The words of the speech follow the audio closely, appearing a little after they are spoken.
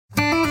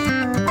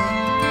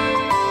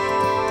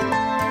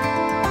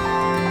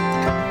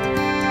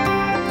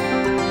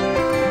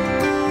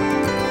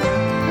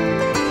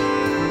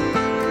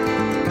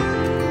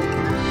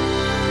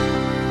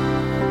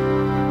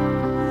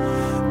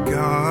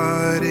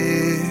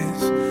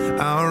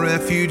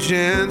refuge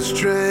and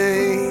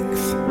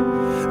strength,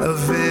 a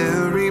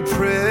very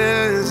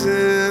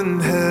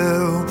present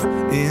help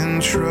in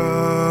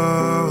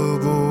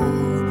trouble.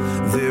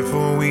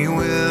 Therefore we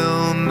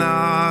will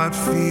not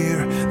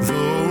fear,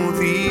 though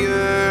the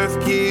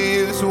earth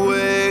gives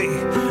way,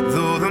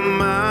 though the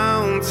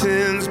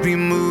mountains be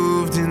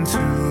moved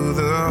into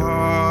the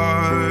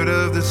heart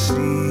of the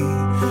sea,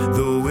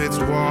 though its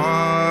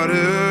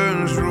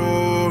waters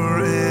roar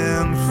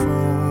and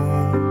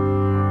foam,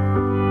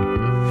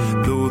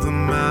 though the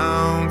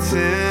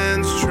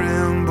mountains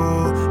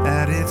tremble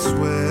at its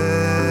swelling.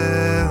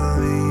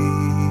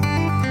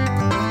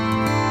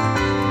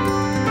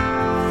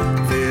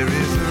 There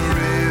is a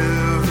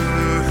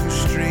river whose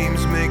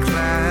streams make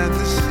glad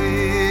the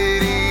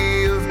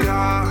city of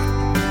God,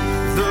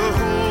 the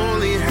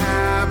holy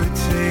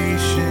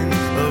habitation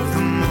of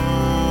the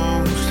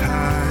Most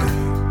High.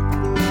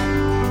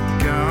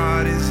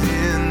 God is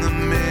in the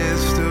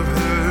midst of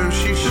her,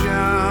 she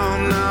shall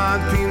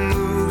not be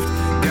moved.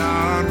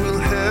 God will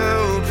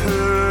help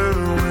her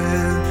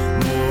when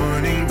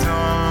morning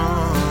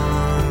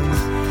dawns.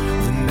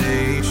 The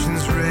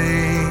nations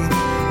reign,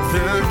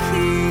 the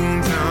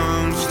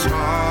kingdoms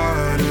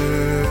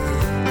totter.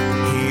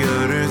 He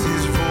utters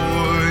his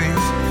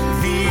voice,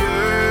 the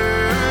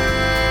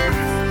earth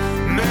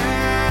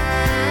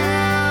melts.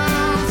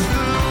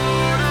 The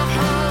Lord of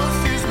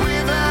hosts is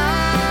with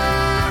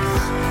us.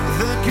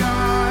 The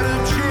God of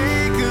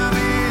Jacob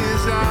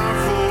is our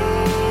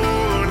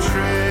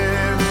fortress.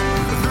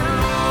 The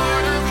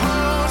Lord of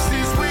hosts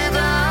is with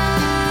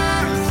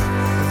us.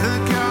 The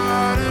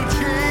God of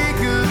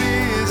Jacob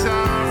is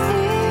our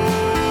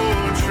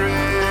fortress.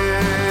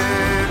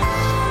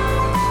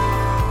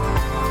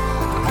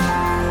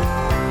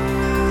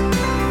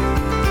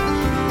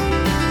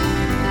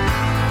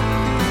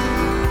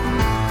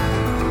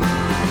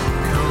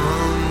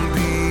 Come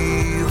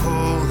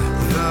behold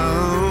the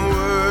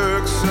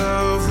works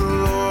of the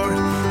Lord,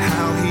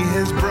 how he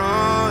has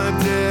brought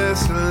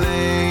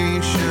desolations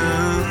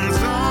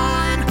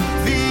on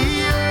the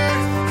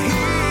earth.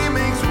 He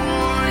makes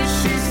wars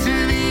cease to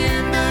the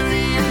end of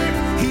the earth.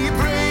 He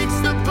breaks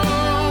the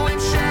bow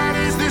and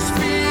shatters the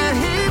spear.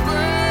 He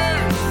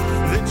burns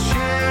the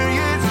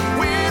chariots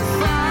with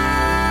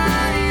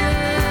fire.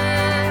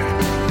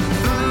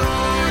 The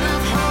Lord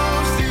of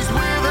hosts is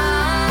with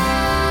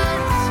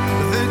us.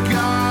 The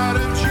God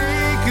of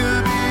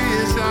Jacob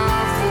is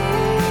our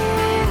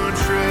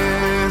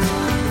fortress.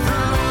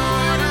 The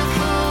Lord of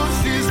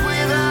hosts is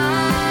with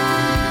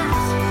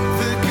us.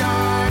 The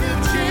God of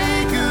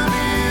Jacob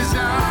is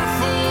our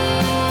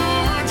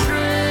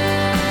fortress.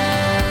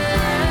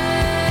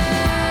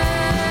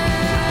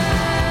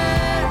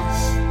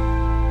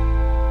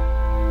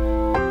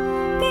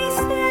 Be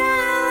still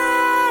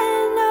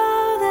and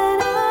know that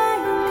I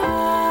am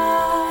God.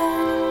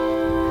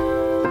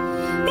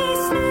 Be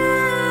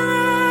still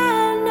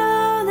and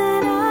know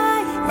that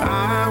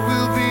I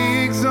will be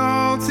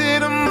exalted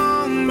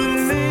among the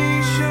nations.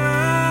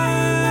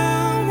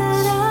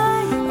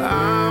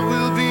 I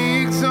will be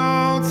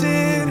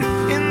exalted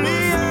in the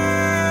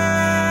earth.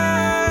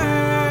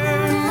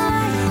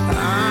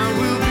 I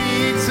will be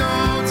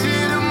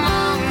exalted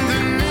among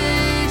the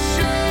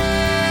nations.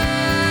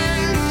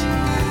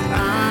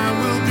 I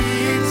will be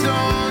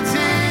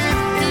exalted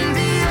in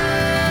the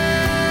earth.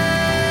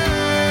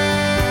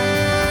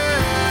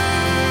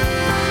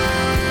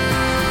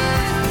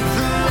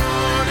 The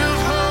Lord of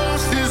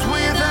hosts is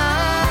with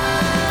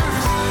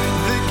us.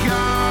 The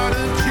God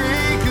of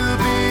Jacob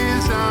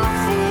is our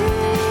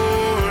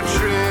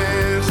fortress.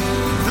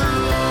 The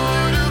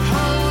Lord of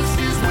hosts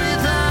is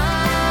with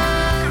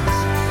us.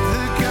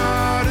 The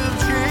God of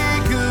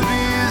Jacob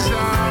is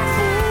our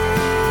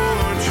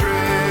fortress.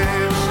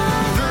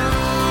 The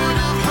Lord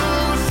of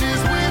hosts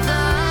is with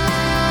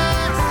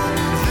us.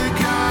 The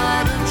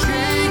God of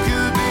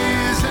Jacob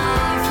is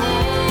our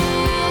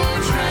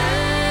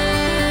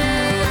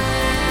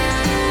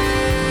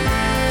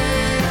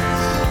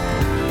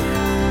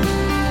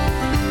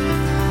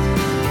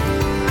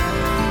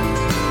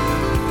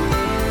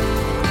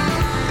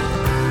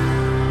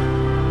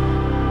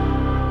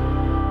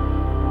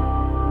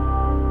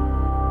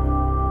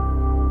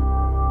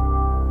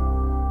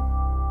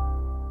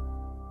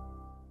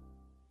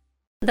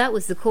That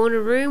was the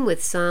Corner Room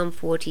with Psalm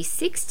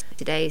 46.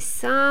 Today's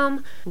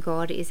Psalm,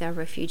 God is our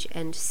refuge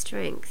and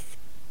strength.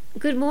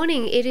 Good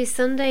morning. It is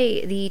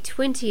Sunday the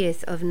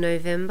 20th of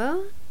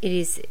November. It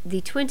is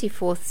the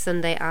 24th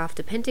Sunday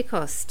after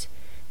Pentecost.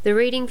 The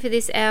reading for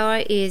this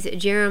hour is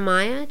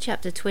Jeremiah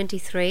chapter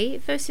 23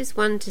 verses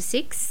 1 to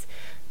 6.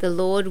 The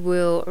Lord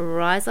will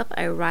rise up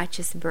a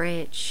righteous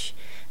branch.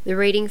 The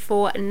reading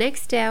for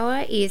next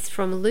hour is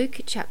from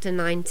Luke chapter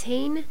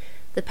 19,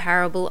 the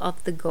parable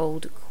of the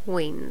gold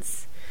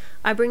coins.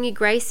 I bring you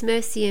grace,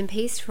 mercy and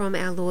peace from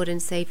our Lord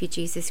and Saviour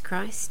Jesus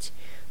Christ.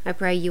 I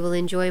pray you will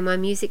enjoy my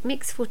music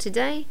mix for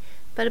today,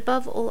 but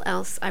above all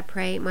else I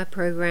pray my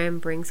program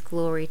brings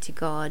glory to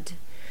God.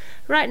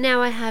 Right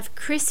now I have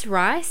Chris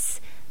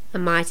Rice, A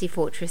Mighty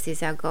Fortress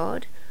is Our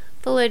God,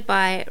 followed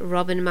by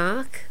Robin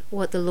Mark,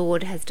 What the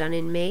Lord Has Done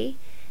in Me,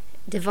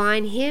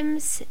 Divine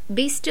hymns,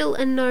 Be Still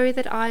and Know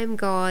That I Am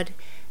God,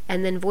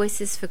 and then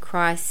Voices for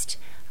Christ,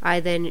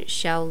 I Then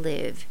Shall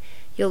Live.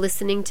 You're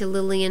listening to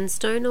Lillian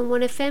Stone on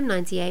 1FM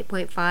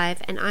 98.5,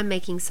 and I'm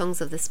making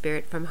songs of the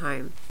Spirit from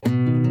home.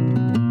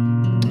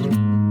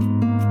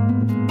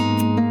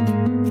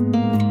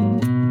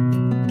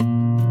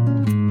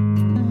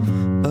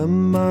 A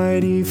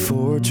mighty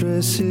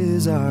fortress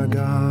is our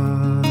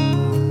God,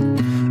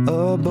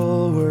 a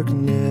bulwark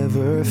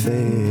never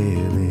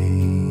failing.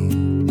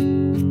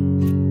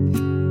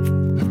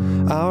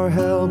 Our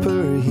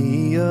helper,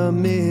 he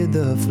amid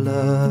the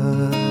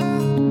flood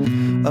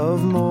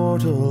of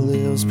mortal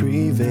ills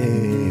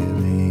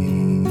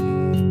prevailing.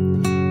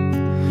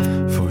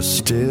 For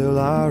still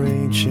our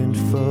ancient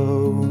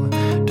foe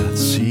doth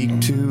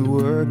seek to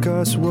work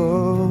us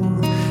woe.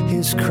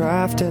 His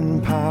craft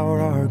and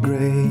power are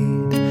great,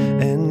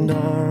 and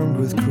armed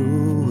with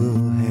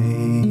cruel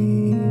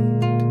hate.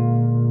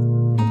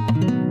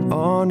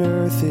 On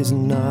earth is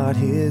not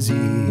his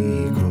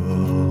equal.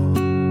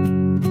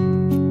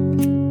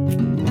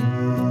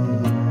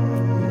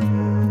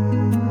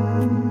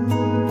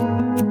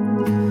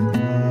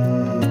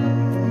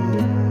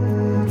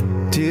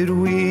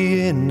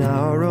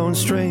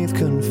 Strength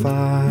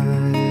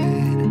confide,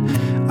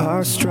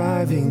 our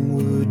striving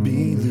would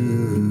be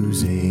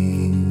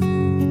losing.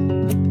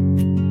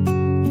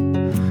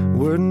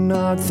 Were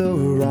not the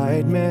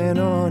right man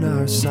on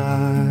our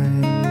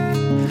side,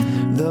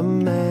 the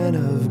man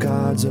of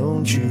God's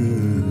own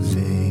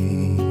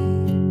choosing.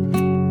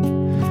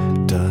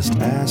 Dost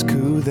ask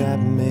who that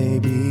may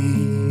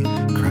be?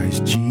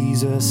 Christ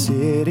Jesus,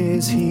 it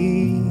is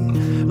he.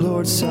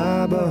 Lord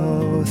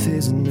Sabaoth,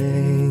 his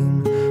name.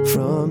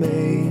 From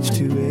age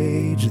to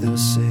age the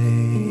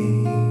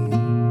same,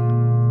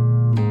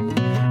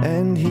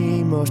 and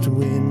he must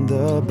win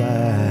the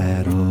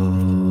battle.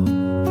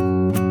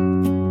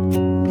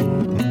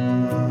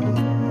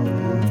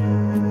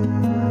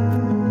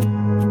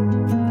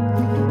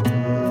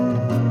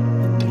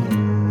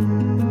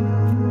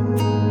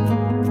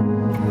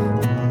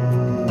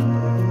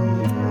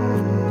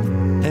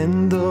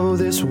 And though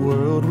this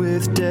world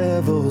with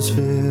devils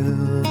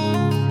filled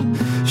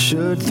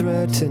should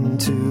threaten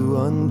to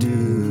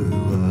undo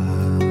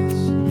us,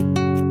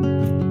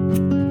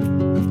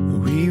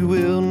 we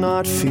will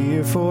not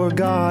fear, for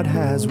God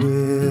has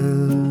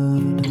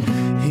willed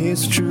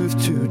his truth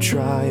to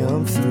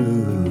triumph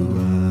through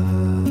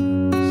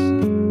us.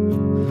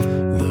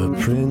 The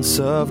Prince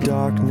of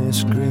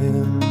Darkness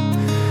grim,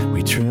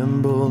 we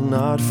tremble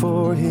not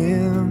for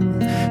him.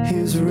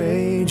 His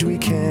rage we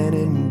can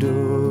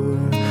endure,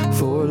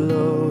 for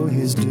lo,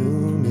 his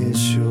doom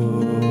is sure.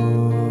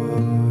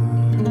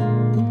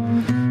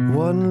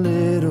 One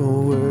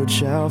little word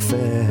shall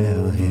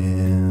fail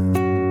him.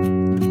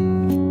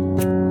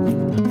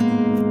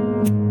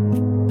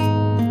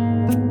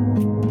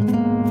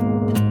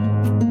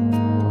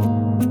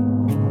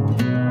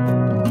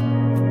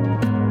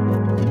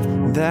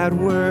 That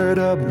word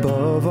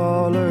above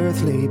all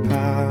earthly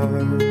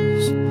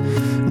powers,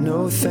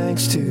 no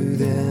thanks to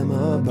them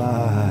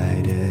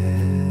abideth.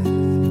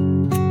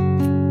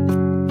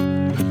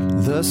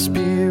 The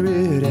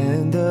Spirit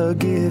and the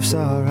gifts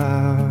are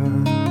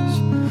ours,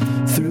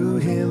 through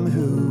him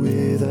who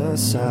with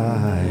us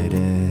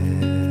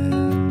sided.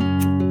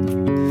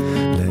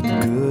 Let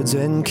goods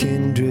and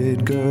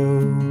kindred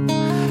go,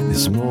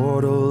 this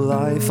mortal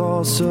life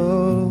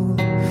also,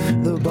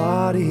 the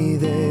body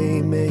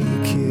they may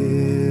kill.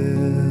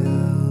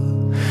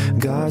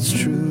 God's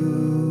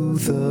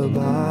truth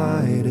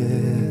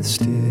abideth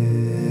still,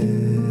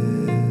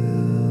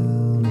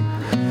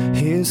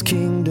 his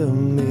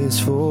kingdom is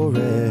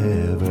forever.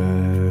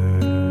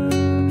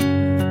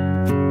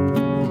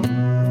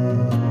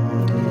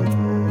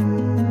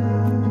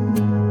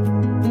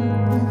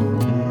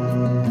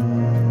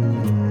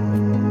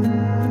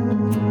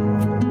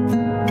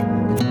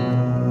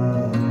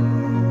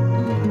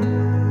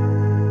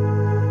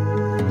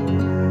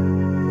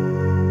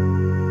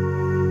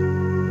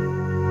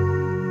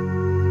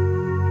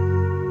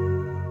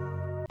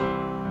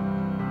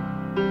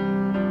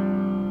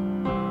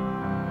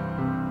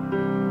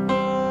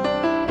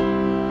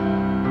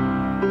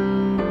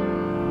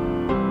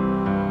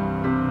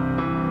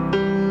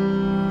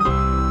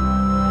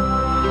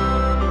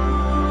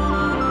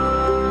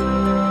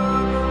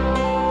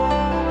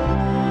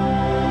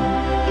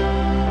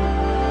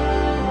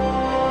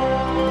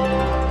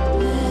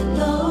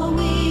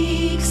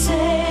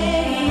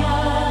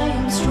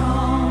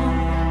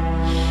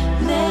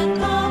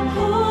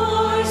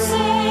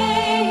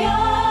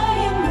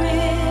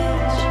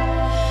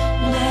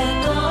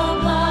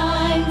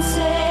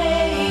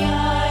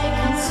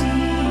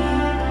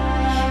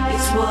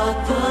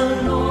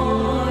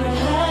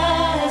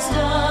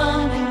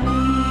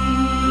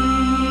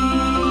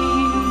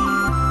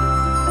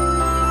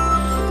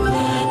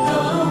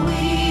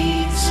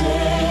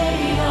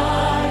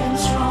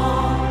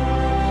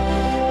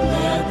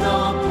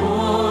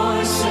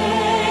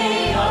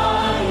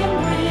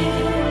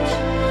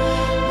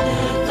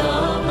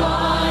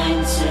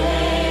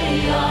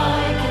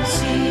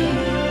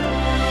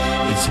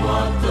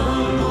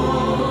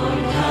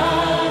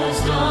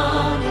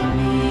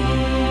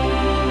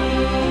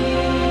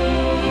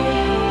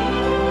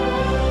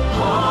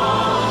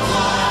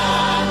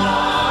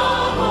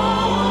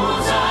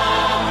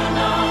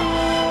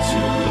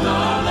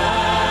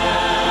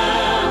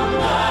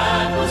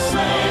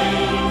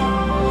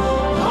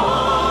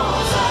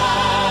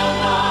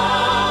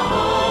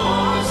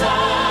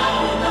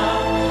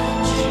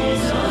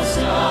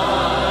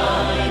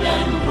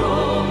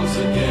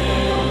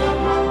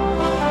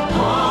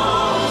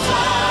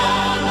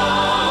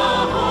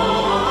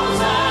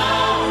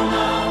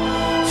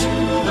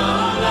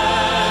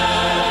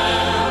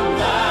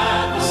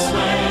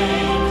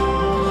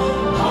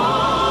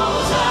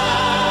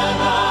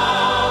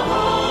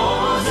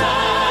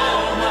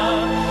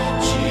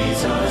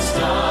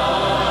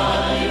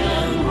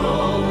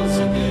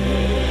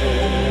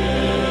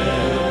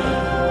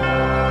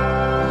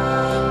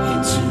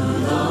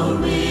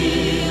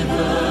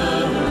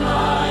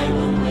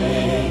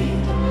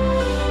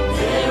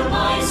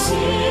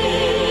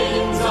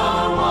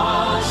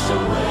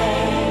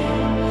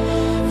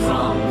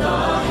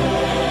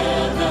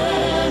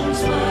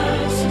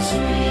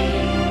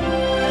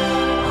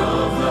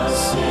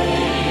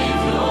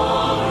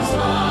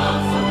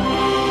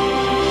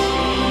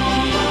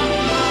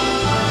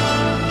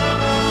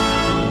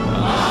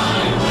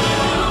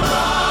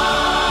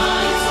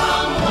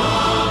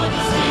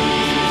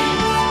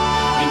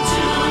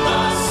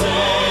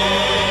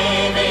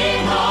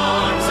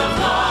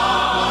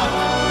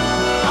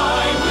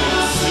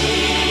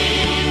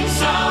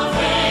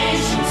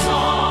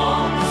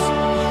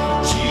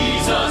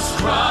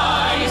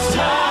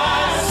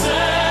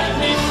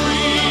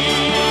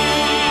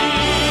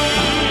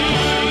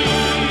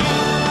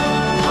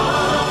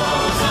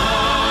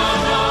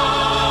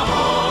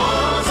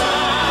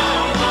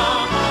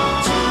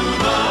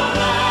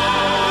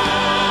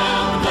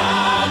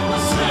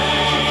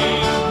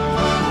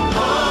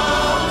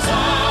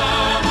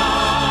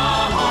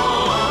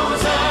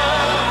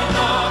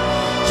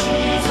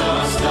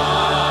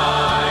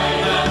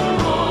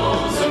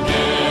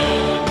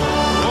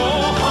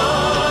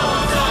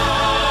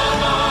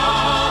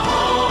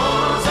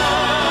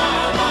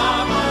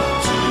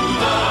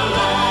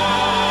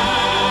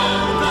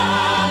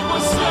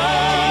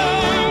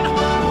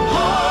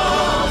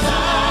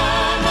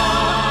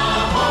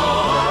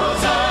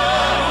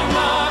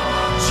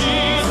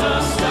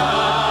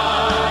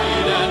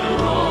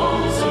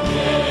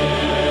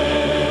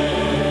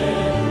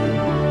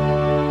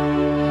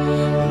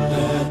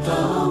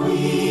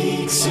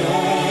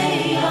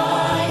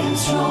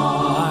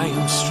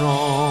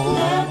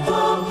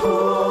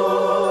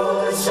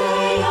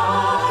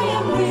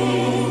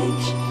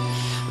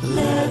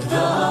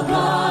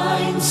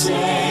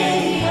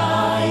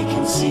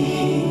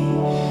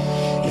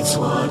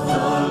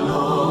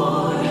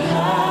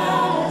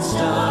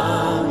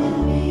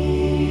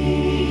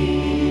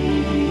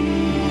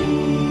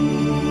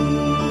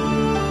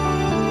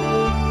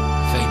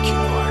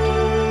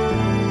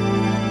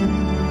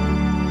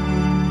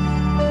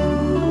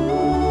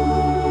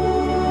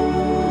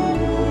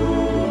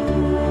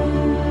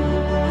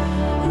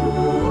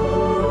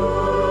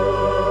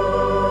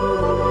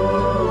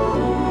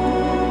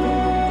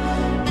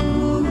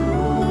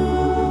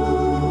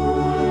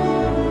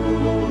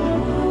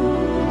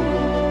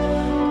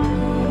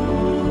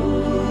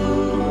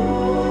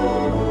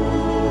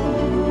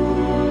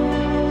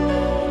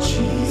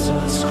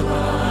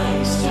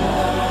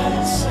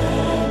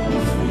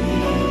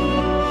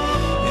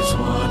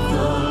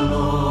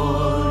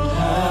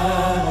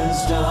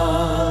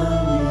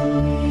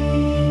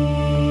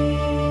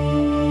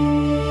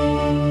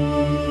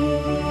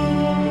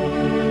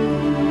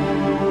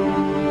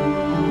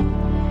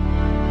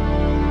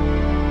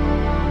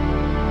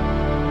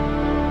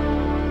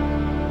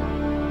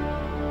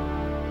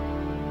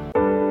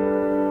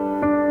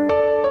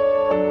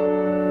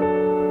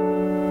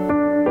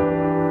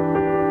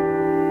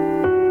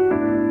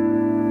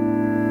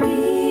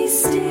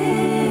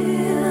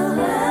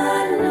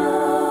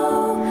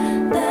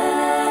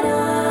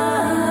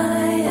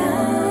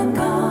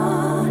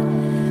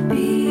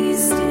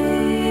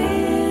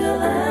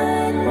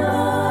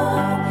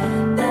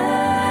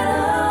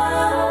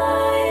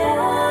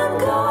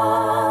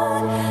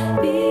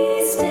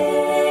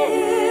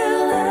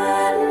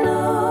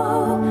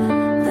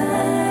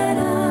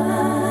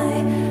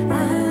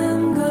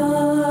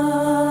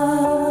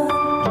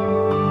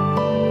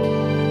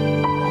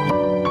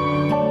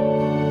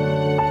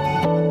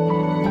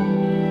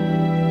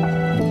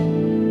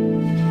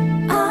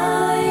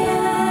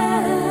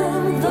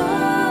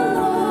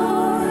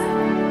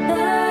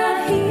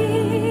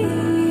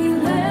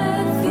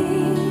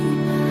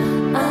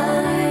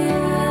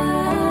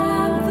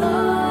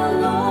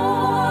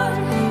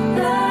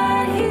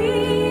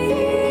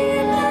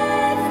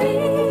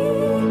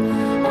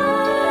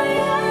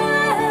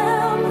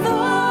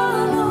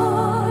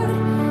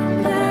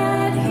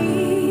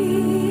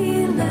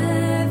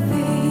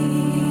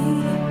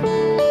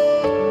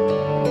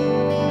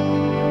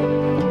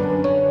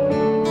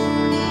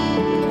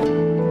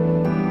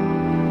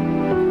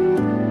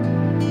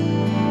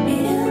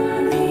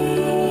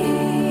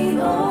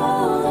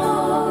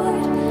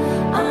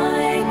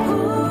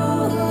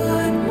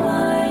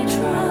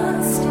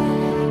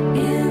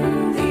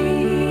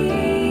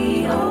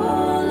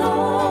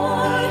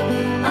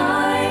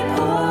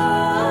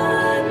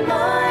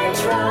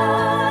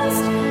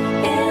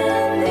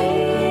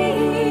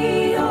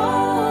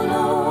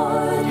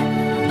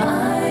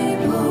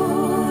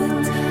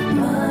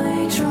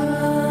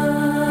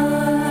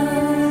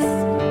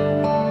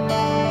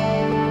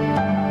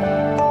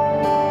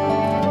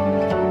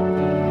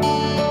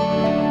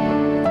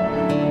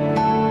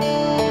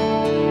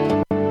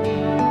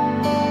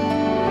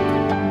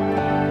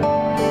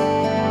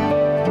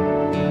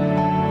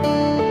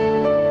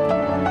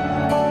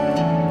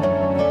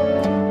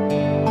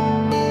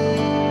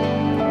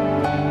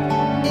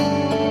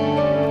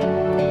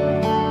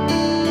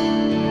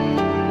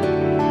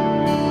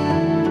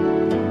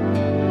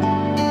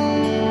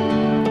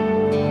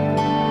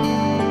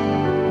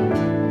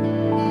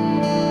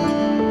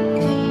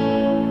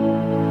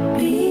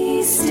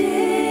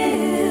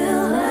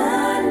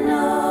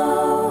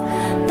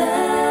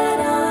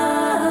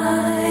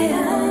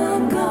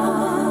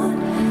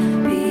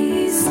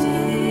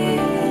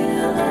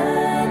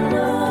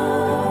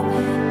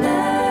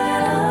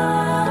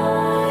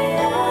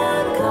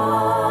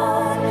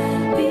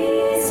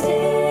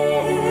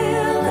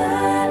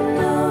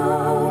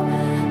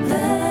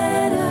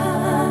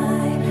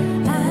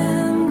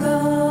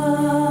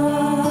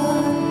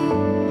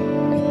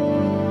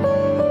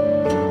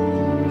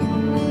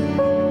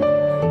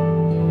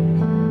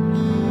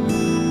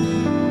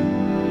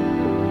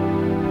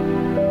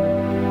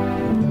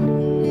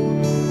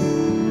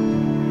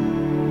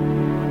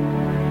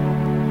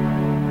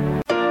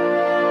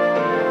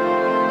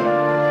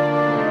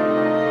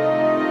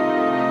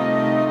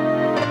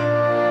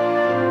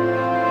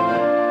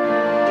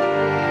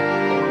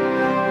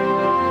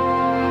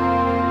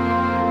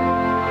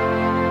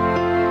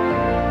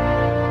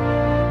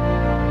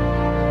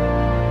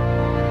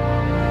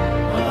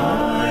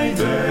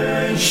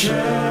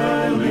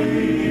 shall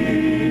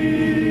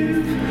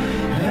live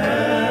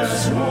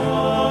as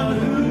one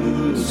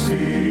who's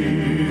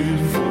been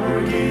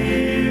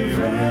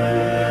forgiven.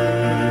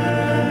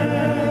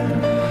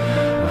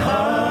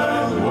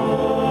 I'll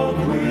walk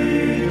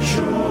with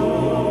joy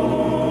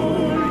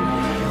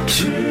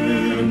to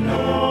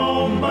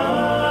know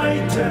my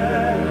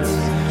debts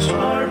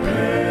are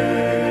paid.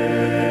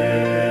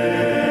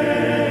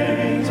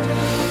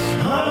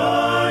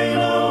 I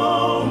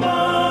know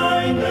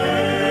my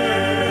name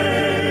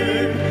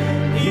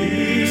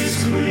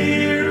is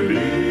clear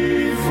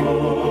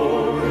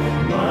before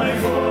my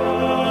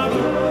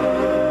Father.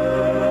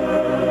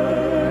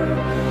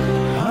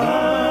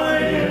 I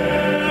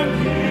am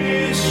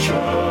His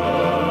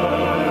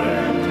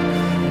child,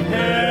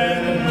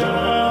 and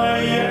I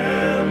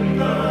am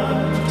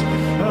not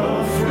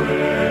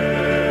afraid.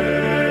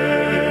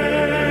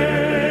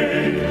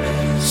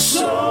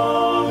 So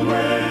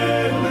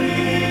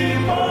gladly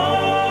pardon,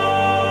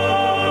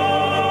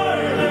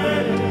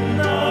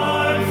 I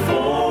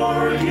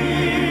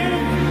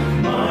forgive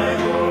my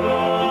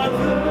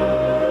brother.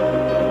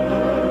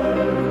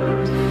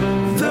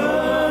 The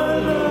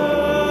love,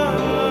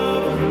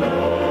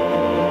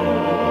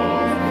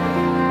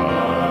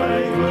 I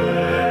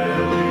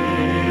gladly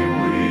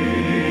will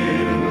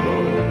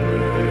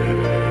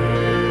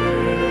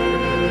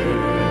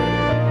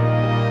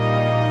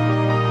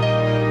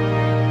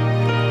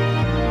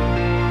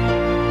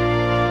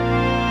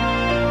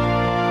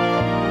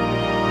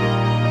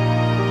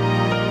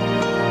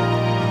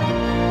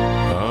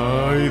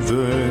I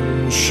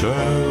then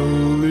shall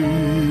live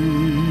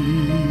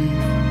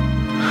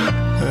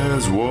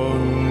as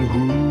one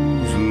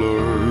who's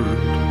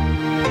learned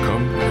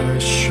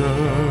compassion.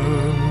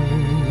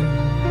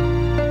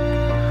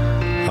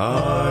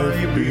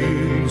 I've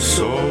been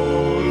so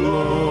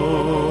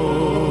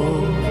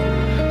loved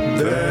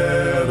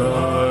that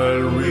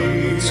I'll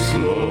risk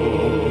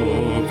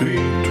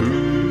loving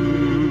too.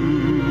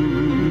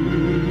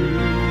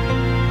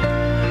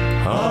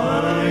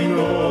 I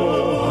know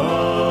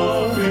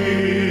how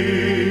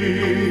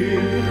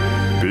fear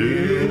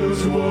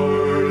builds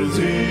words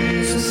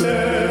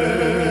instead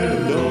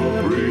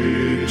of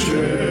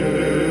bridges.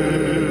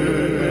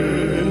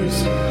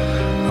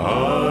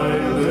 I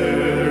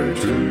dare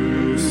to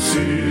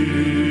see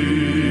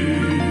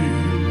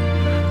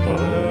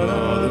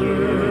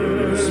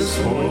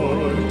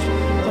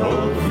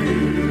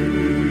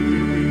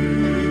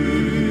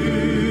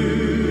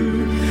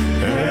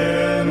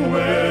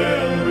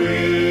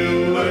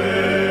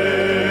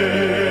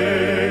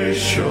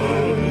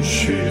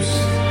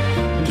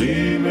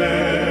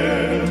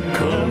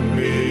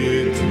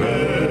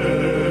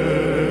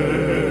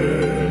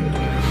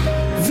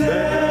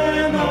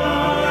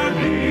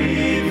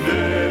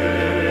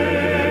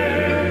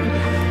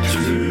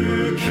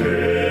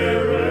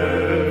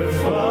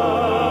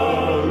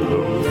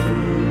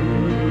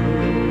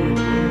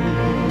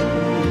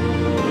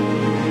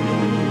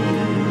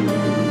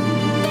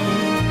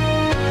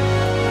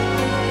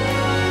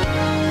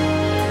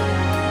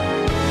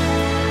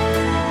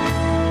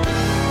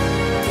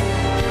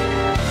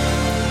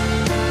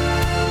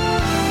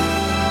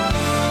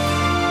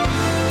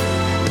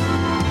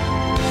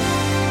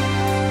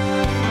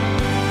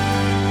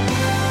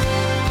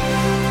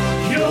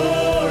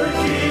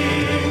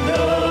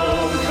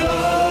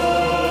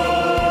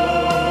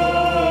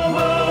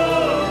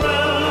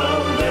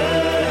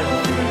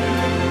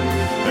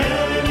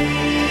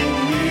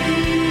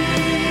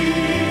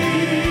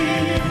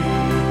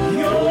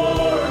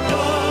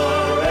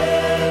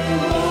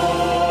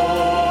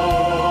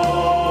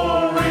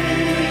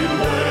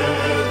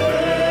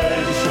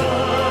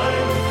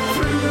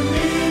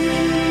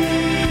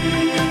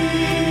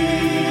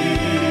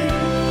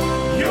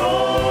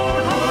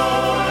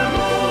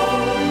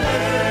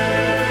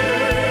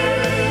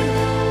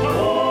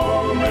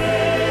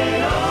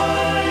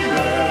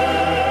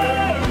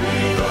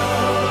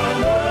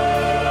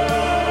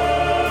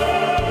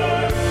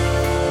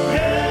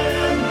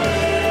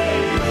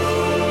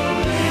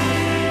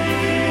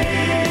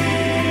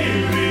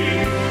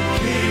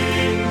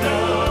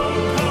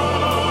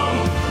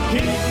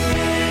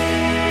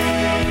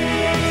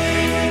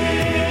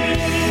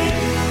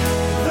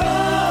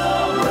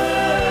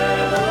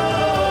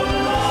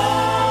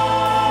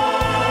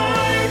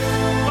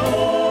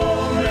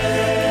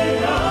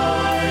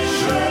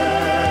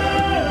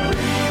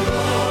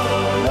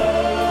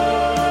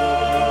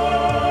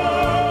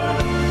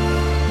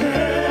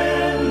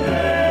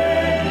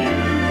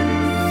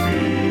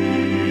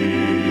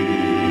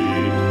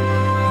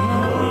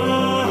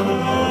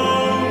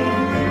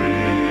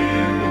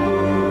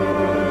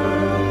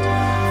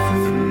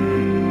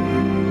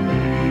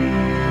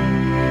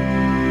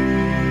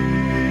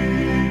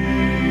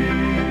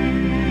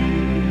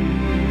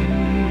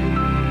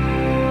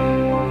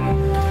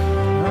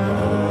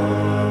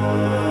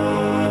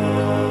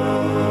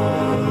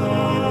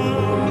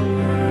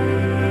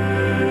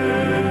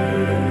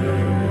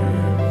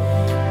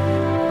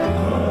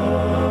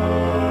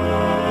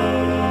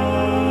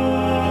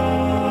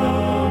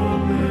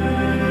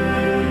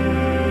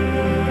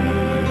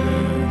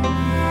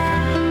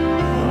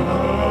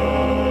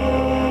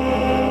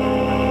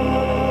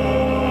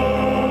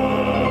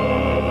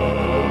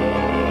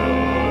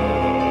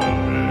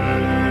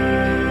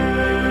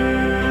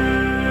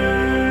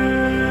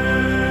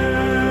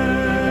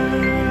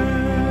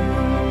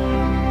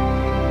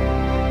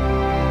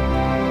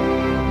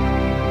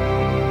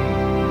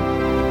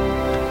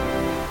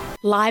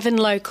Live and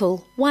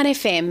local,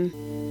 1FM.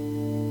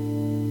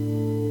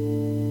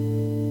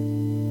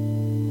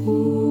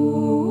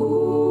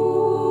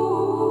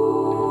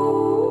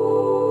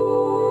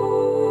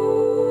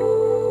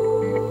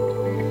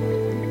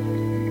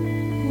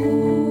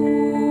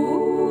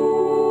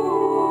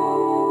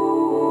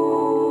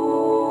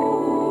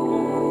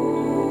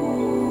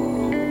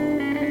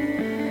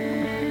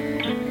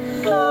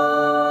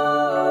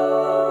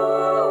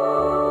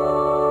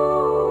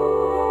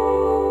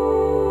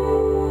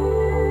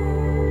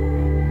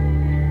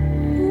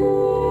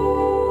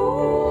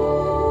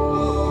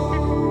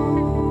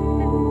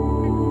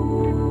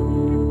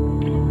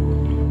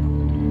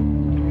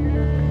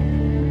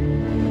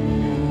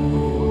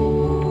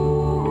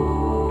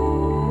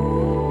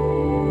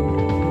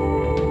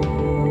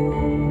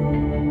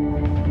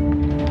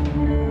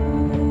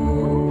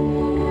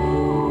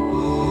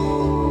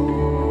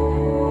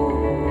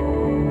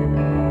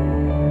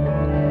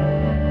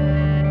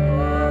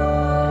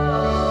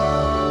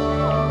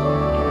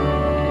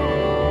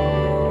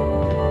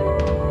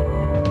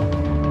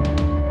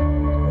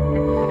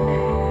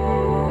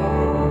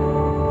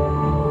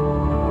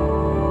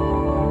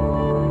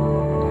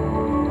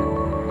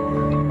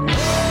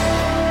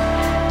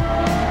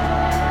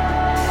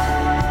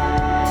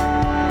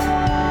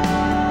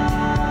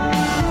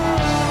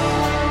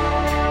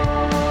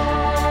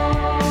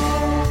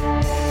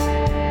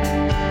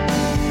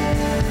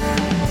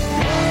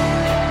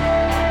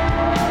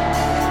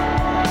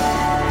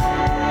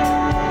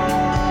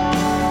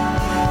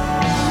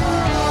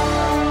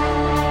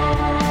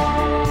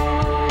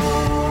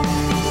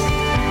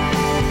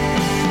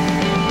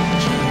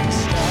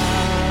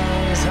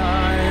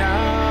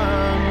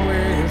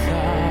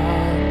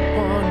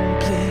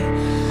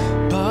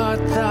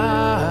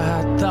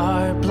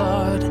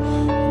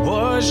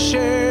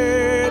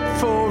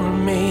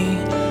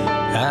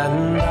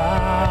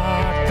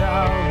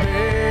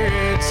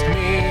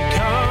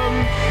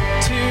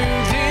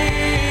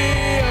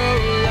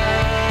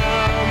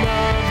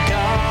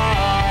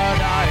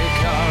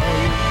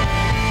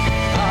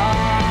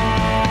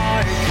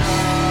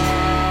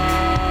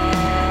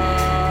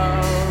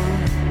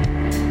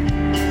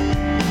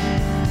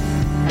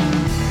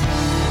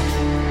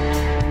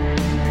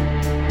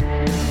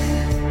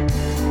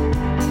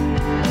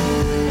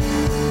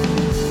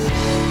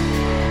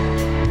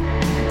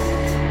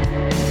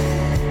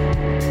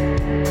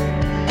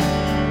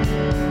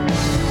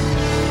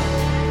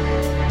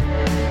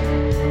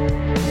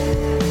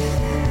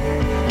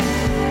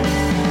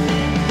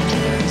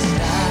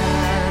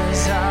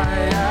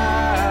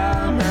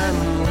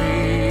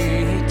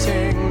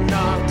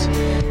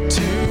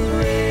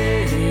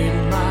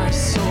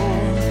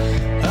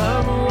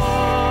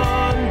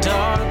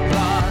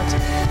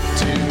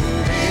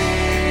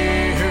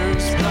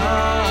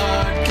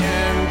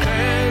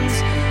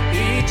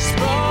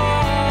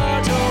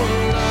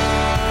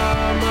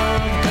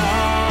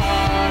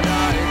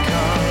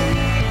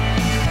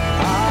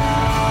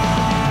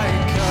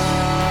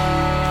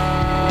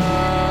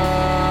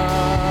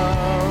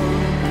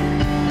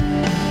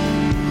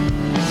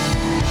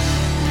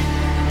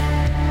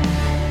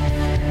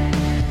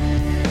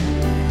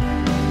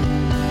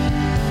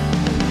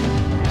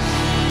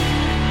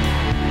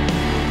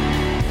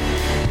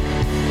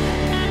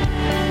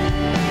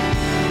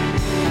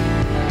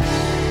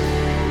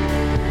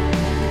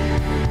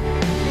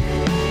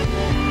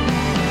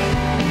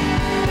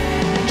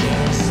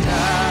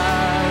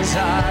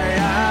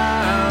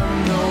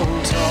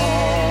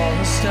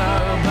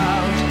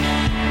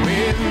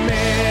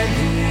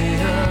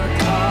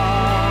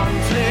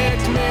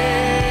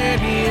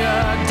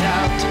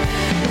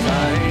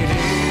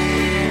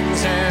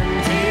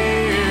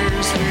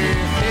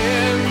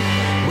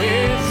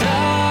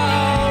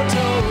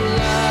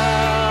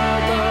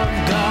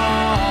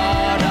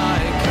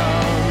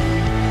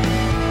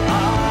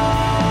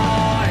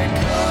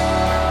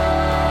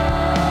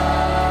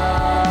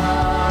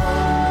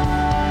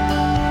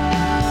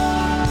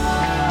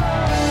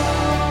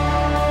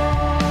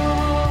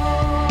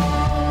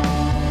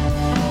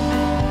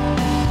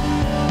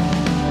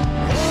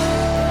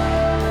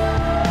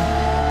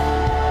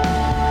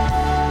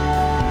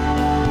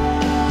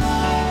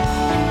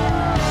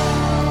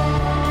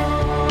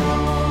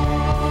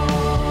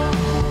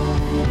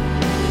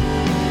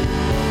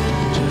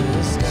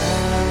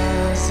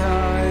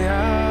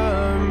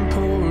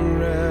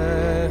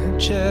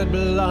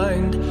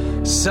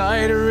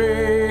 Sight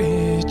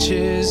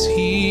riches,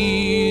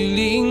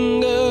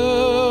 healing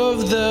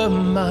of the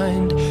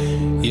mind.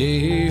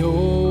 Yea,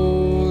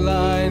 all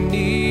I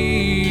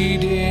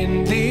need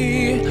in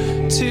thee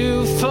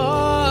to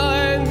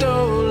find,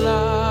 O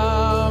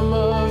Lamb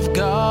of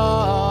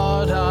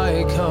God,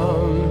 I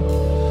come,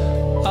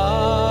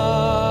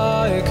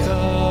 I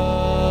come.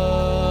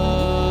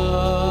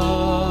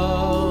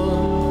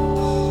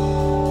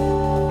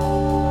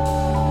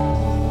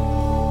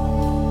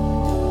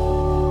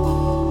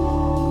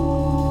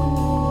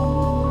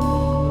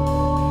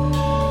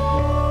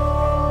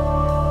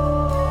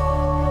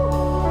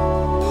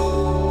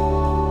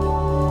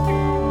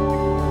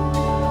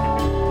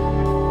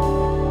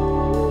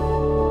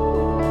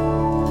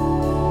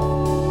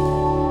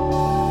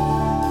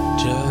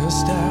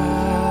 Just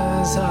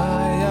as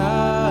I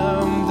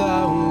am,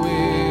 thou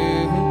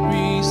wilt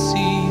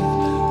receive,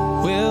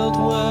 wilt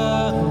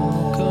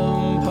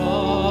welcome,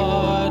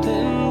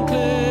 pardon,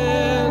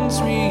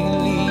 cleanse,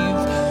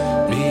 relieve,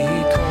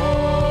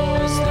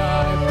 because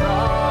thy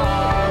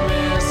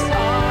promise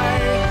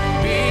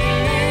I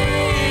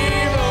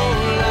believe, O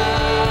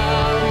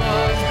Lamb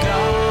of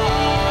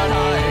God, I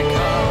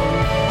come, I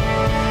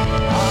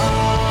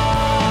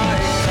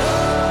come.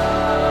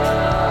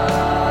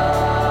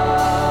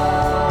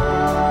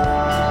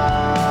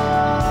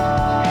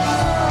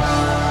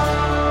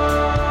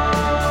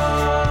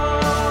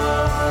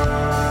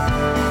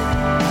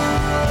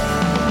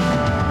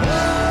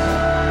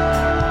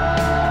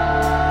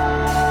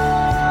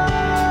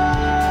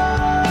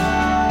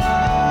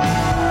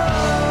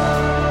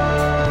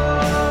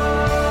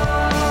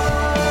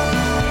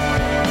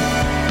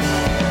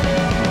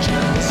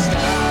 Just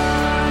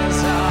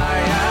as I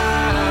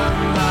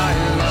am, my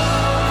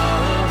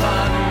love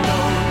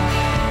unknown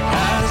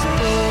has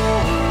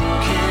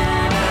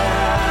broken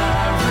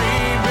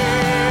every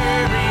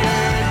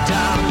barrier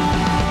down.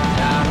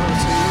 Now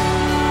to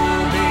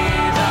be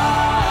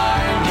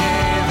thine,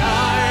 yea,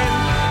 thine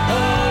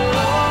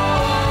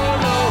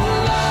alone, O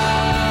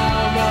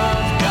Lamb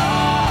of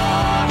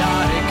God, I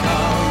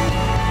come,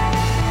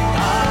 I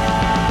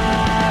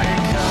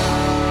come.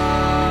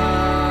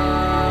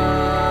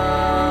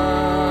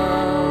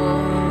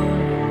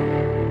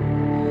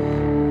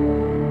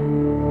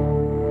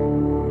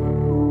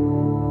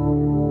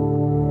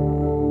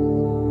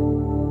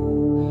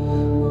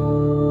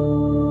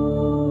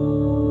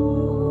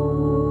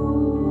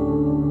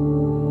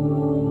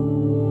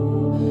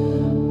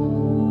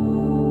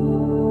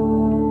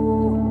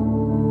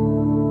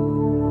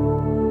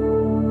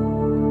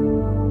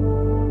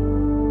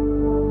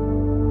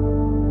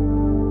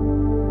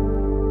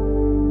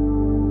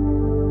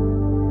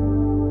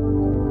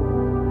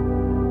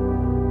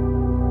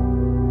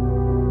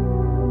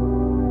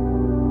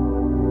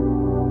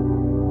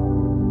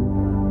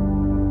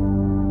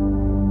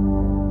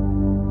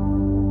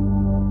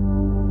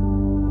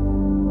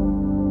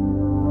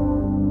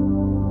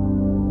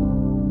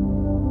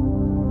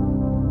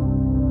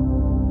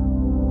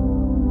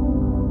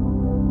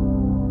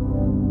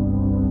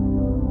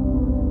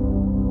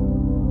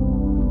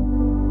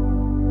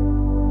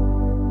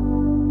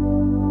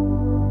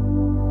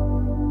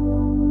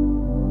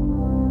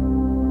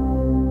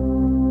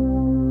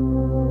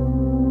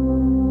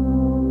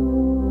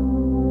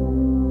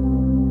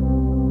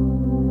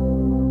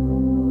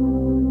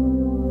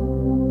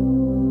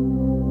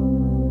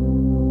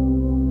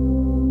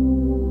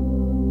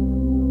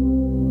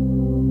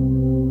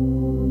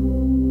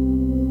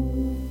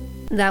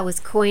 That was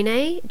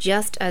Koine,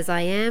 Just As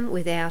I Am,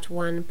 Without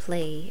One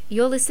Plea.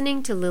 You're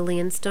listening to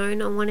Lillian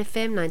Stone on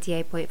 1FM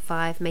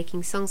 98.5,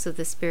 making songs of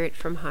the Spirit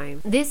from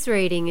home. This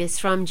reading is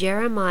from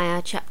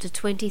Jeremiah chapter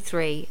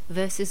 23,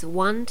 verses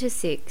 1 to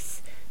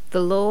 6.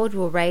 The Lord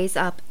will raise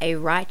up a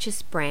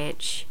righteous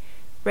branch,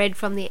 read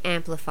from the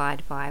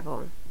Amplified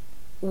Bible.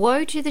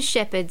 Woe to the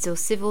shepherds or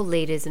civil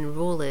leaders and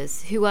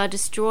rulers who are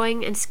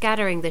destroying and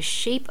scattering the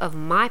sheep of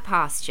my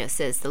pasture,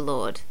 says the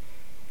Lord.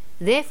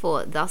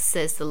 Therefore, thus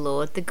says the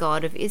Lord, the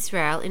God of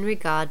Israel, in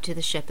regard to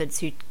the shepherds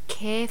who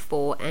care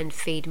for and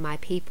feed my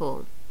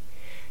people.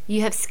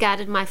 You have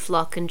scattered my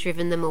flock and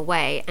driven them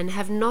away, and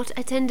have not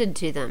attended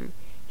to them.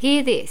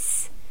 Hear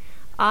this.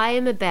 I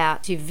am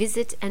about to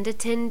visit and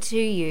attend to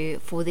you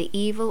for the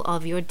evil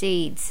of your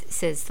deeds,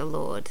 says the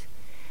Lord.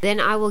 Then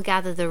I will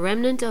gather the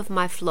remnant of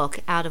my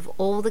flock out of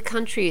all the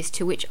countries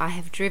to which I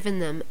have driven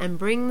them, and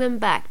bring them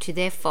back to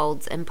their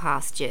folds and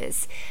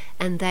pastures,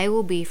 and they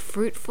will be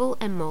fruitful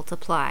and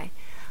multiply.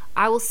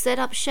 I will set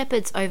up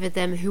shepherds over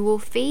them who will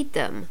feed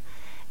them,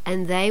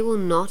 and they will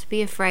not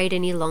be afraid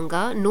any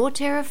longer, nor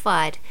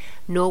terrified,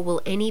 nor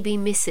will any be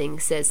missing,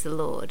 says the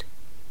Lord.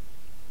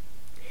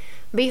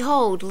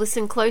 Behold,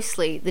 listen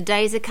closely, the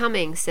days are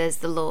coming, says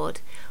the Lord,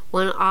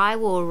 when I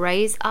will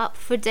raise up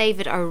for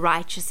David a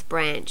righteous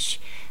branch,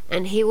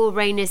 and he will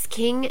reign as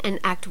king and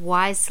act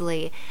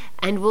wisely,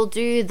 and will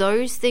do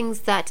those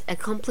things that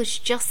accomplish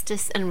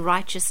justice and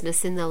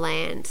righteousness in the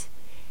land.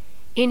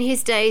 In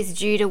his days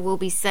Judah will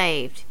be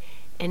saved,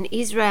 and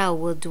Israel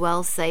will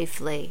dwell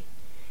safely.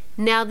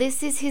 Now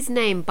this is his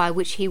name by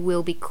which he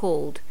will be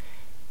called,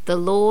 the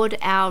Lord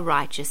our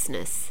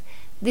righteousness.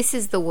 This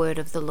is the word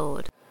of the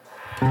Lord.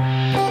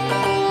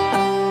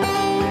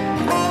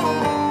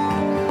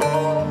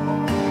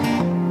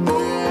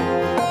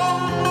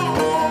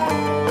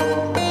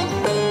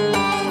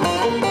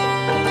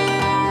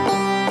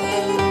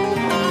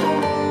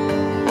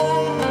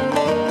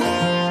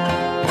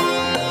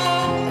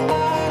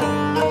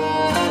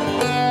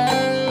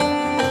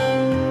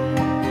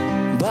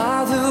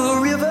 By the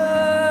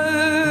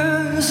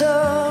rivers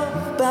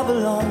of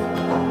Babylon,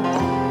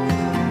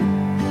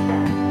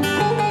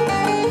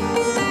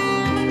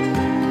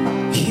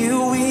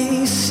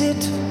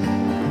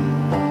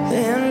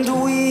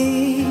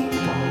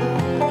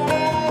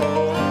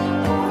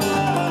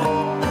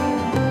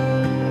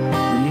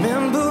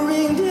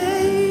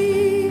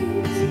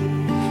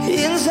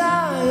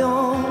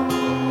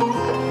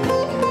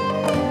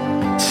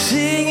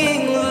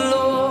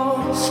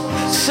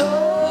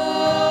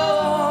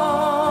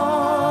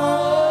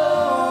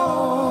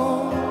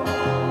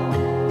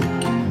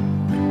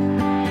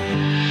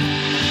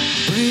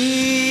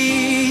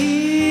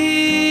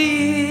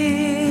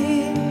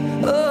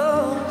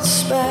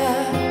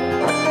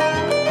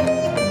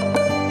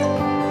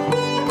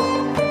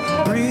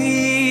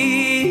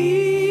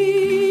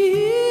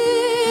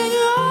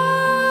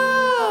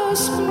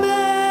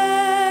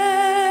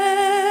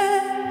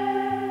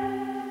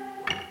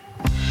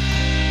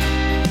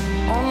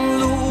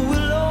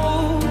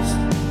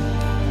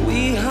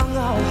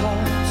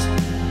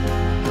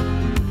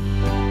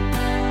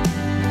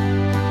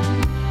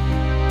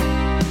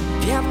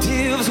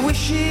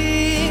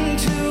 reaching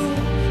to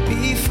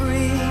be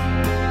free.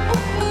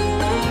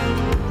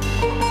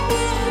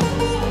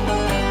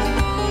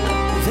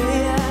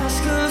 They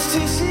ask us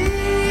to sing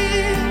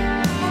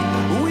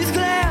with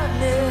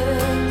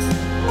gladness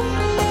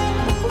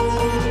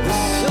the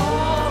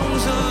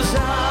songs of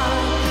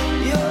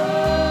Zion.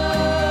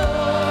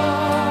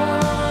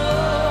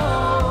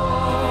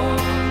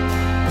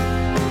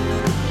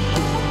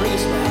 Bring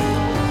us back.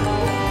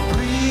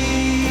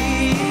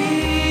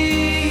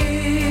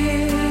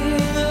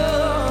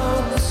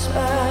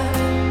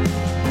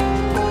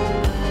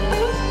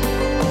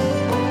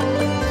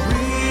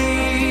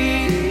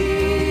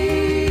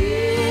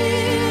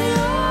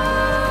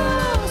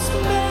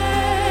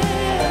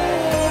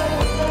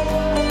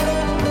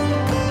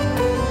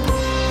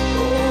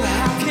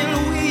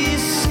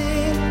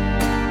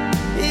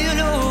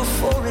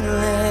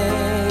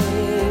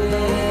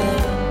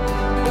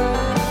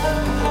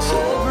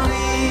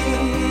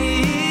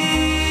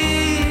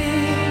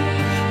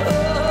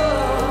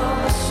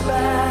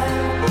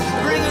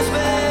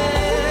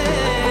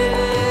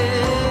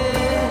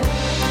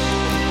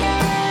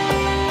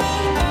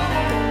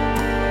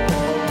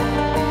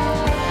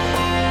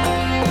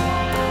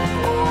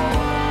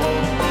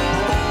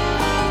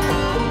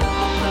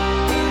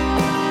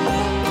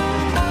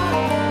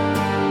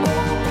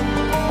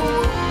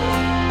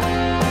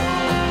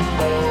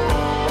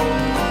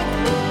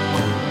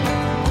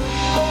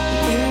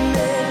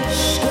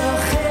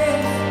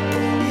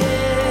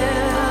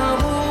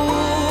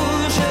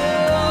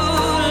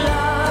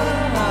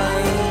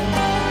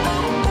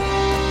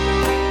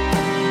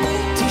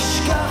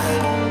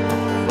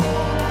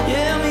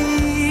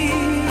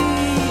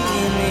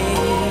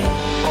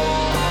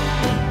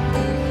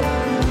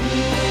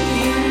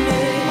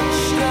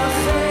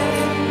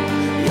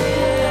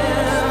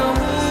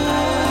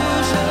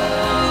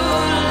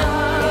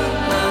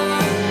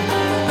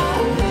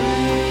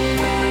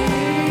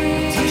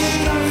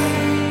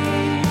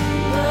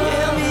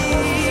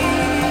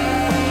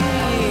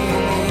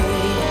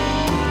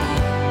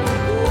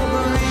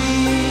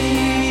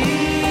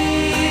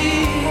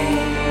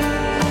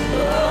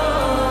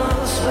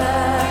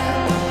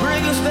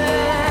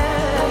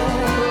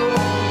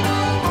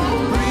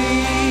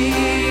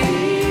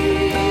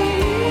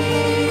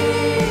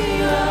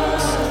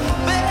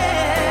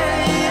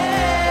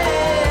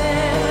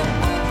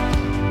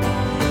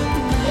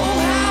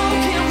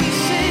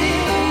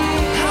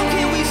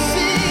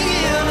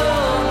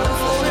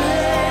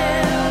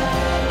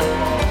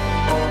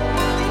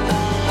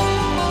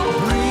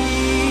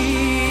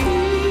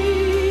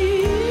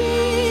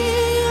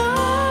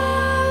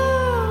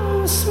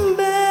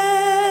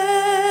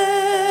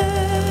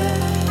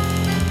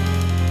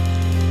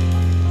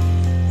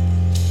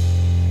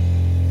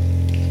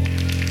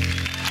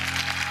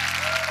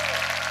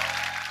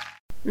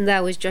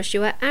 That was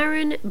Joshua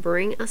Aaron,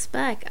 Bring Us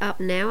Back.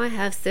 Up now I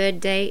have Third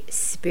Day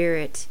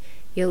Spirit.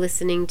 You're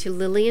listening to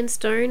Lillian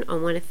Stone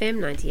on 1FM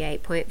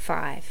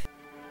 98.5.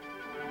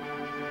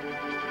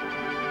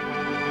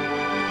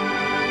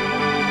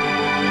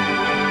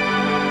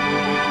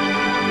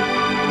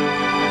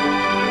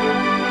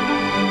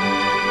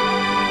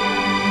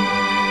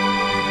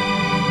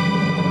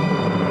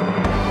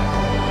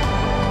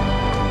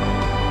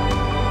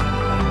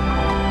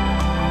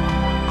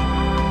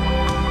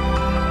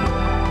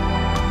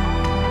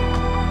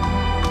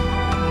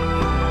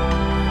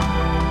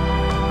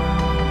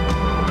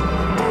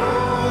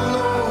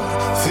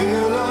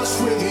 Fill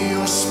us with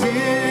your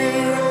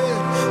spirit,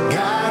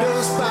 guide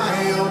us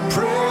by your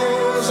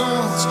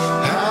presence,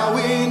 how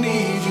we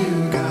need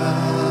you,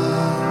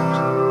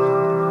 God.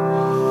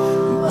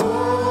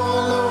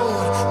 Oh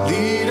Lord,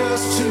 lead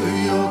us to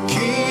your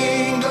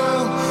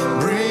kingdom,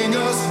 bring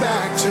us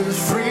back to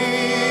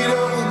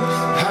freedom,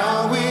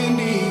 how we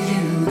need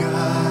you,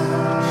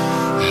 God,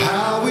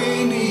 how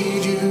we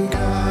need you, God.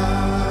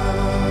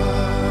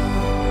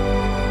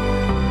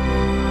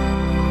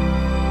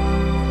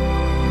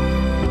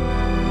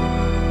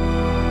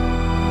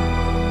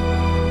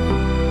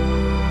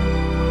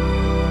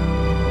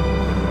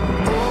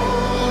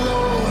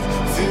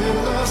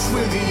 Fill us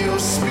with your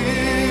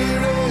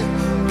spirit,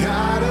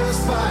 guide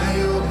us by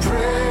your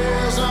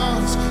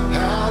presence,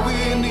 how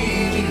we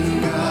need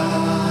you,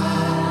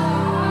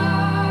 God.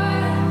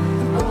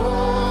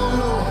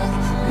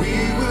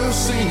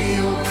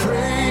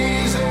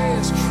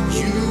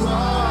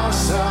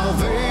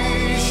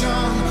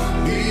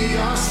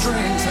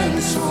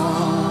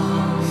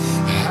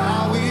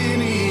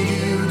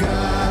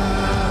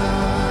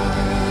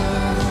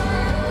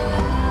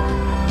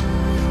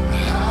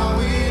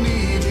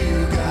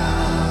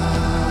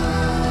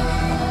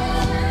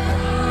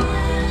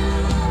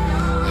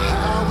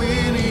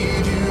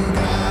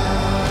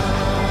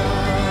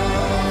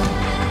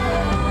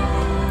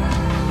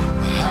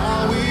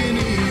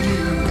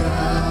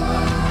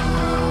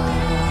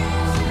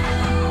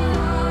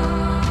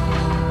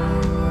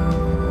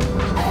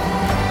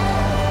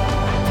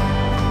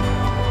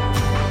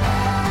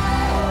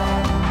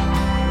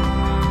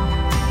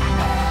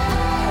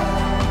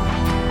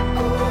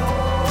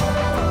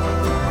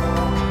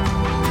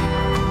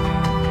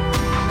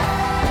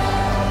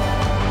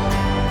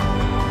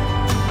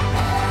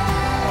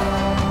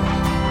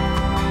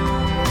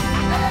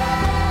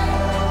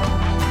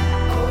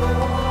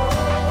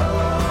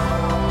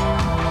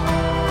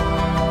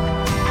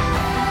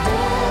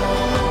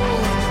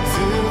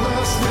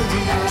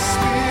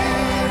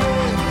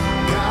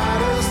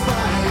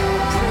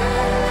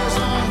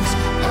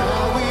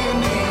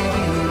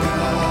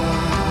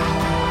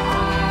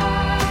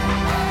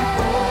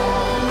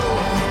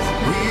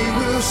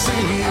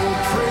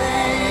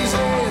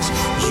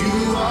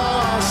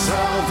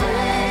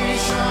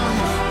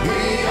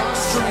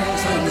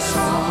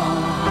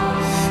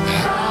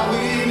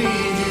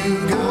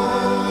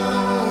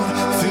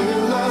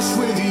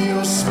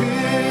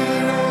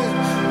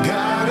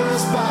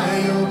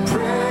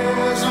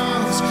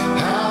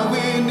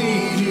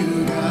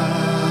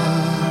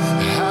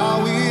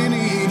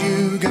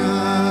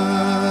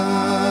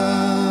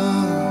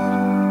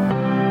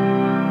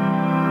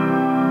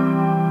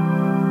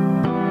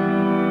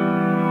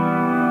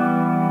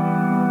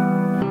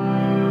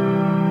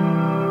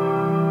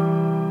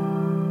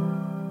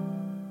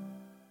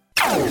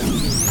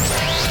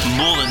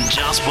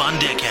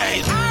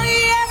 decade.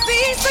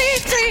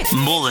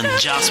 More than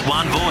just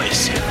one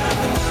voice.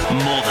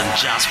 More than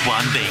just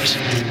one beat.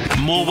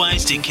 More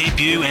ways to keep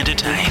you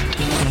entertained.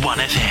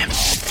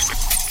 1FM.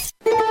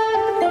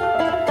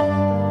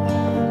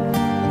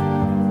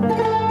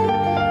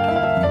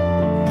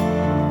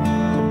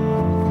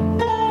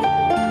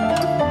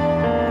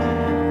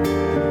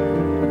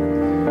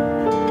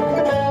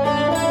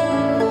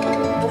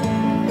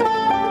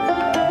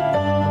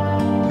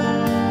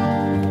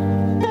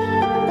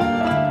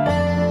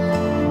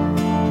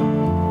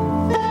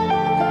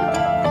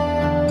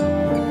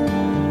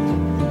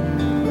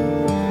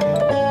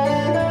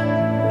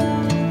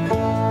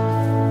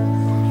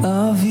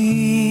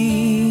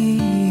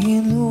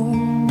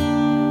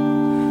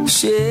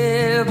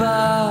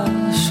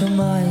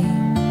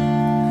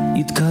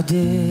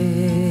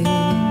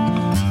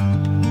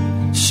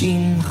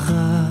 שמך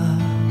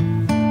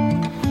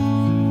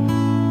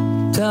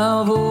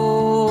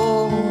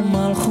תבוא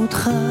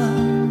מלכותך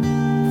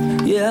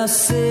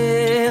יעשה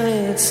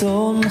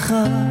רצונך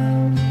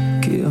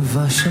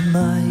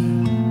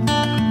כבשמיים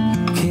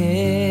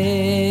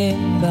כן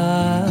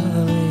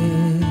בארץ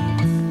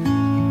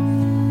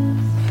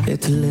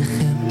את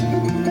לחם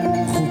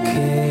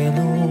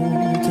חוקנו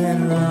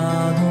תן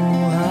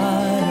לנו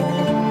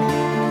היום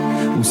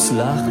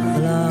וסלח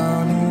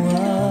לנו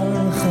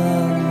על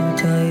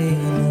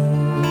חטאינו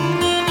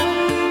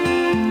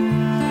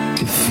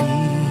כפי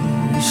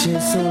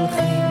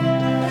שסולחים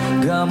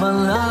גם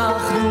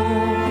אנחנו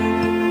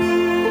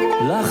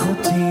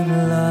לחוטאים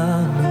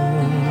לנו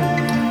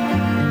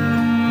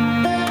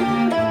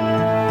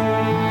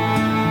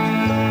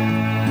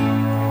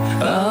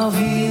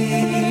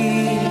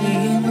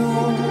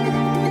אבינו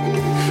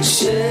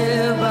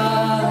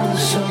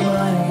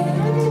שבשמיים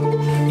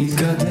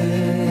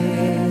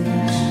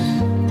יתקדש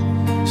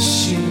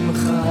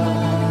שמך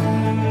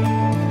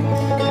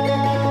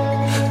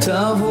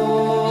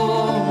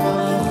תבוא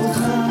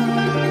מלכותך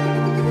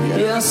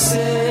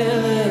יעשה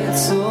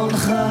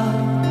רצונך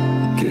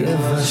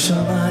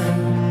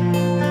כבשמיים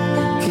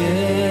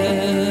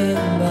כן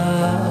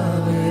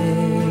בארץ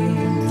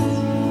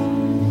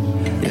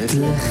את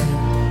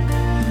לחם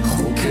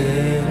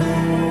חוקנו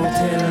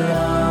תן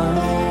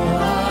לנו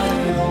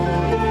היום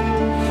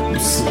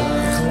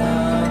וסלח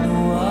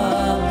לנו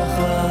על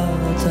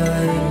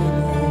חטאינו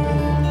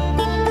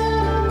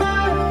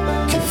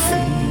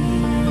כפי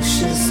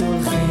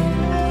שסולחים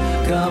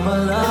גם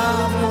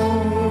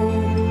אנחנו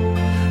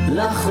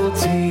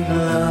לחוטאים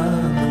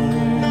לנו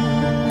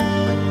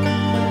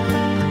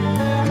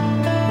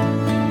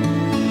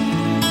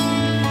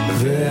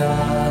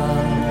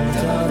ואל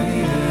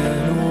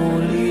תביאנו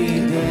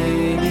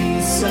לידי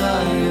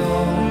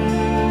ניסיון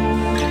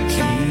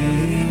כי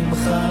אם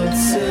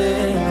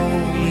חלצנו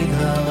מן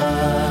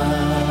הרע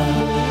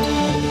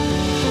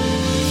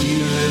כי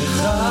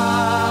לך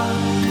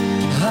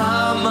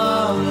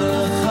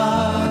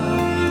הממלכה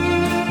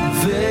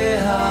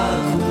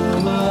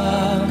והגבורה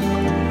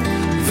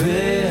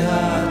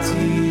והתפארת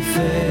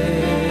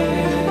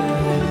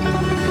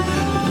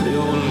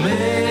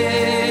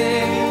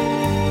לעולמי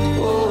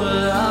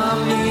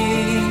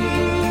עולמים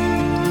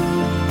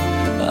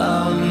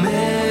אמן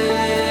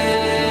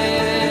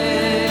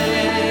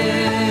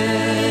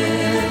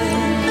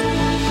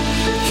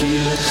כי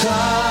לך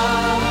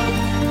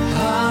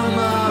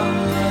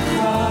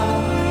הממלכה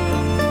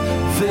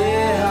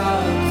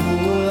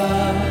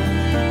והגבורה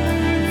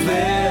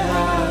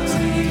והתפארת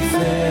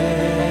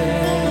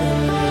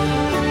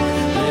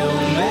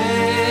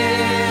לעולמי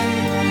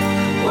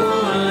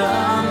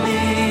עולמים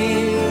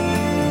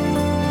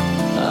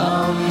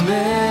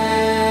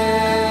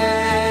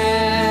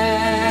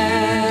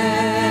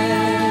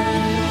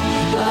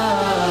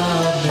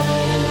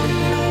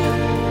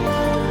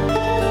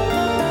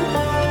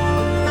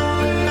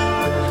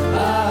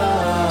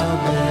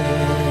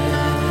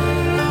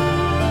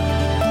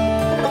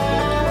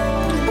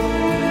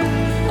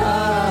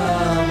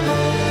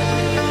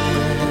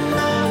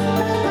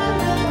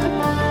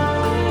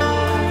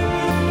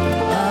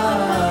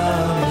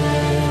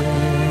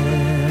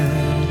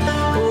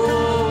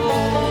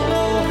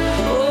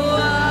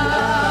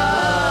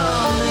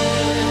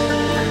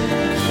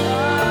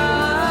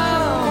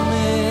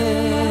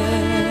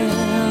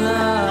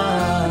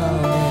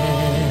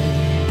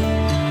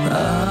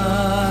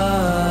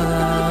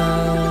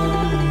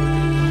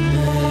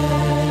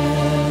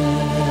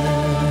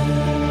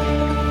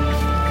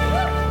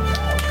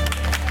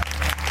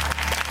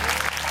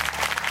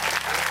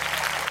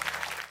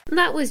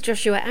That was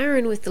Joshua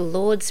Aaron with the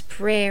Lord's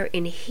Prayer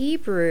in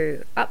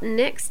Hebrew. Up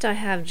next I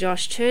have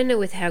Josh Turner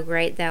with How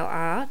Great Thou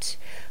Art,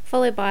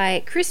 followed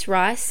by Chris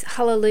Rice,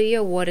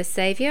 Hallelujah, What a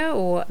Saviour,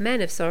 or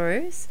Man of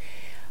Sorrows,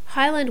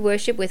 Highland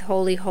Worship with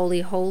Holy,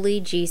 Holy, Holy,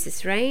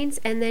 Jesus Reigns,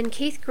 and then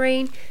Keith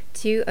Green,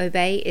 To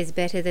Obey is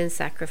Better Than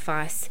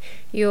Sacrifice.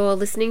 You're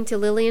listening to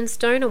Lillian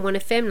Stone on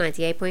 1FM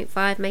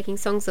 98.5, making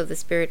songs of the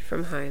Spirit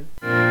from home.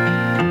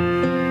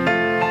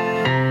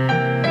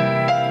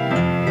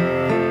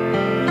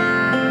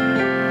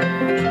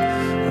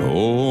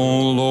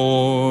 O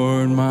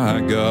Lord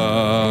my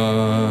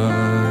God,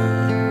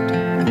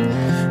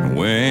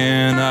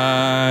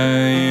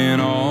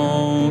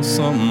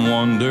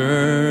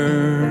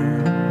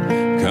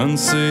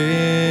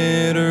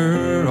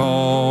 Consider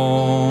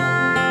all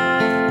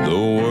the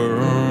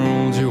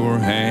world your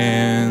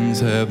hands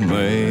have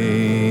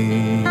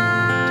made.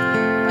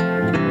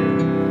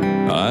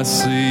 I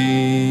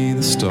see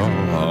the stars,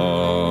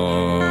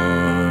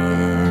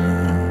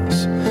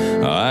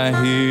 I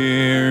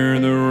hear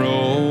the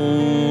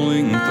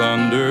rolling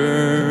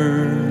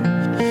thunder,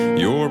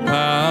 your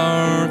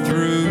power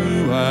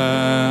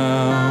throughout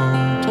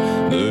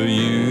the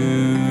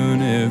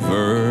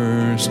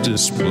universe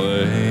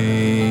displayed.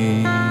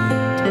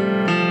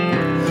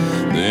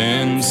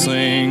 Then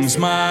sings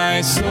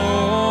my soul,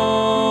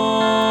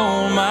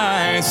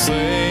 my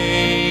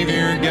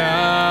Savior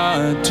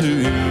God,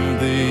 to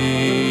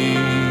thee.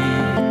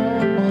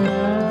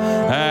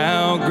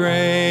 How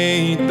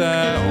great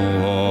thou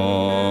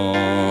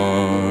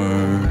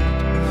art,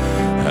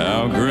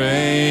 how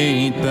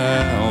great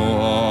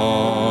thou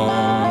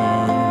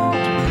art.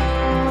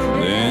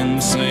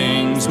 Then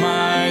sings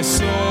my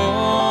soul,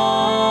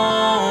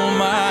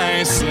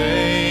 my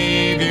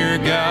Savior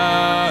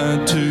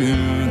God, to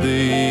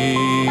thee.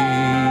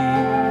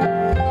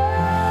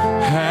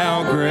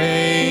 How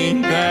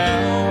great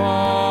thou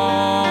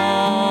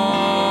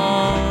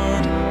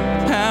art,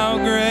 how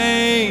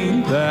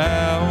great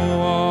thou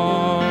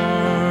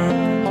art.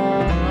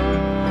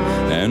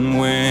 And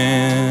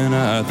when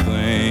I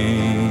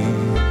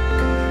think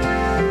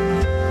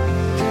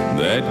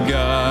that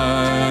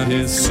God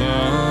his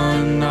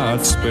Son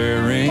not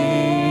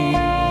sparing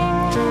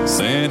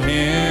sent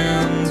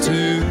him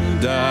to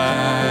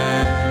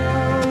die,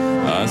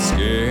 I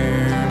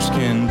scarce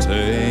can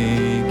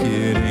take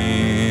it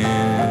in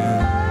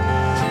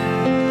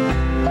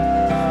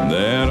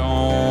that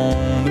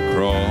on the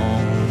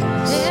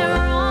cross There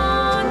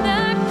on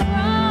the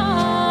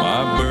cross,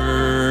 my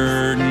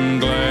burden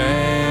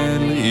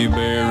gladly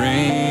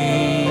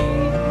bearing,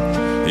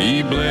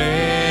 he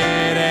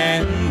bled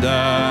and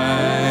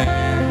died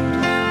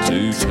to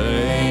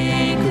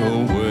take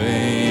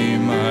away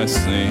my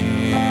sin.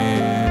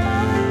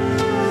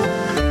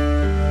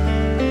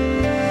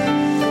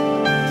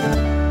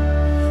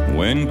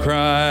 When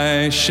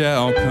Christ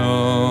shall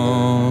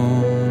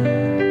come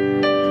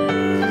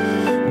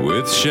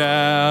with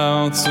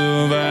shouts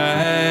of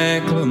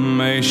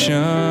acclamation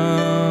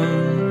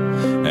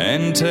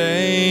and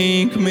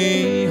take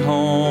me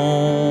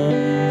home,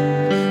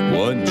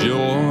 what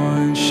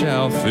joy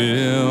shall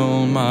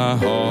fill my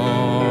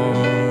heart?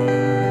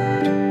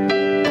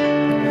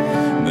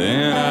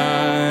 Then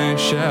I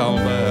shall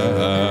bow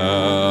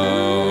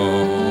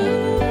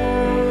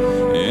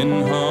in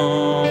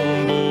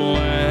humble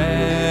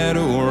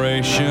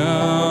adoration,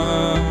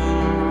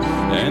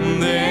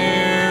 and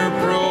there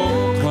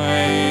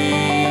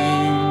proclaim,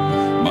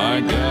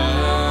 my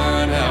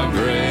God, how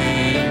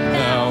great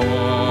thou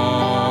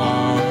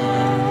art.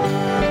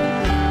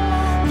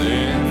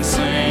 Then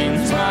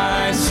sings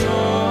my soul,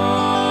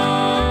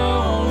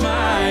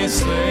 my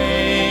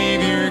Savior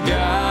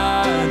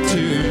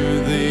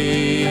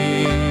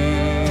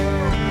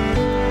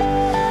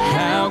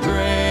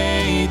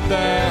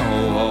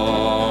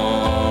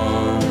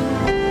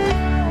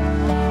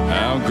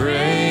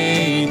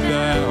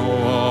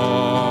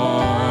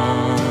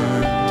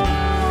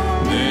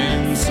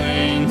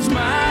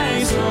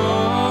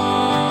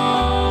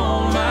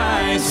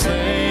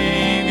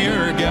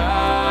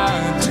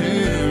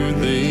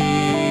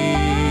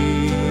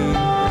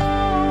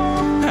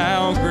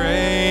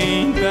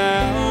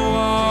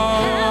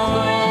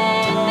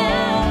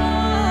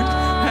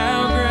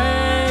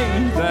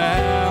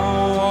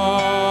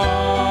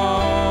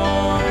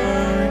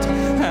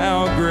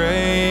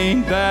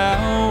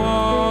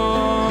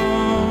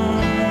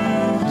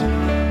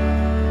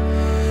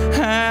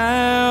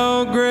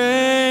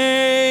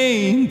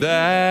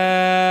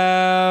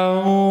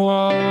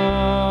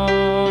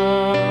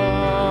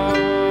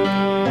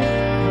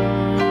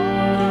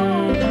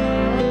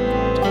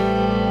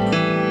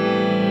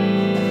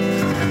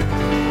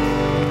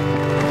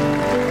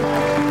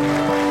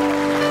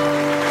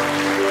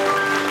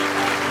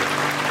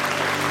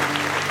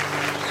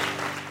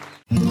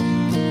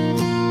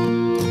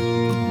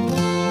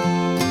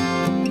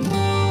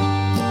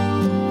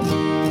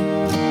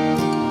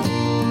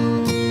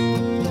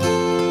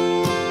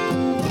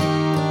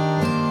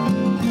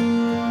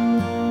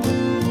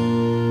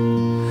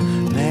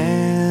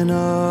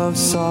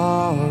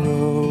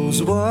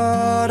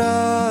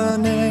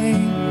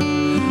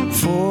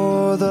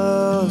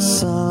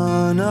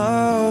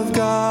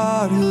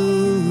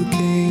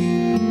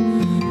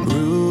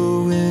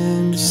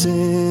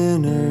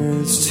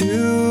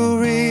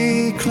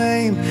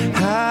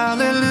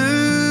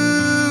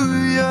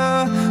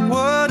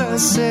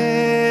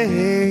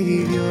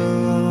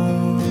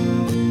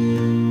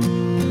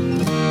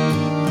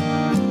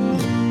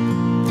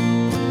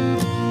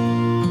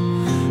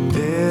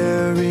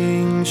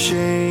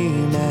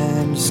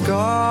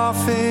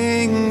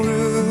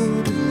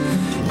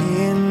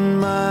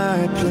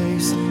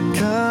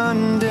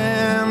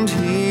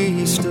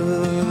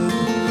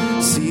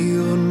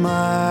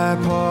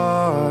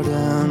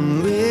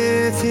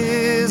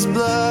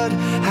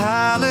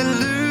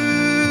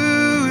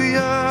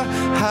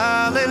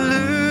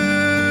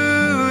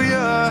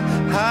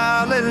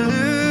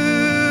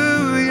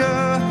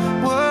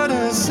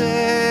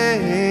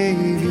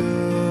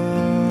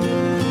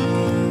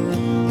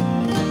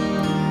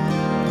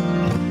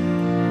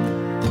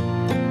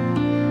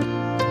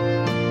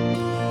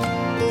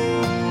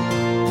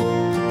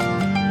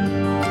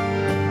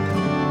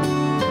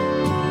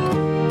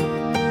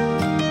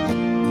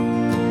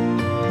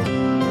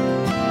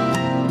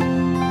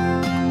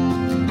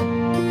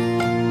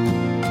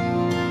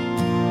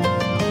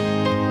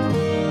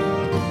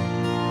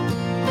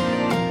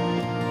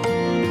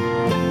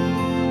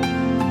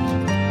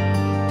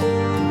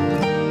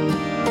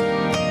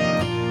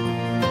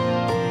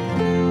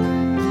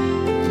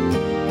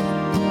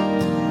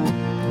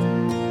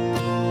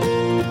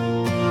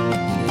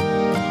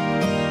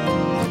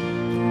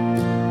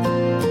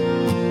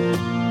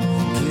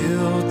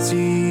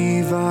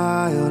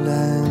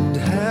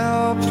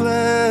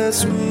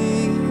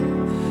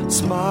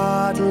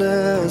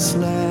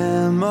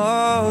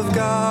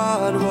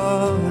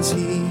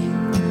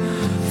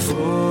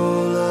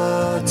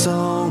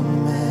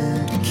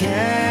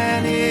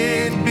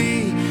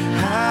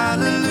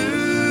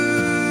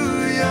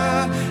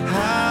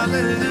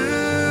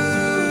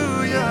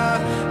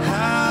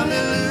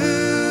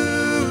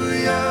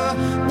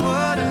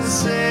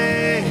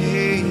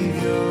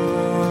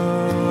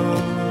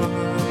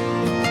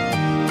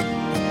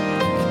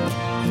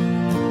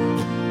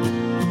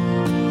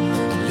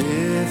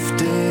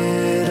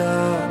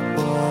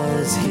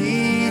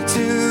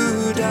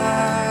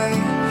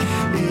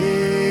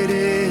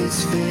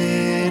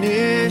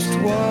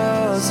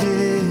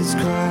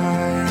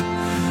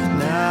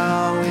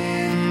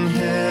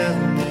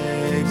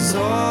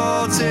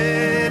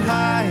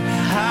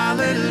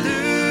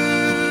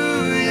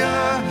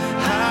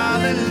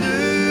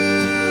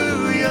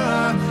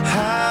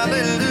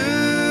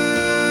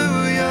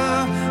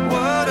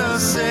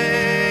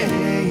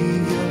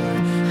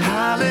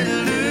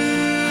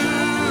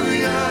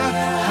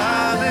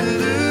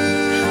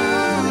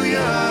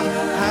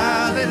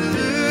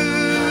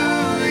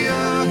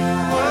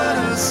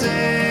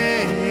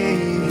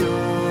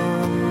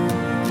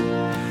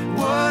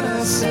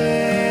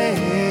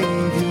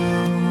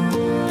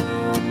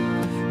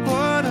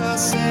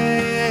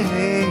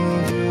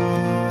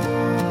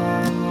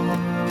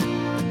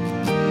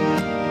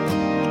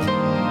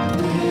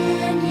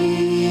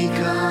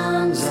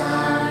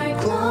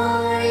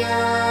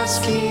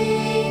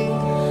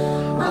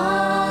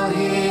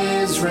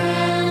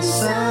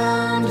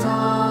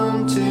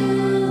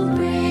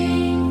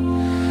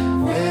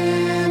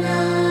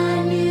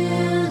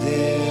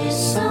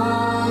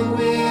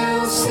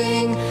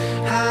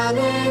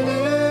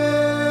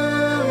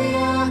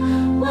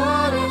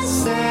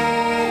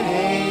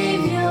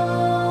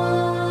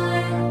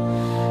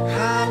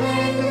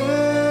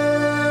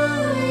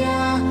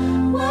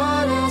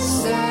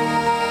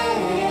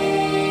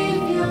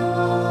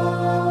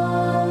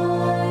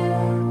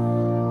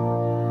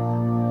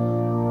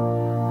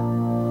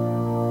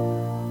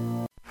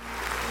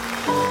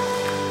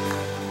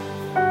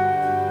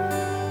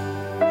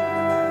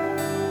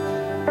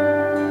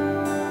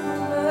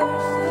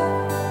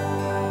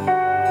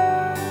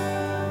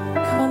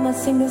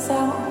sing this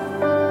out?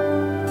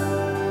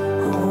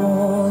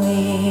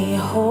 Holy,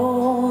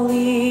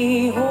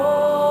 holy,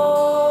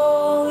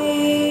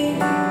 holy,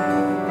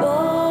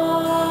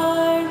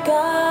 Lord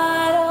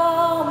God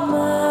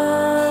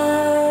Almighty.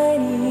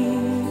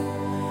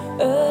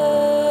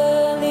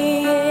 Early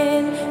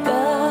in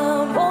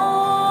the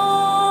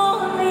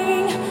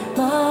morning,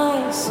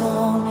 my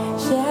song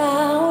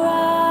shall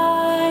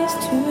rise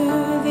to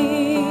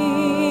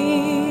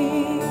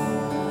thee.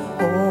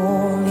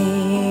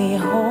 Holy,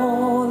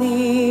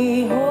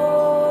 holy,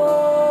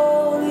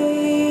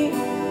 holy,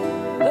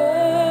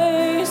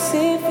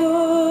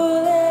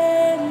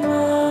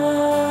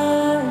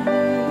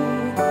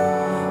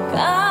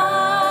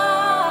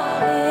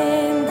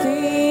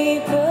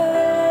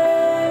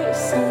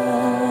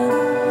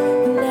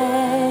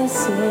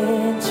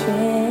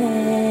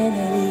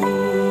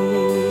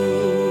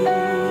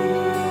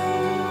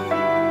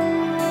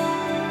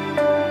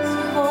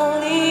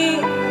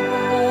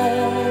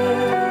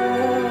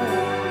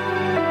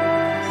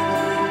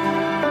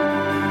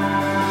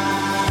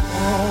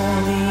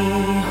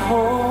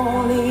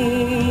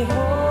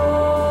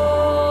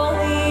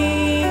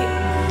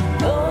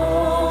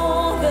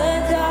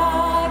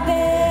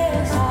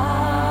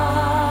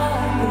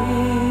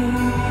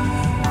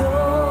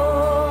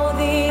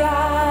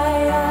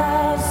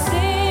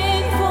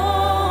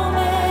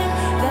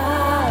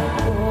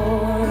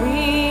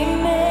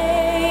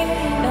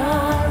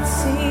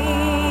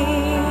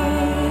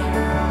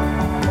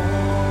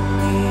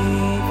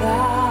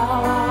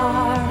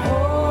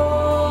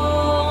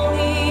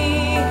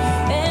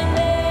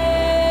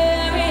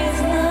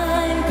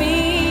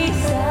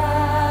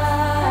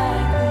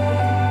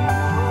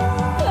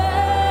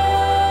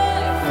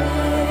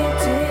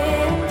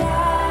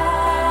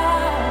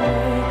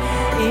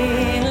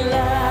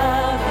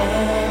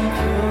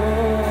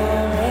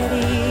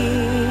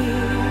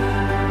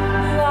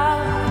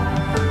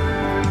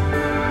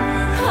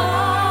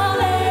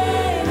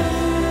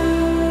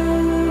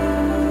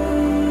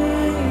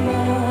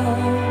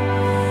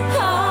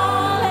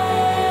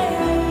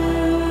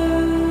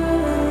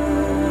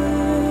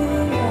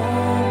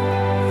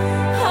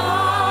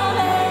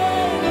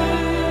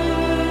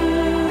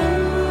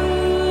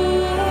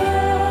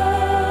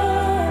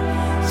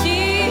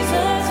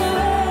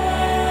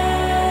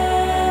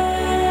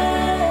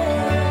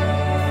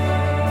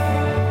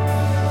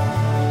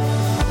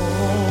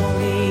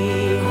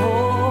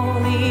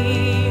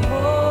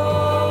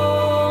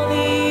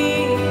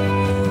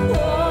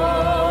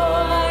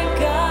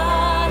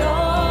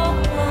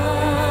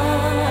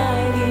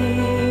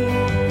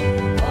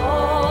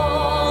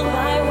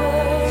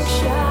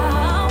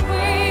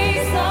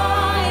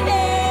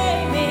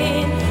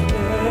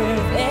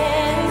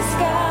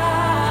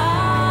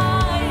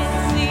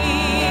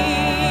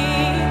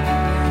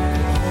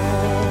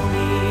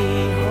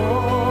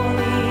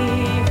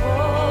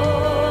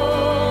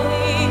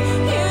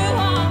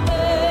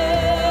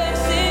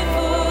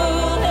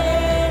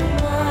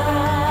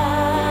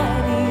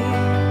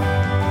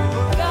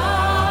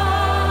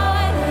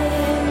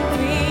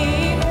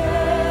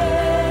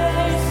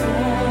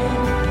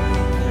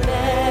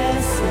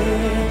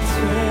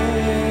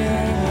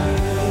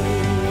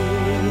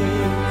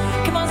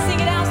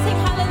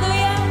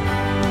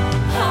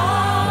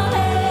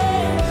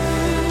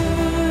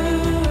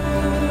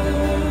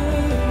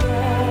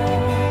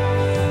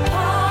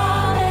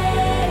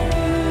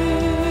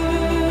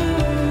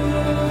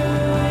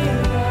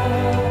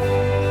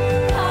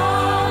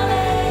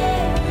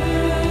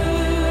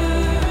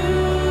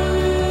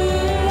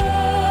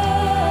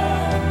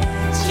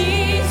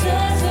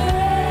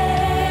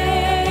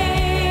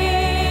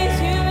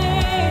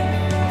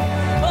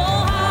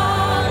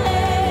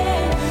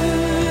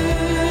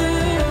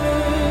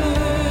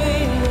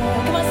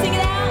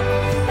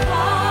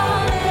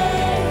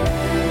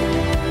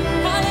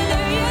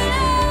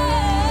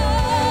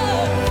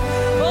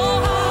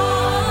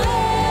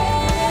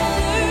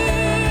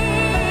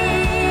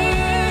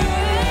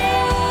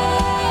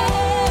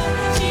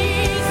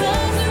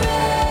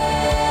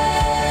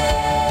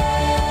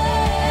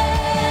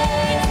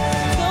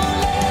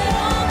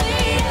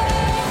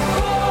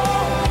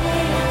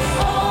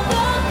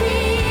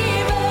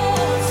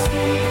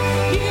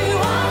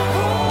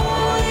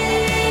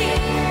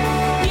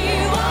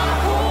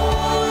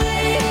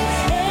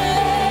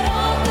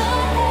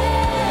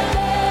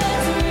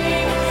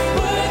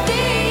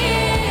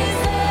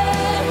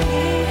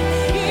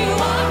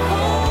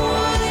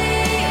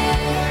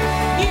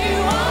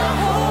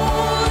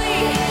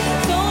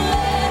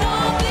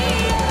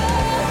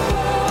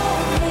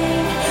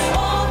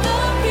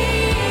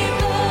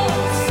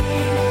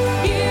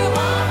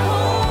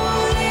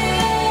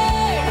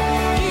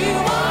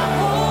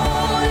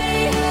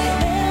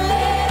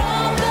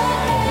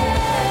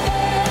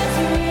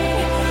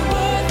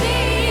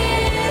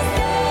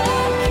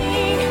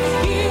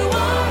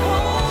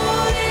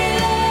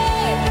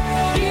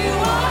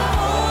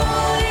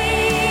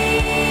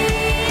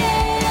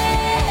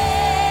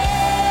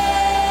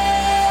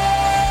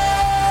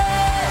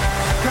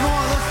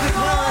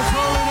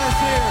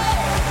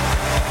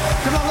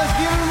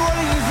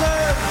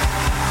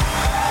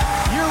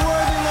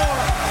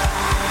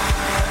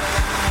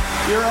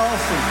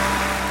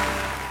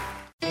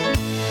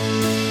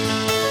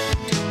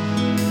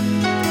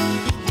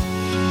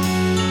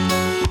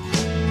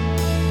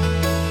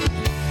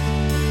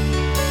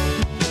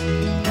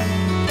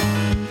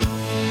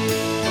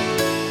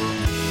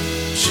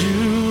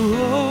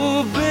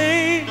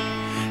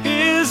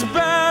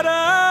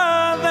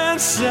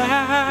 listen.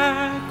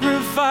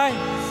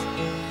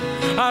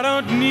 I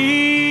don't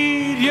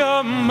need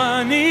your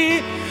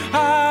money,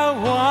 I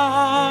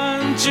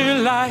want your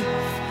life.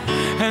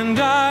 And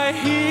I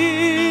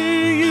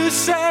hear you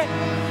say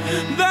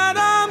that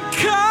I'm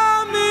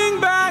coming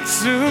back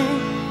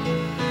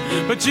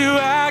soon, but you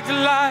act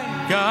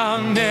like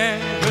I'll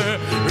never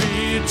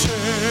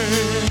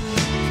return.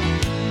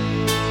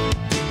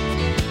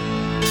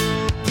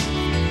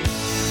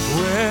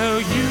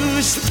 Well,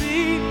 you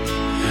speak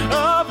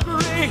of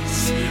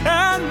grace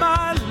and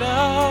my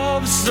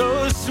love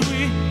so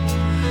sweet,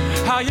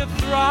 how you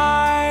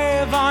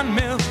thrive on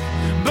milk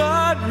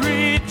but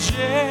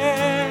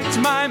reject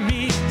my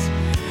meat.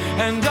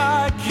 And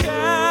I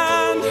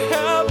can't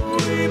help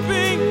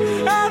weeping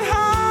at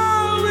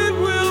how it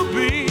will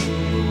be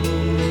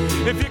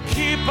if you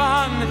keep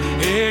on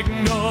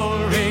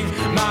ignoring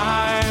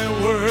my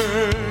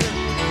word.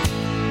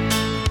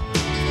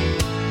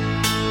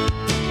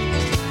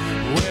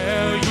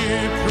 Well, you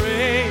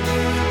pray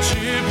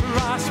to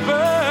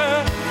prosper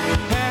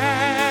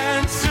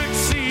and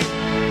succeed,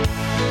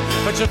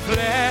 but your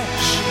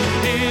flesh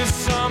is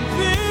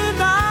something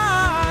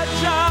I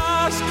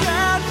just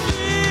can't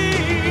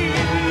feed.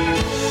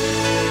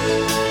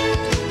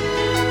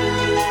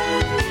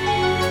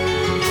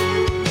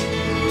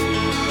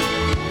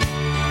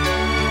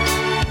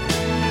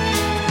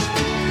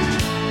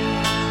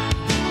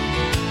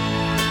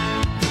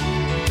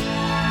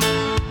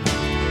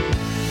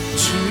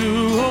 To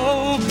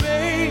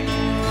obey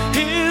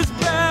is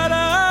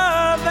better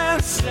than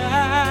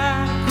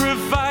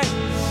sacrifice.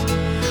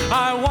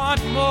 I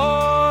want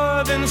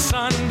more than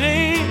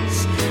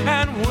Sundays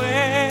and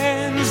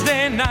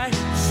Wednesday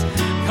nights.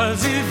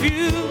 'Cause if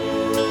you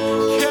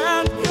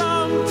can't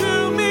come to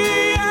me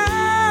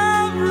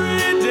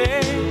every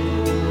day,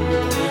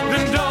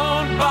 then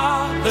don't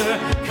bother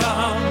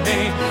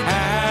coming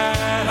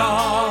at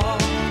all.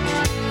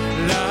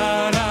 La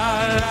la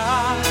la,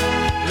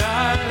 la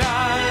la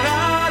la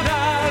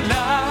la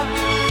la,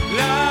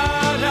 la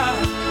la la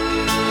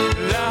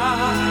la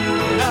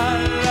la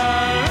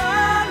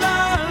la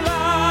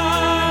la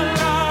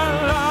la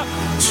la.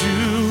 To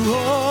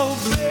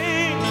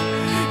obey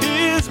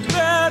is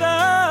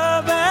better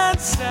than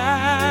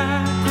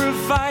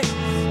sacrifice.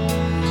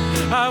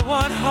 I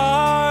want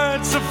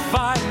hearts of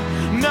fire,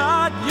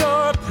 not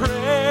your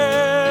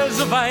prayers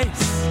of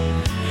ice.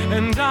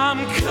 And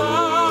I'm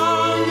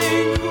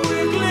coming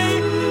quickly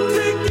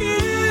to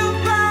give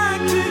back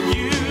to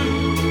you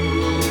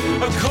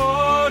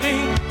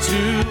according to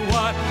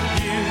what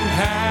you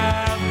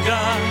have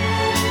done.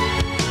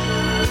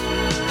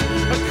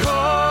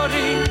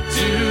 According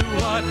to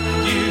what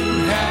you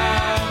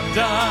have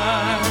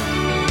done.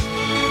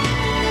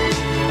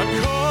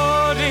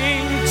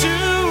 According to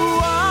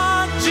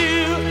what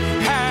you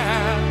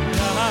have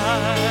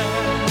done.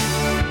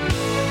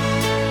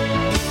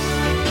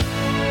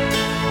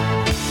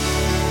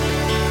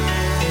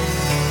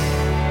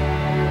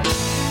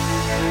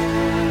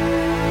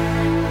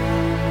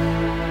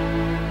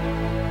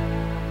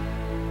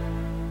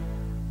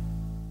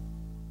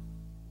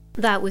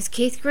 That was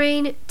Keith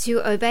Green.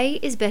 To obey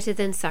is better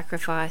than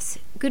sacrifice.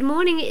 Good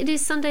morning. It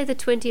is Sunday the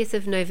 20th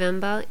of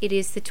November. It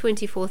is the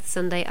 24th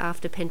Sunday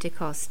after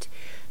Pentecost.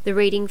 The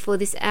reading for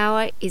this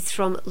hour is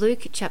from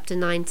Luke chapter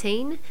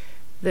 19,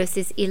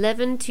 verses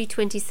 11 to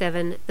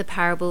 27, the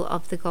parable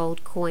of the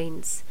gold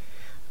coins.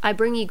 I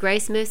bring you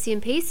grace, mercy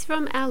and peace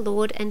from our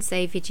Lord and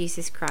Saviour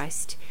Jesus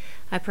Christ.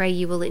 I pray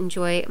you will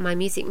enjoy my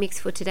music mix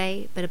for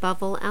today, but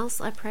above all else,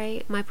 I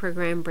pray my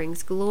program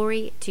brings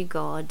glory to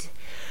God.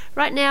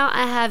 Right now,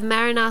 I have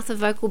Maranatha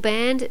Vocal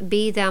Band,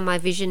 Be Thou My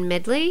Vision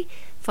medley,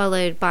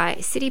 followed by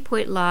City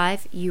Point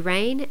Live, You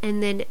Reign,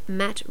 and then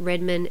Matt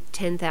Redman,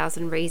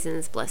 10,000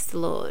 Reasons, Bless the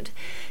Lord.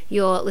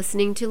 You're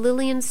listening to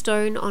Lillian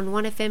Stone on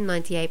 1FM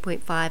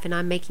 98.5, and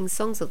I'm making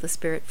songs of the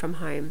Spirit from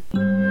home.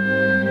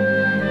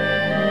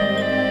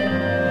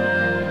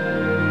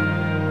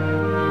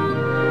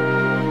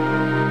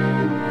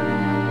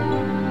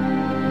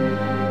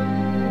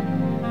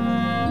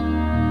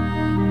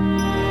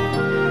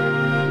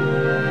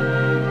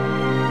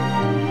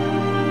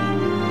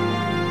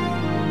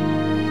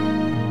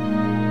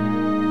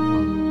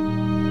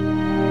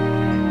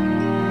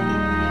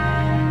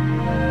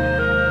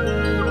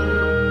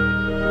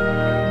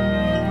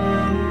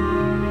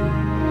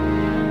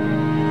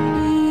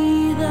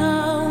 Be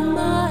thou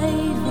my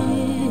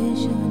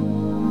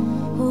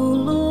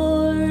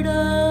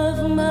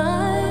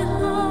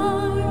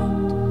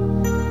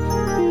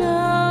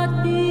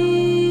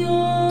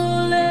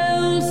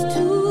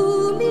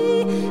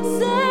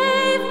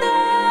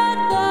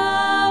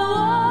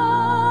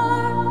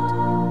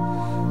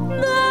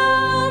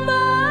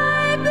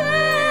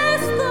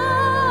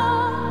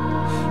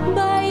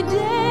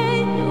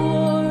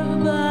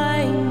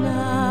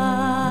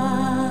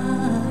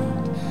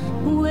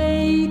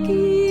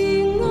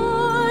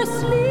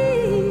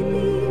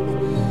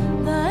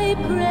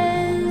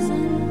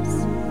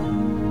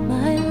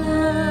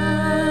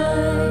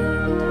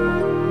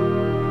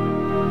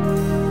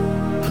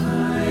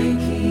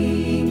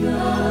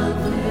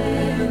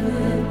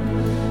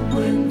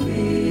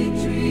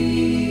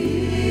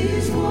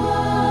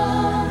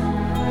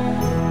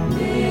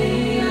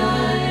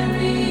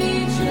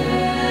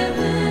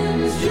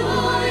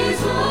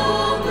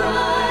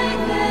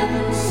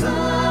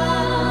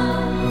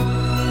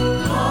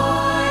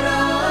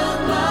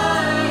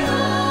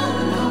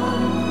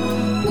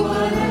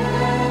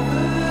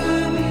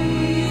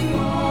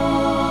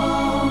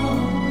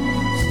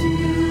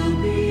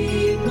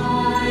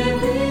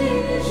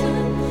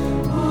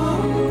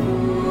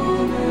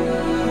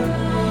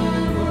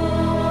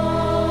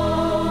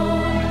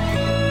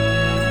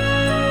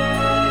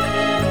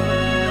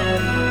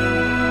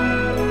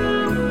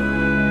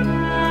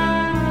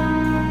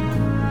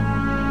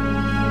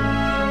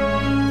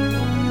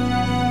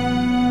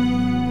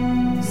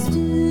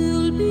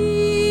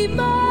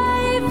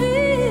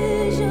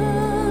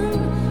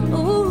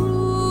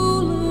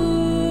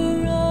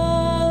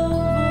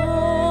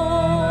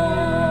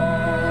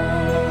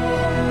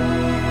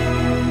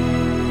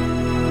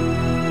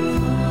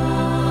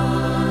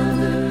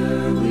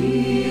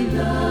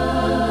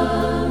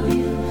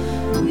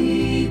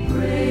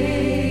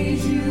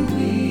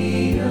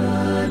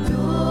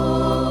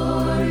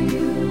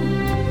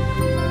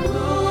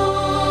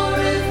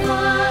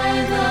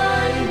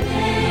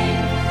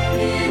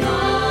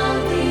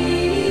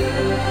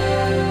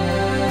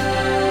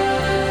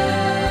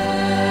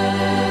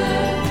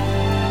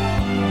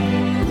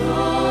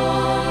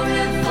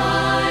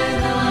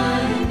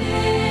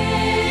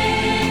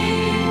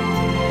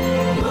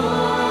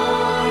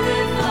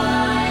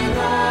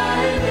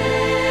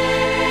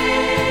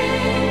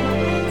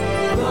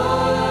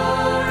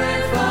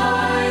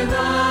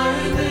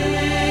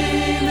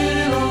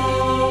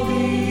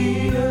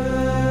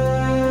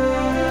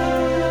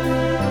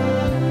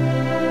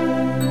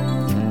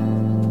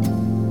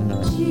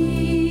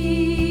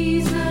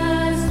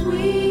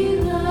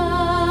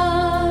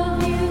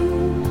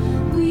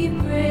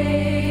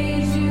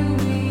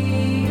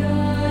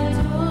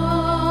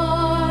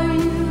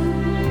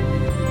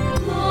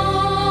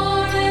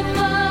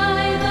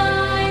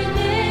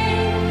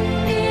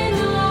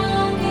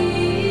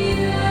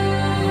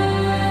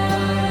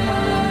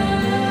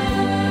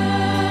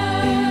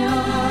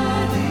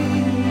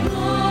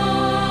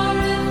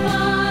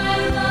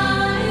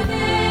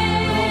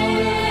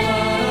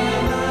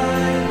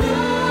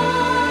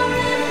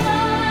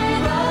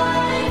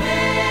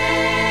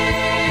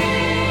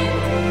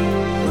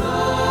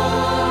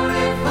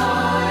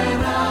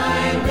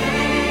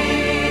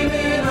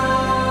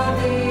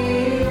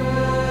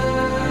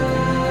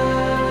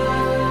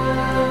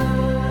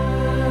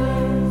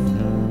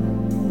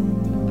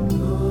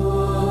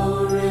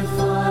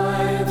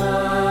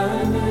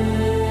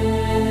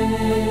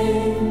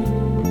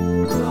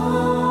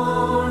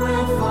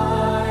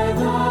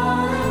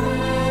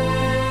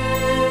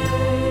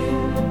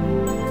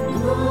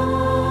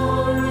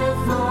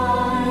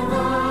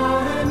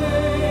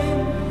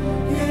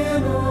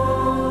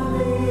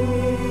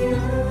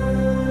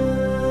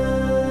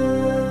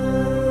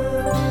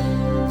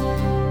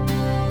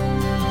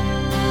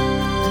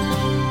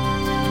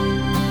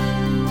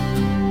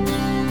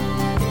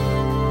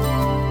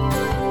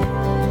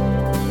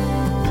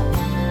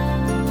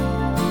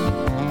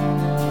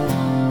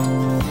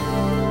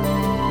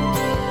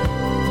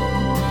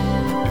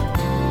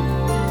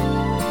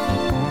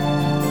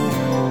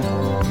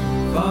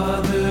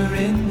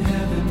in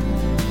heaven,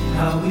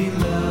 how we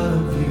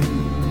love you.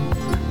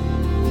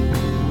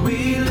 We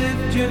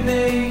lift your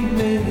name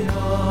in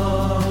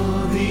all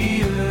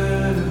the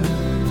earth.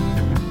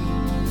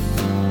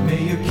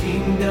 May your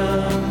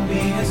kingdom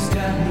be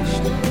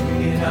established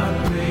in our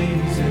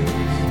praises.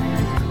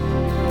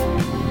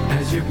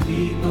 As your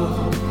people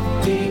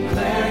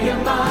declare your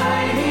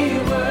mighty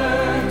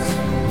words,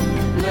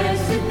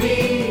 blessed be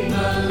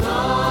the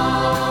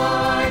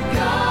Lord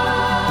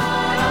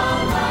God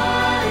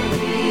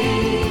Almighty,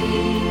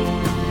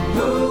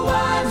 who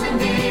was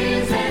and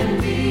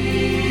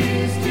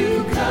is to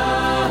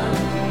come.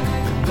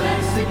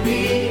 Blessed be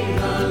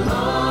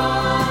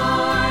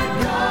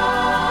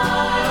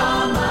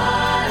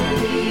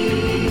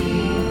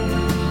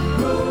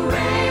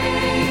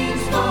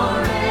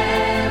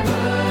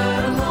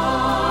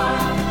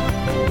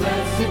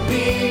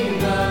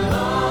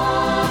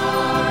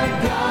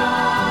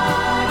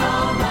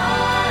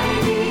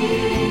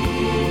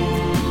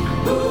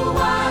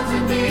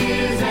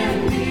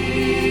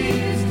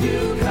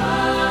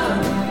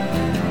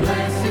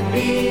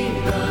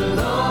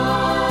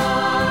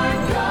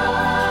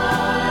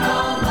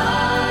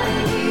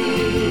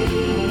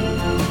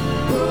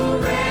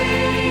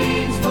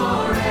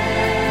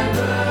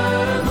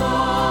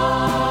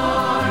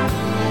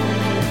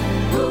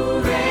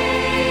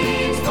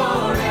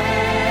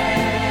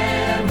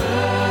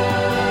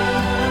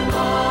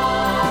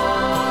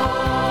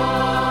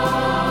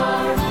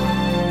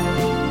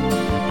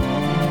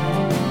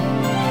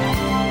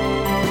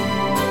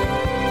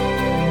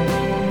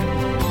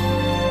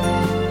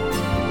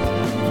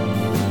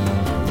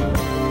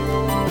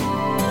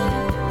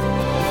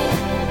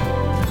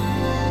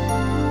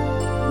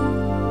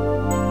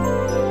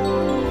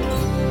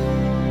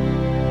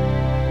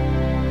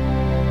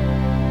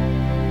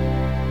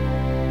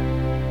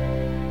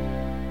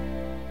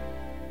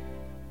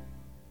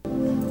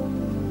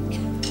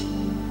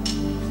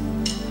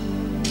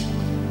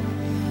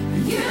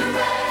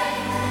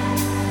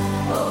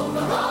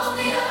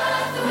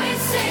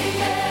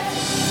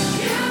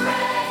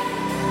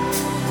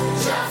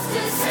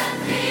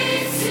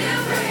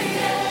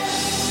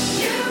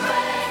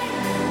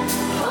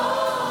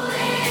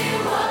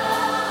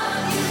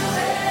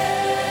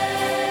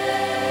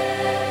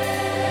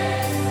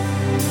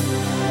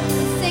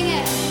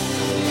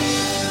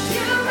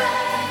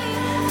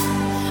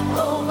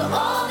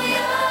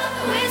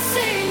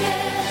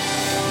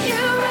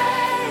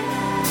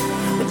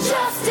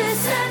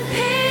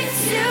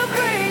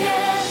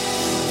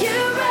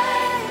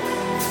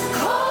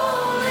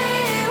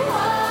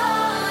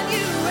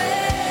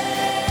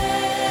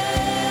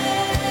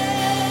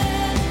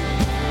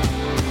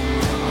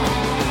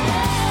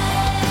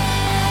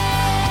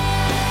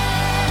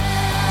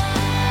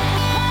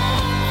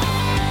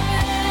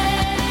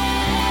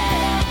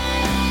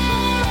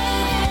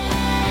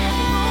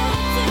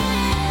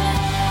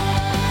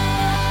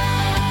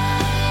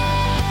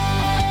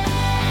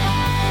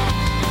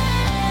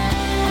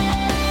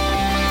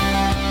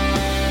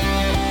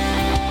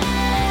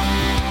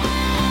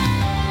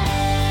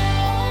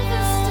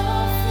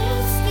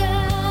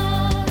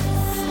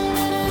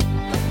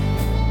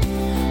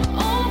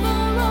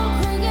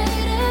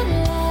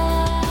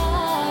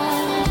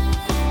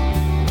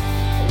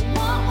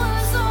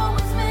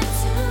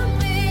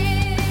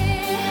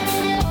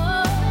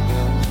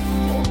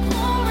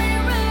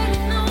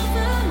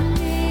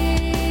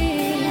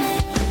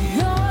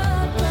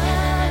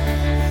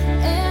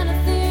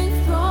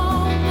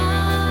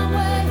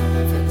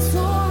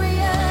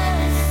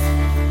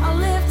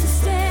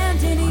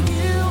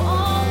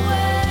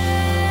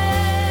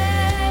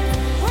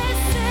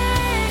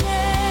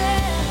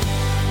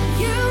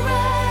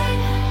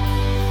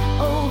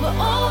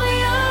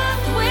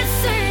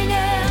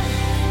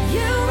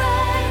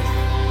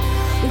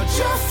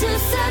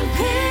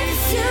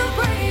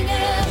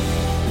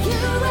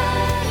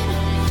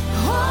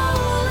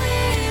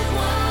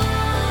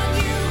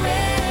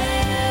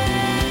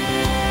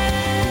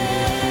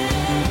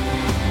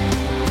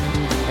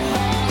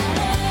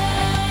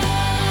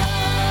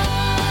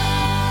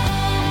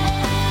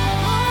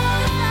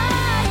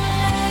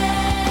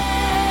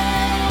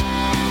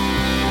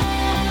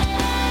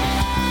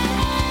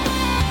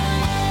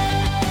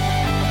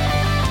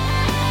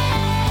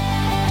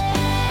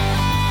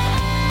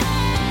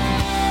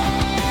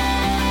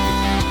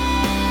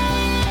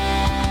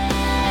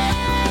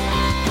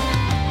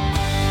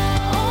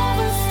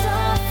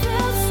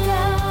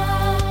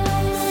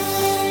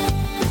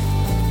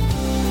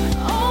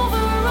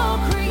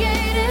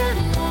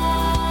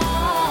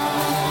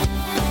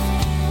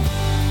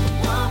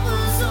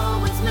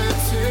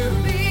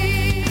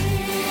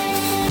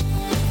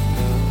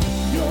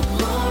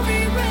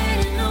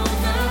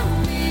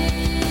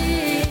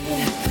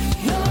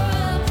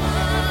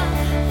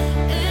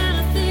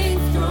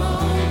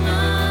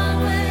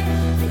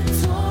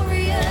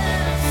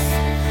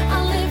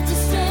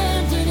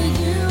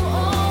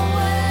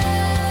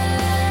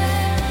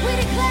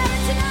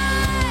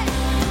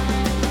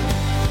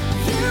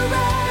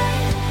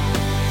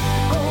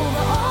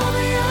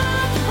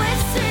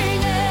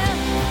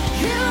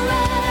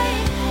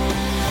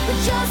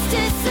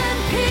Justice and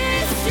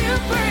peace you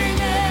bring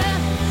it.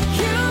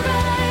 You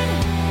reign,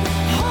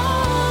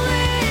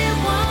 Holy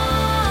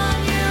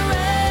One, you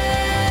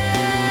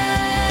reign.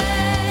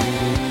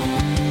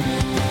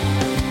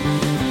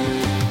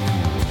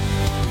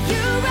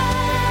 You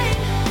reign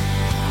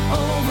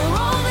over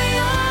all the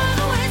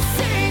earth, we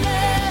sing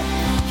it.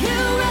 You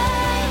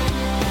reign,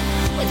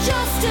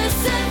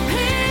 justice and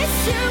peace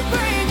you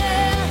bring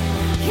it.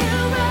 You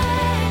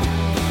reign,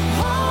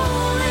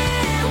 Holy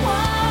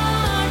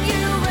One,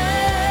 you reign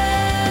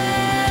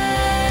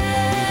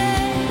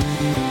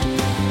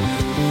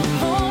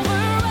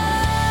over all.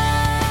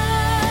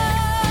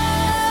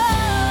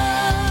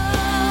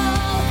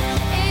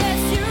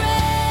 Yes, you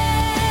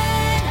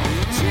reign,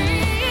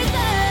 Jesus.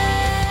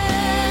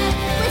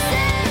 We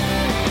sing,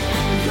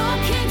 your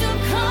kingdom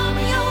come,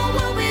 your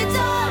will be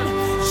done.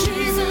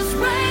 Jesus,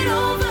 reign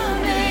over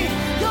me.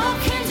 Your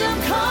kingdom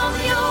come,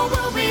 your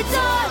will be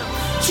done.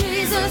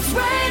 Jesus,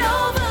 reign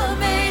over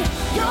me.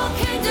 Your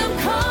kingdom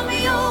come,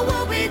 your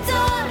will be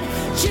done.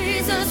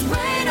 Jesus,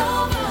 reign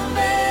over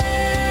me.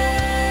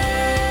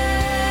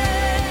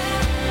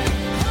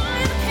 Oh,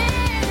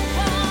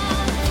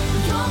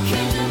 your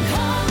kingdom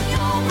come,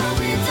 your will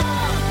be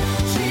done.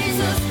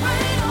 Jesus,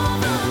 reign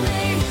over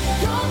me.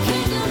 Your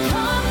kingdom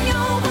come,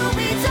 your will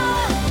be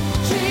done.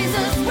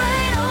 Jesus,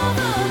 reign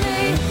over me.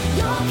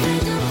 Your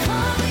kingdom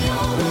come,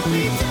 your will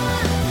be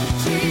done.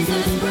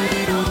 Jesus,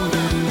 reign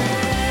over me.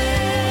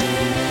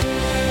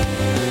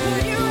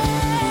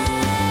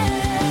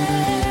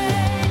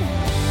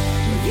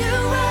 You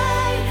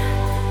reign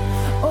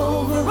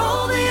over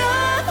all the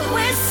earth,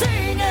 we're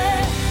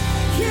singing.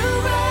 You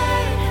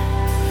reign,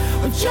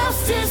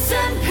 justice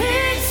and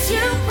peace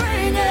you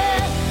bring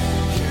it.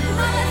 You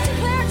reign,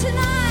 declare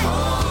tonight,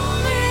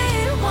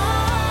 Holy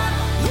One,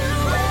 you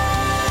reign.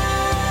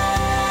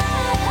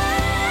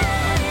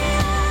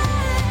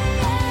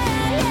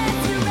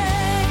 Yes, you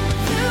reign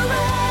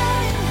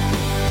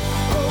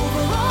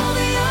over all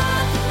the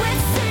earth,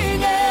 we're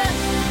singing.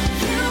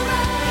 You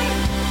reign,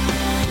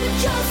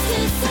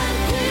 justice and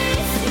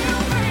peace you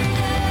bring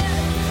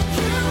it.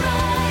 You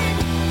reign,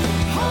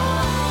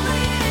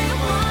 Holy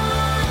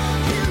One,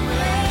 you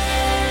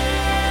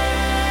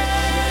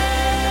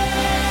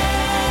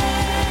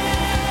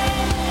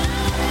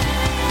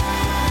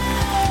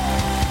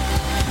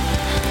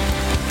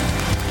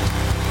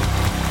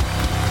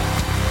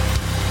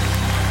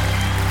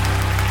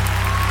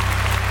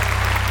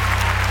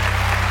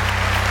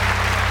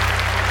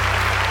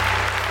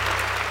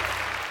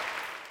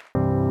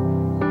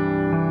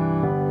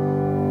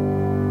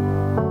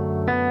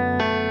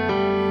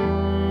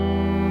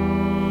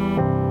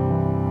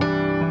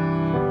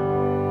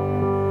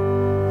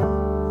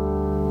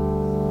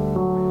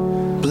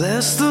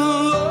Bless the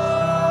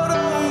Lord,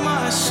 oh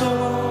my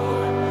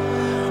soul,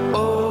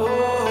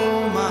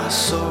 oh my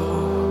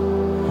soul.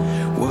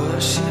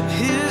 Worship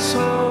His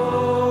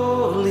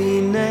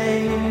holy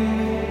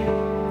name.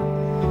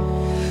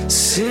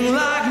 Sing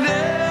like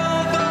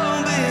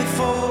never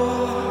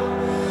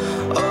before,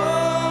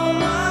 oh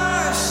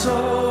my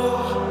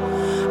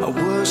soul. I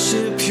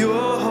worship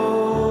Your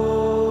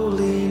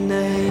holy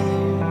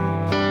name.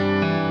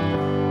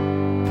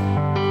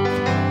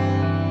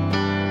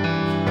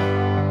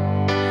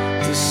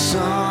 The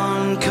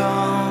sun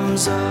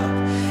comes up,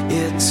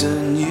 it's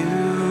a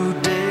new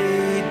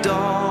day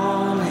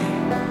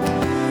dawning.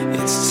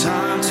 It's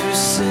time to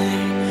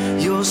sing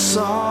Your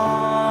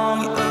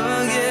song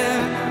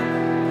again.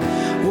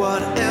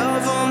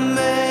 Whatever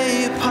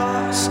may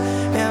pass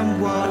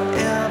and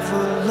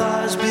whatever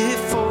lies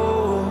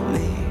before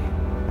me,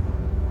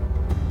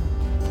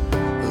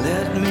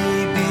 let me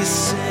be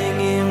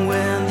singing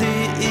when the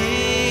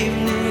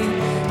evening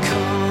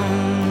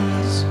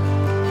comes.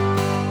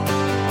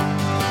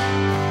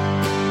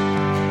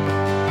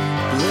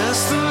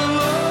 Bless the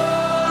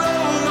Lord,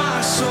 oh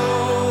my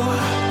soul,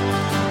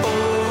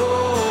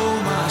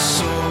 oh my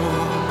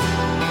soul.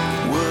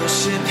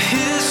 Worship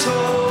His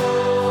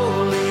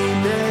holy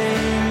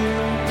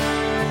name.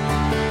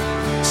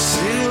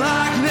 Sing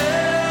like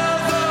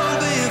never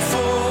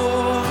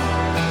before,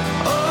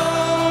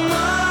 oh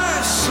my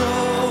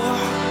soul.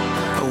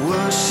 I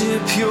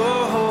worship Your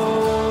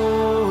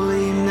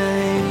holy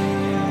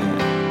name.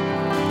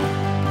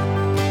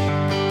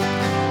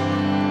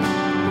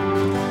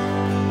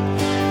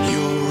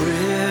 You're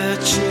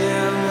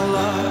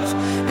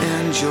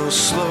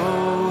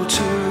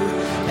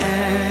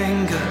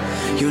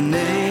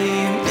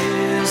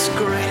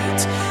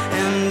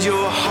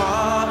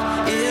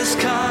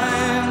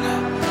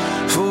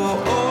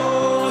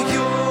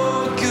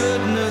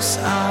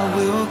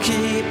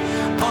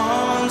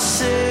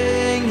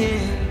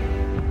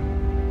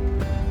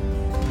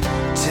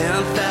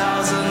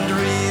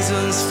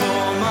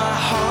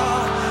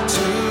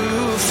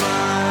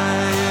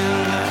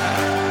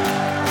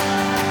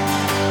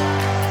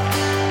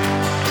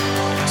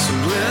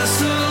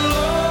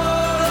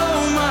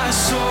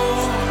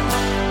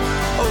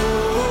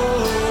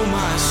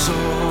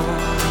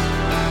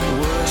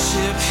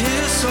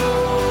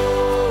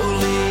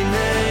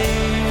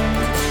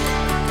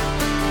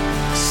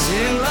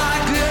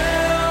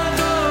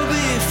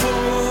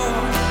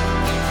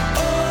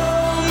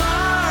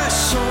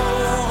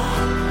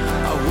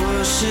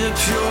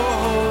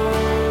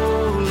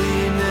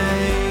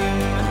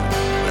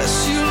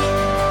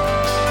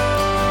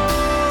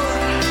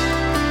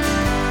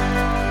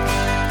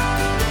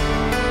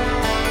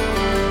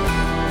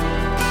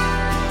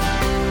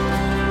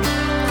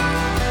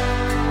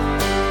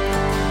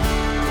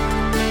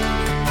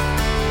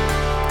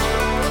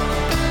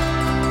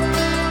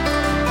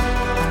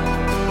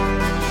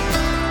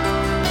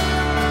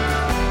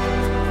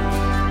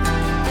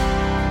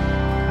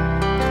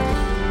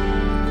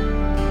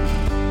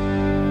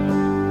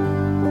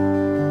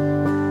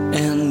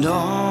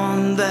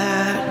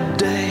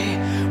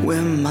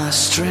when my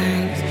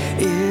strength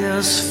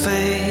is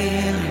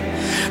failing,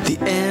 the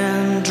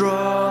end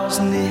draws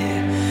near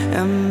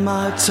and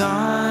my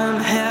time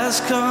has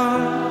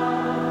come.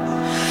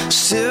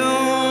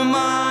 Still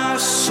my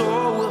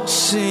soul will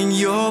sing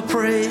your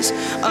praise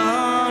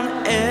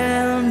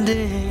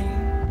unending.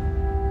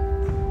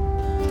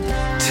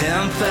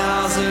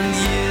 10,000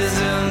 years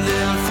and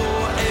then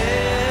forevermore,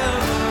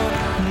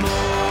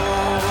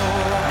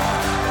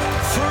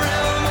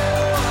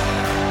 forevermore.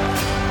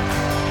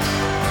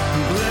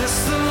 Bless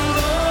the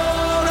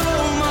Lord,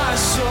 oh my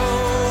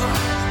soul,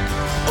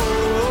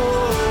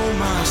 oh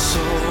my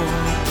soul.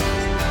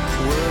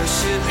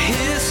 Worship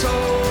His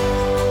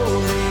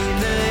holy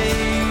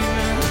name.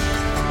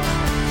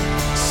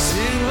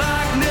 Sing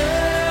like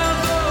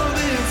never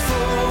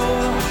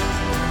before,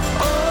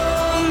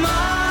 oh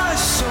my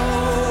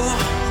soul.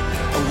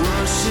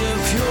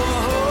 Worship your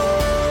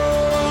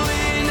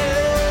holy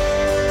name.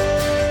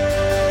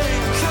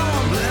 Come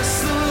on, bless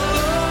the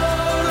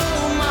Lord,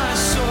 oh my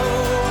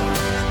soul,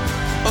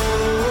 oh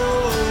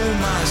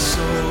my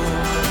soul.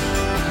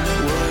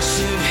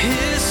 Worship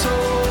His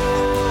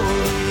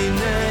holy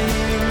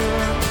name.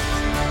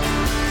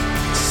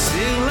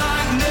 Sing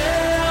like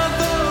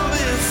never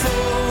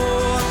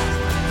before,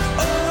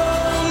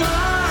 oh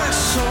my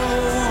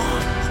soul.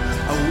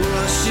 I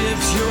worship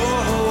your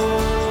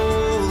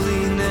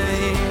holy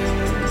name.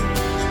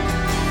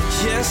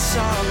 Yes, I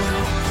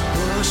will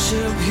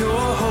worship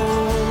your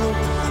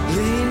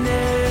holy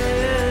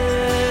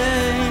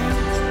name.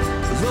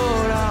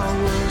 Lord, I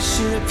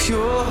worship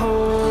your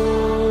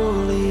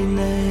holy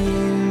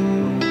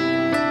name.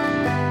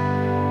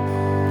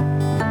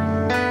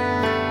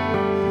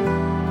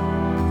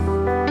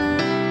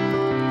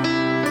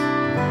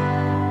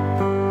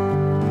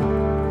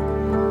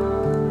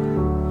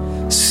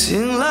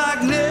 Sing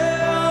like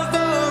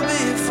never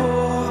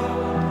before,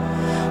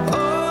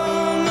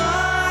 oh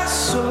my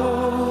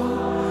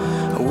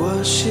soul.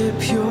 Worship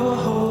your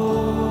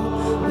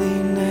holy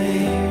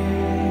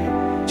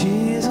name.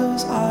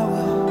 Jesus, I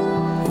will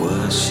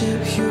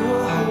worship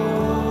your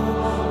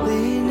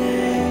holy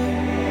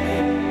name.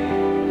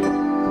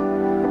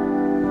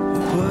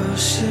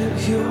 Worship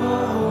your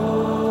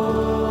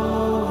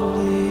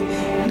holy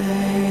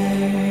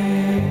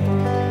name.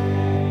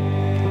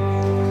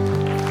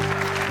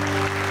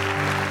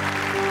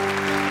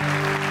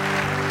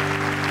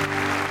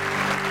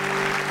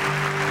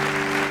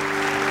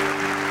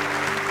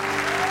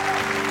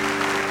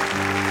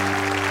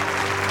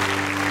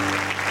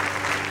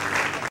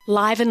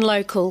 Live and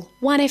local,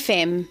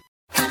 1FM.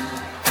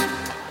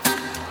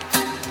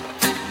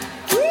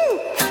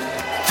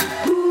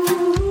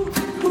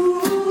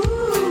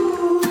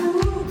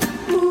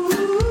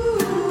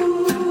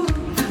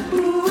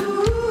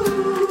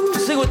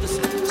 Sing with us.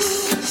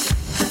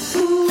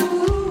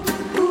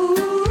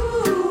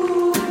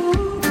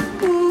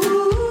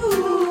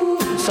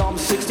 Psalm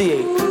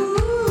 68.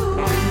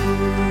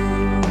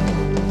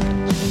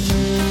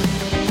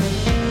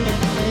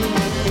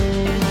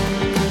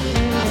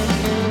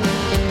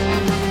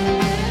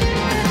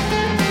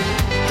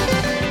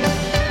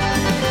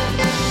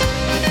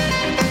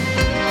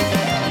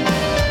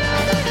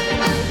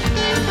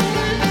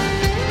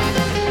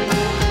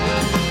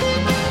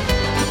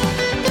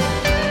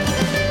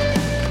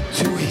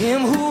 To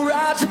him who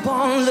rides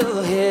upon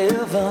the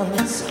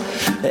heavens,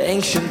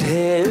 ancient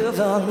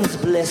heavens,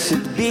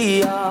 blessed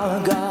be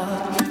our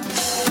God.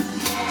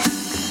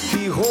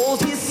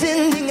 Behold, he's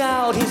sending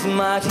out his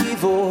mighty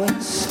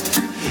voice,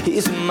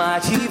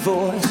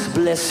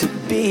 blessed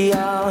be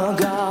our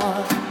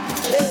God.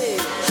 Hey.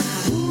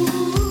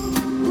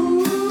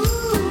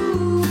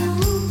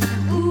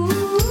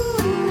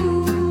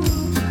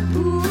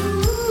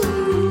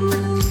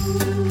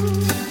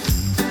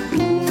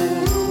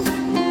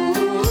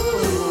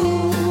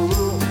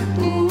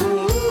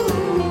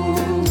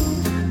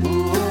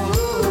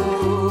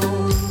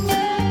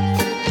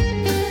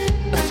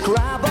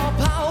 Ascribe all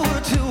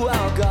power to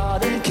our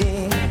God and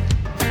King.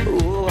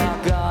 Oh,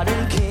 our God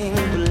and King,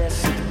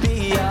 blessed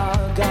be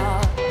our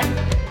God.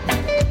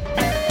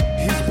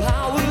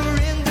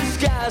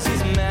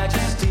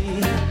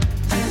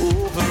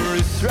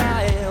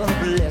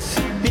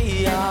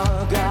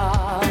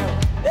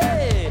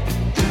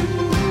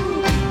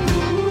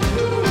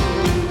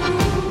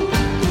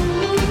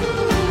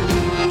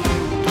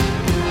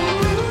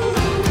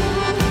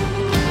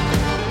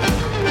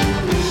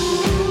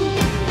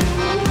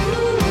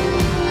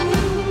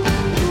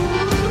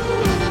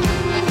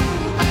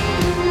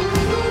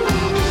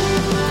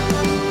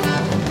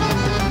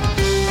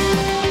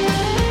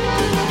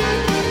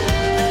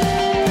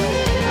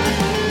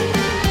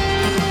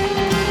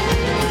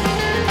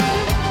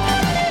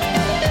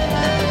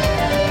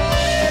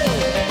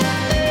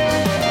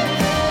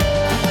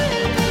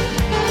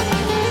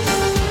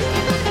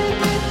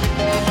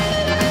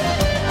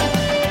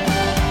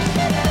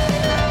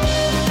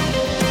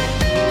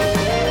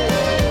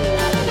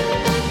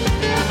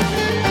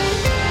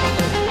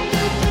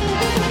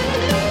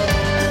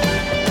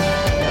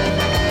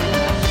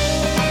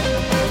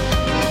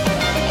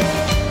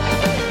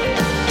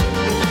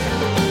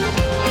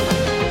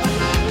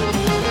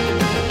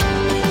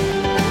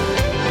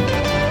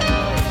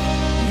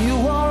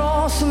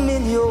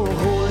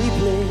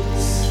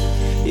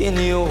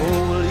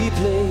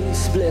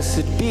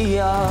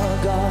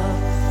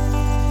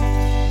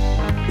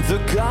 The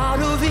God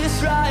of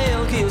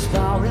Israel gives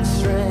power and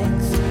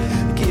strength,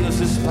 gives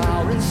us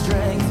power and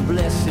strength.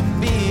 Blessed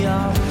be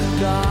our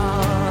God.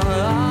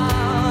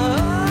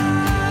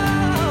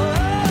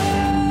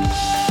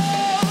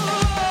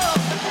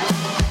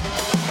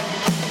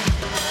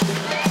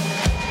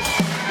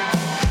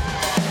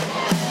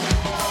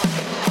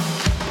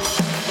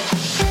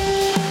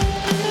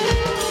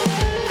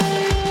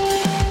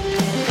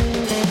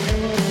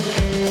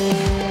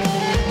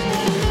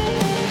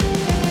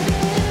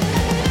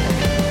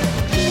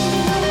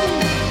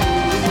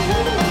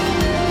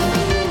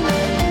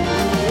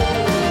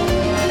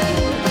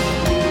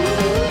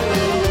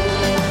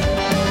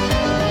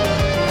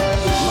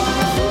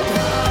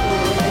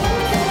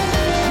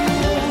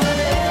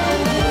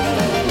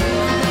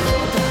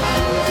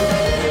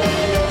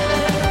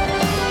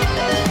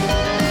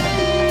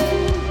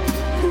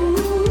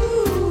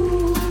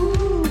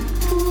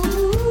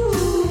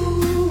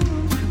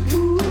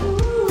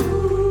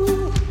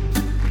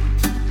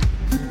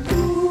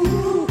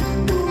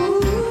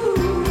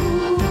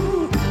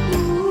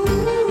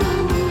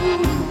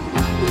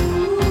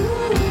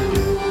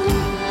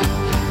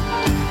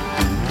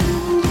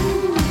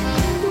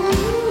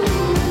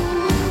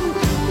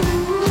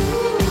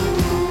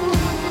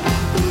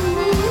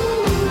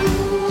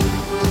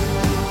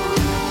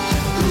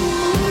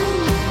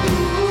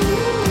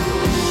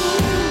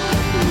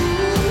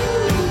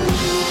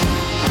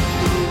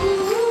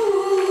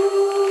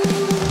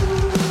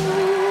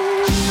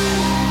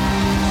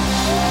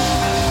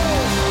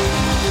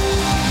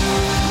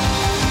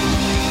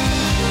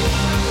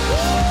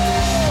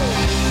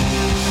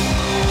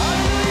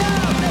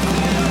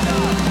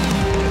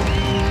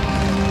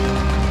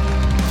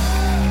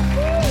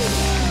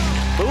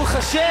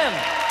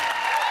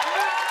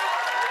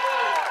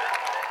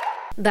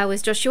 That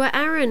was Joshua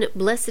Aaron,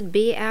 Blessed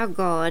Be Our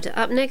God.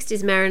 Up next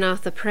is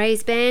Maranatha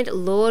Praise Band,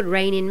 Lord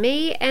Reign in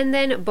Me, and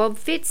then Bob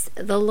Fitz,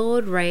 The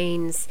Lord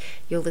Reigns.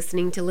 You're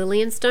listening to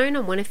Lillian Stone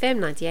on 1FM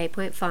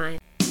 98.5.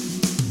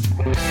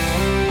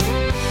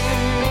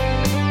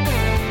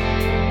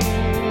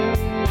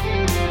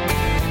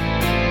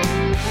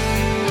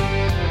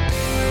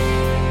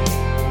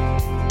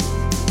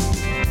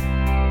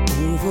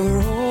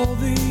 Over all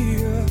the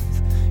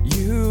earth,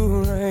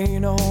 you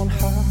reign on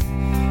high.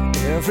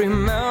 Every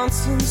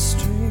mountain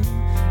stream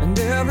and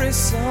every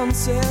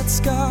sunset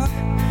sky.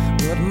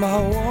 But my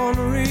one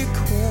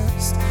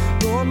request,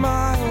 Lord,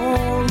 my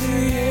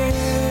only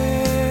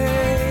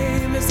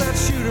aim is that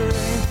you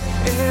reign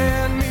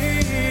in me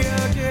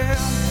again.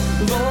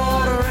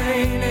 Lord,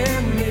 reign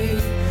in me,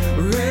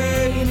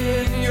 reign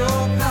in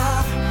your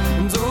power,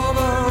 and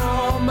over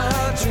all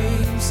my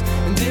dreams,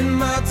 and in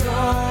my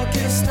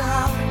darkest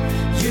hour,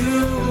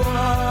 you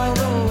are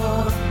the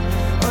Lord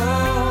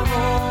of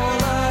all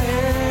I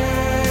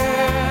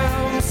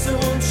am. So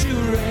won't you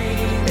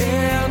reign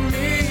in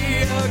me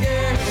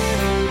again?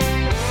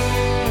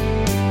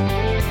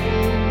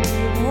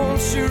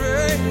 Won't you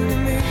reign in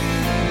me?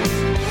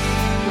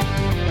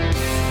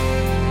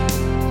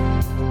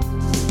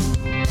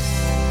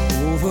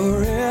 Over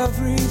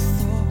every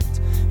thought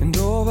and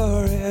over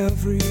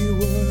every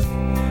word,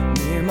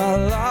 may my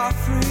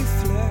life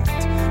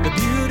reflect the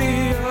beauty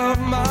of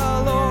my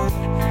Lord.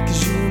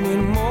 'Cause you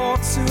mean more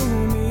to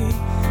me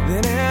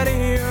than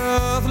any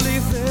earthly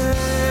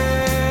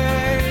thing.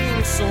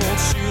 So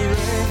won't you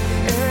reign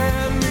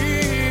in me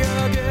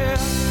again?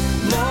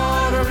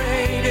 Lord,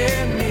 reign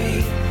in me,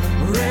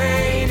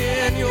 reign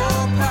in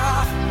your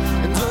power,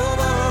 and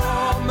over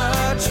all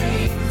my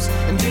dreams,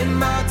 and in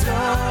my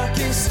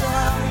darkest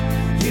hour,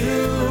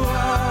 you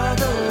are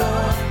the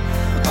Lord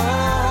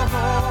of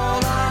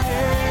all I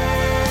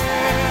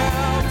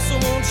am. So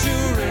won't you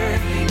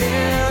reign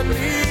in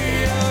me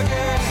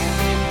again?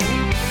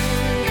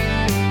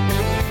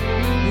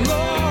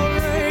 Lord,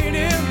 reign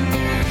in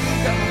me.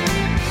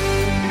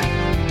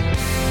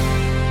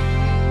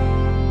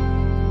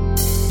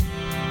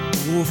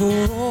 Over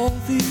all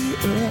the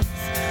earth,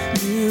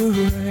 you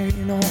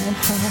reign on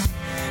high,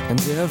 and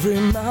every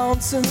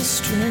mountain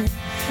stream,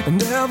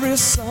 and every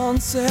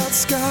sunset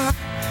sky.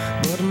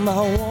 But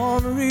my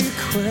one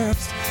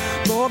request,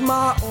 Lord,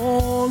 my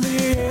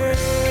only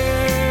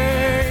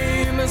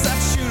aim is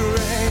that you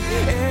reign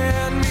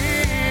in me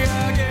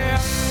again.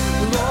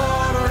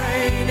 Lord,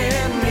 reign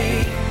in me,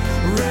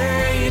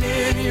 reign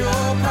in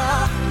your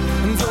power,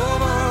 and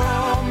over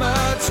all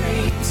my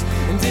dreams,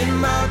 and in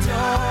my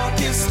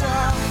darkest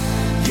hour,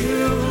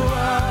 you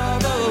are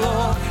the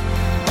Lord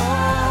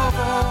of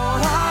all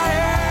I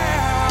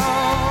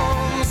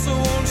am. So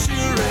won't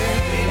you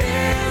reign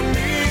in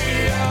me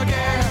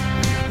again?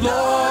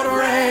 Lord,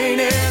 reign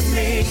in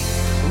me,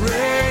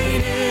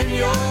 reign in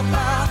your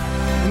power,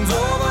 and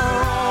over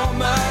all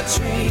my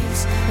dreams,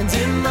 and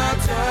in my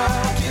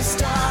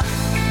darkest hour,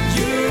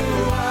 you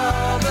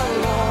are the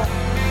Lord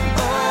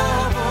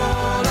of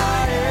all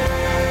I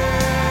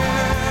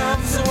am.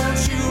 So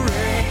won't you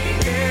reign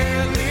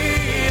in me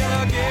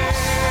again?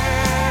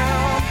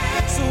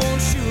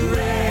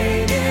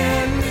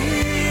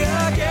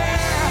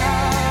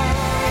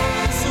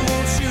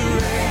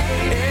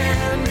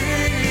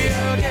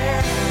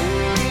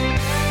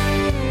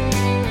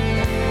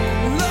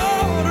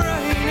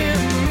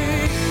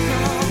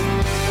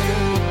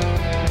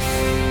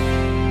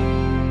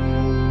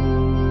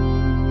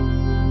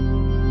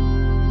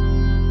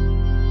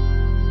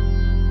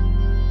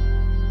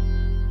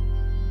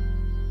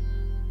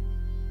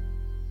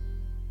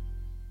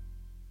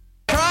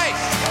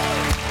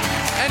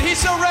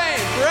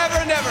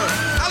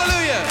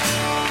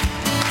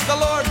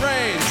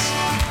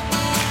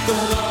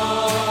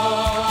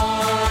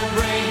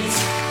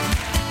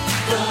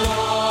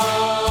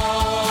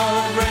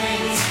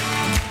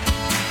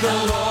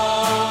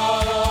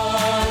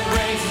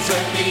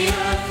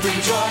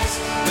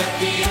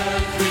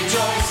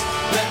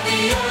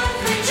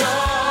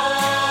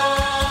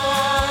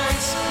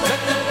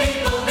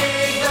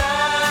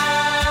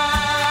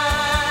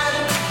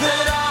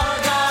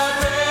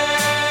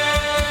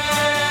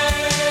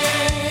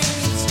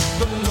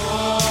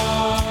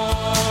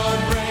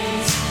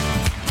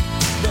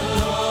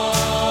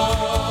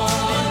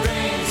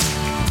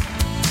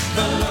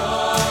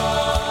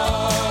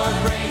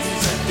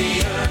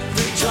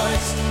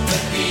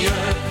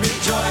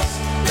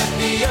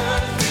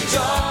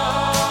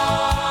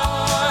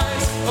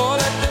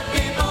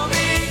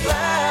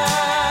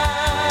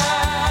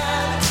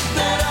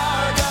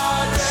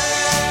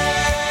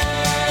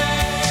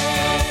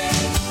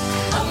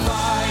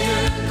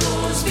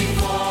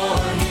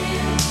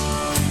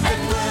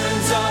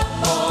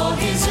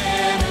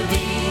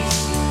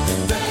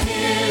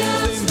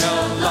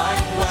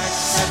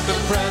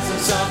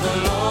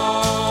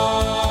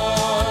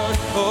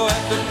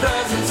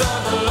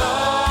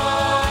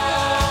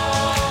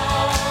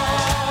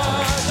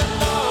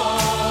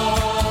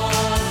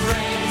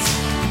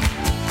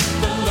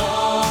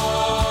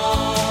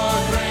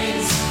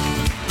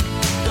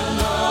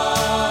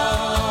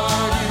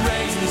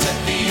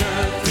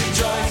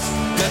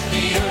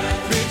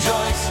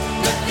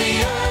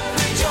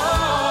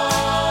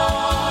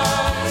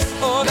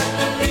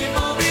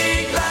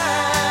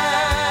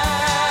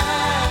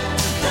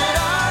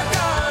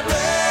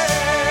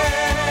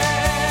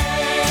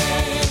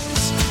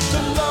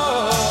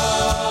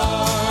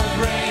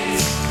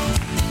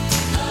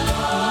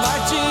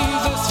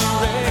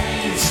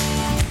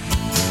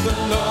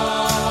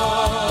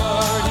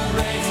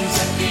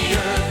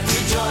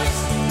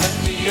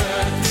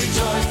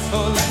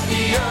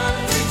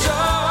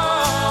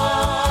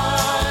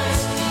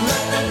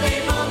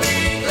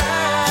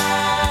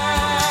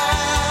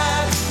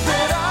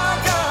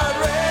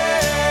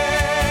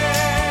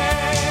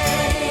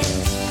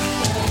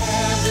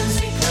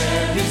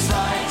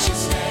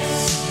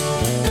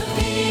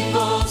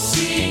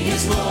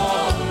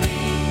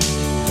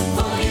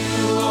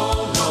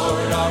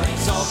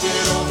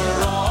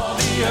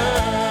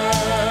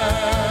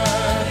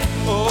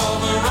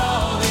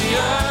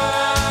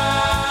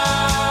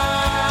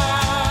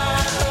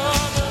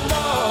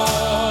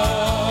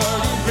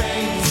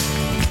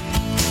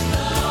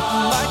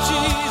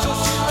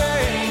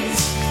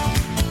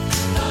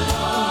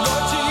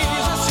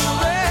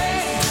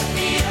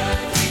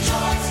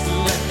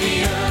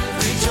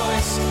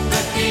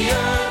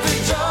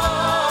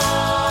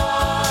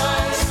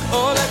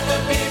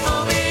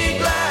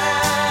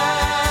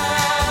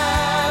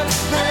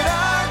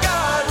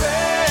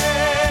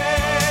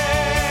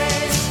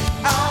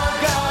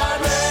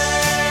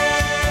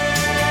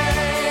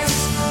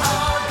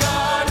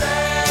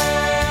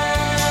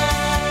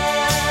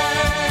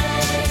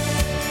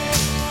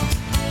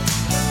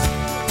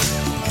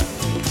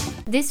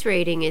 This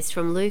reading is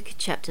from Luke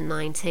chapter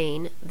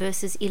 19,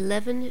 verses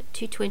 11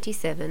 to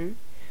 27,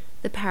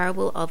 the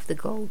parable of the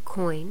gold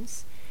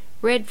coins,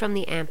 read from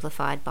the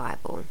Amplified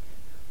Bible.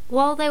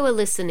 While they were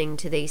listening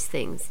to these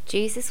things,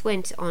 Jesus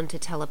went on to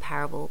tell a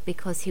parable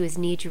because he was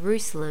near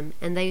Jerusalem,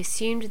 and they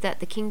assumed that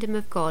the kingdom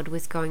of God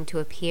was going to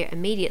appear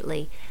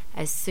immediately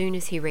as soon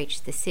as he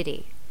reached the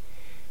city.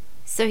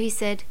 So he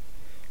said,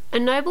 "A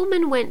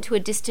nobleman went to a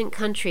distant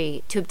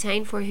country to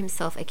obtain for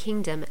himself a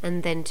kingdom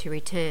and then to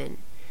return.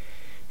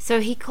 So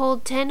he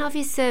called 10 of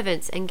his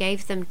servants and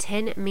gave them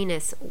 10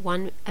 minas,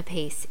 one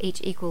apiece,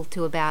 each equal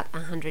to about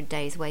 100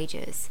 days'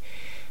 wages.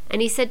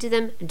 And he said to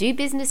them, 'Do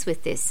business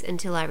with this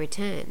until I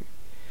return.'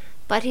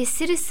 But his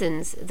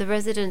citizens, the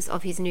residents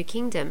of his new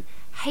kingdom,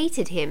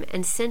 hated him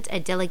and sent a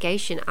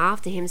delegation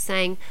after him,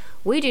 saying,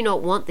 'We do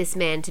not want this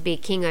man to be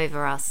king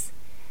over us.'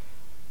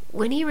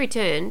 When he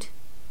returned,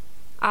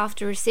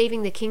 after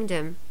receiving the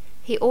kingdom,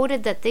 he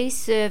ordered that these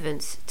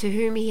servants, to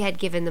whom he had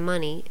given the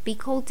money, be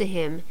called to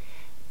him,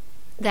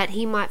 that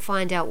he might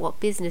find out what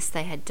business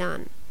they had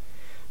done.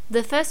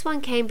 The first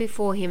one came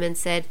before him and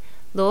said,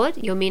 'Lord,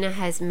 your mina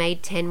has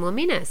made 10 more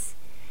minas.'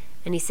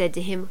 And he said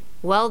to him,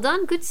 'Well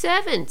done, good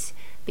servant.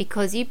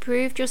 Because you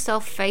proved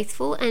yourself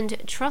faithful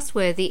and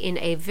trustworthy in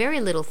a very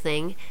little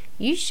thing,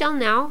 you shall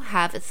now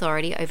have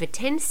authority over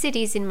 10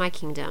 cities in my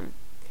kingdom.'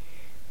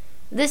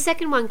 The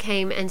second one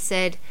came and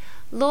said,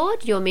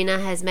 'Lord, your mina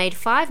has made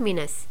 5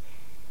 minas.'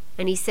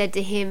 And he said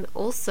to him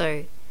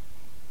also,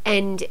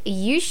 'And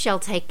you shall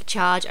take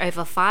charge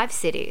over 5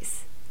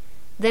 cities.'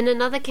 Then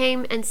another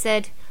came and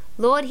said,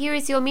 'Lord, here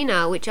is your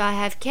mina, which I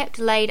have kept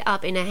laid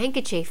up in a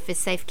handkerchief for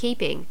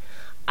safekeeping.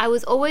 I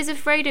was always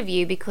afraid of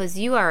you, because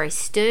you are a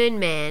stern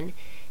man.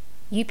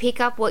 You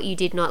pick up what you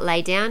did not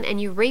lay down, and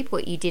you reap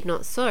what you did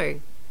not sow.'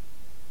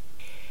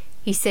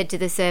 He said to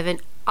the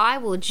servant, 'I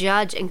will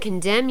judge and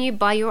condemn you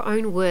by your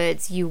own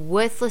words, you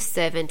worthless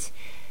servant.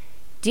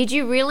 Did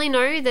you really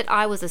know that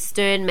I was a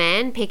stern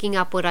man, picking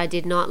up what I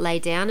did not lay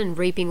down and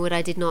reaping what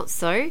I did not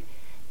sow?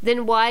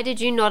 Then why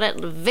did you not at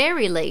the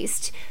very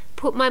least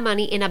put my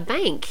money in a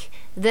bank?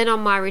 Then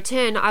on my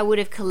return I would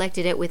have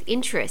collected it with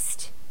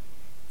interest.'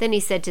 Then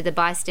he said to the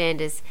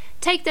bystanders,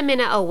 'Take the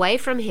mina away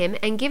from him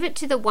and give it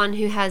to the one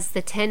who has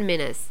the 10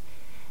 minas.'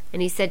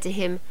 And he said to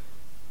him,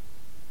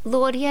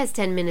 'Lord, he has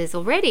 10 minas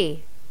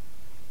already.'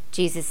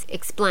 Jesus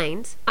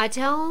explained, 'I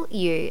tell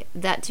you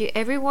that to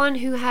everyone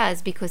who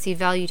has, because he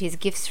valued his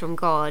gifts from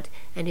God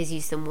and has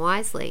used them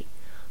wisely,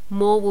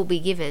 more will be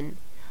given.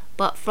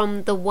 But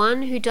from the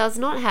one who does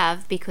not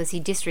have, because he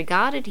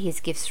disregarded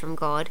his gifts from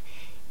God,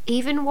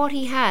 even what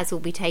he has will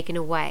be taken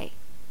away.'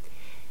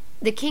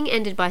 The king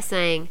ended by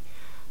saying,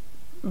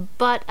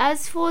 'But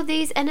as for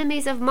these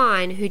enemies of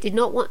mine who did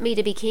not want me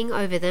to be king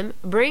over them,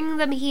 bring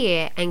them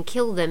here and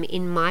kill them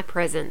in my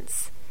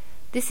presence.'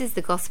 This is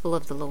the gospel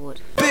of the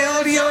Lord.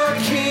 Build your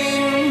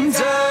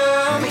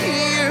kingdom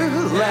here,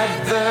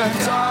 let the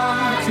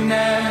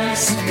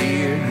darkness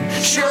fear.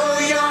 Show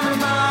your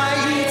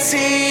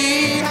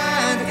mighty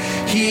hand,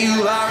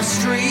 heal our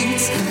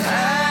streets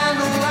and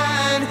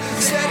land.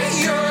 Set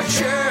your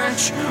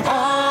church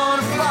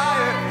on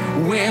fire,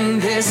 win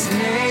this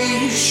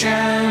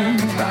nation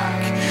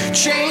back.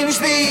 Change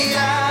the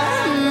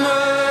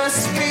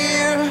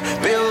atmosphere,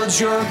 build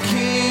your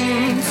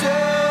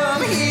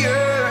kingdom here.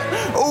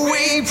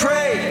 We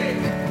pray,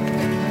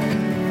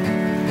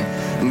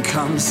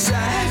 come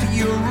set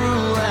your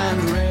rule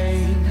and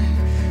reign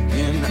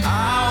in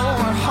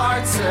our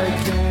hearts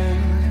again.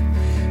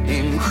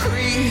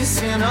 Increase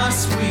in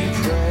us, we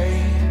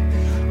pray.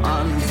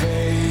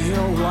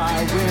 Unveil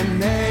why we're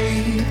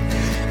made.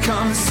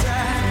 Come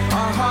set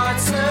our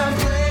hearts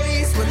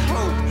ablaze with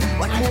hope,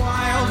 like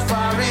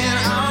wildfire in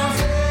our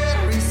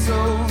very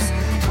souls.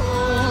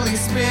 Holy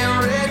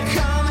Spirit,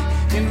 come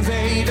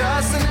invade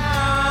us now.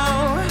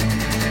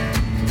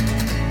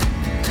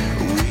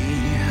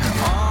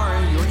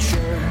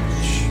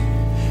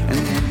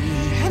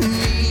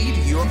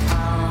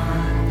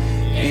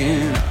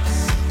 In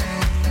us.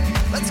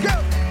 Let's go.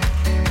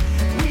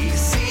 We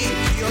seek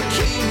your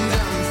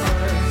kingdom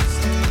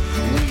first.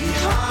 We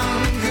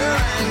hunger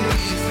and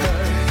we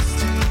thirst.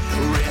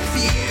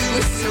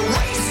 Refuse to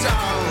waste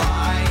our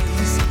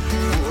lives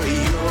for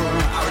your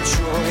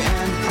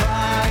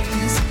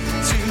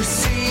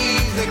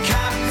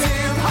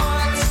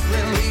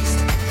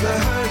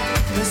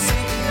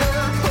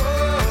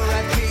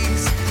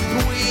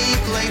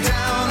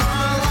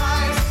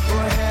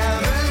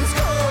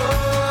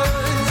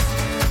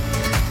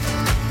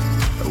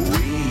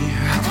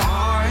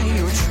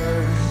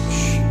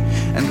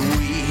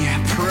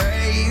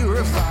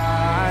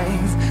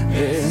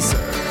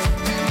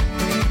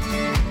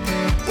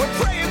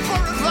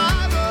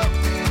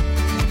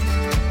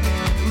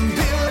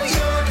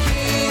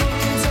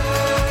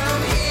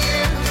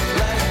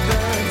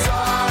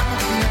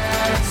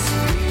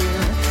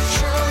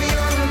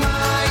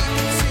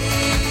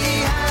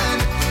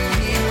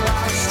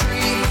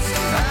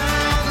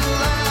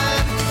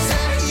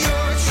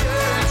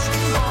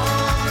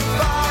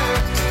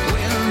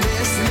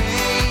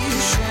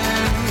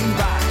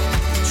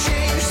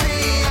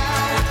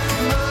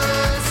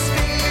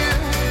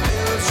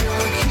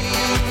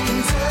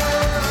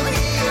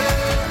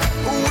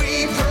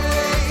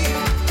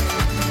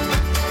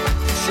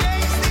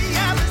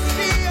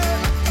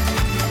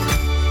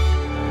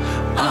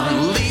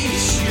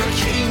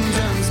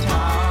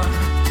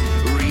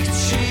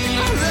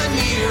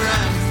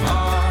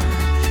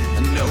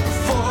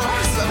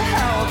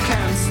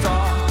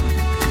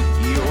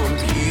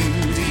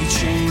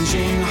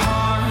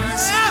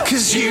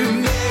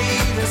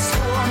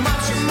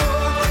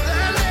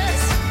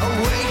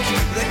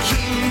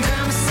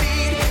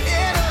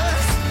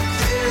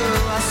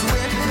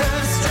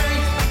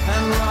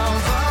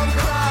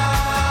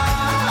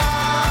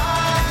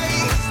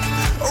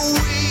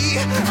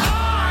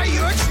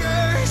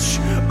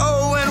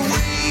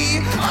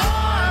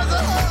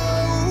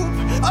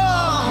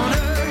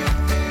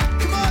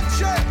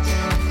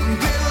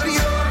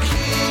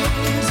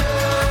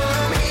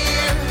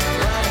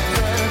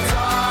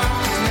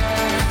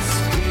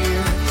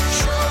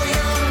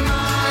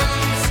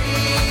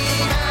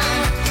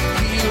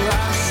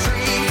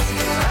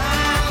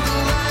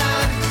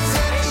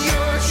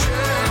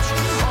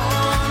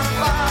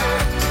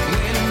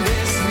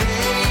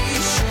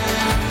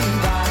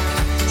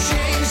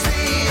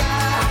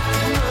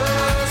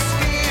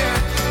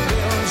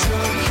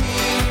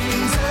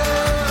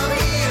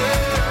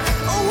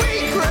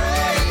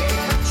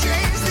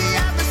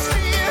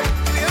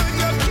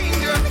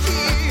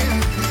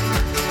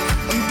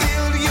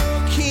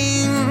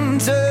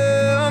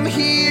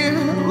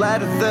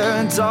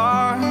the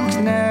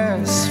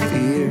darkness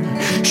fear.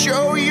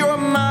 Show your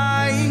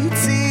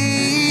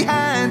mighty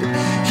hand,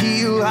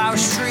 heal our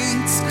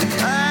streets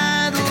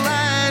and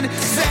land.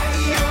 Set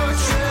your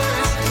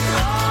church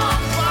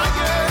on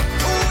fire,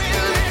 win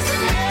this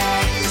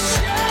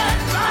nation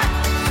back,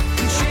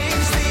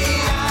 change the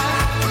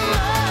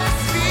atmosphere,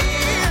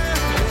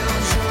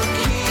 build your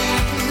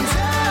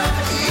kingdom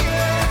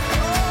here.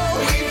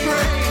 Oh, we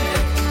pray.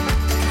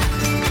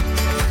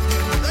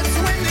 Let's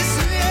win this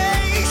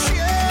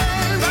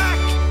nation back.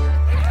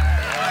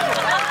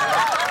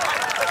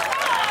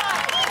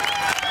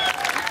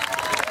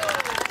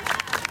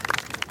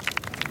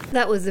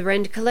 That was the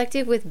Rend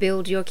Collective with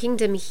Build Your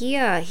Kingdom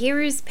Here.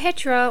 Here is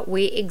Petra,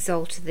 We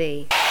Exalt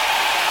Thee.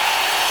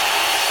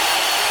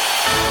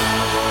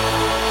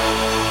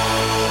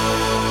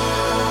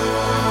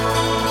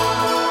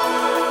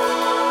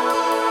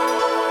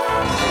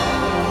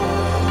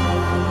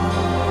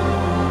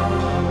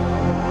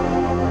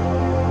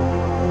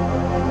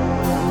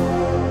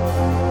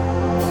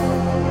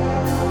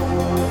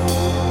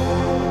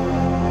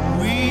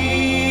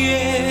 We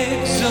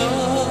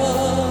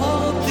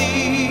exalt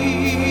thee.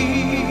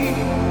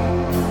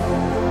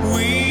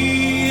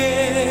 We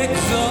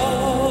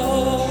exalt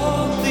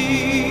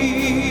thee.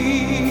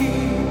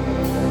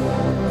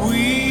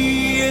 We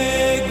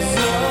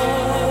exalt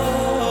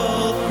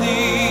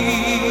thee.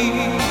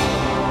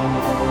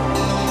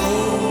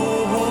 Oh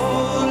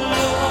Lord,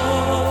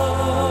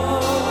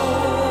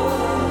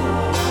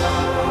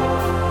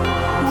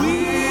 we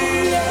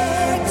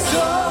exalt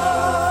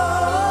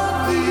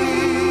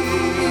thee.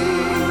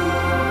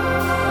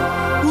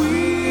 We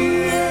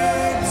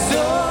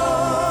exalt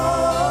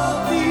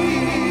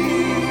thee.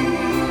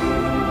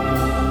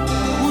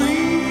 We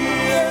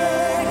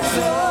exalt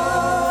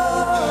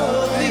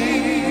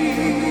thee.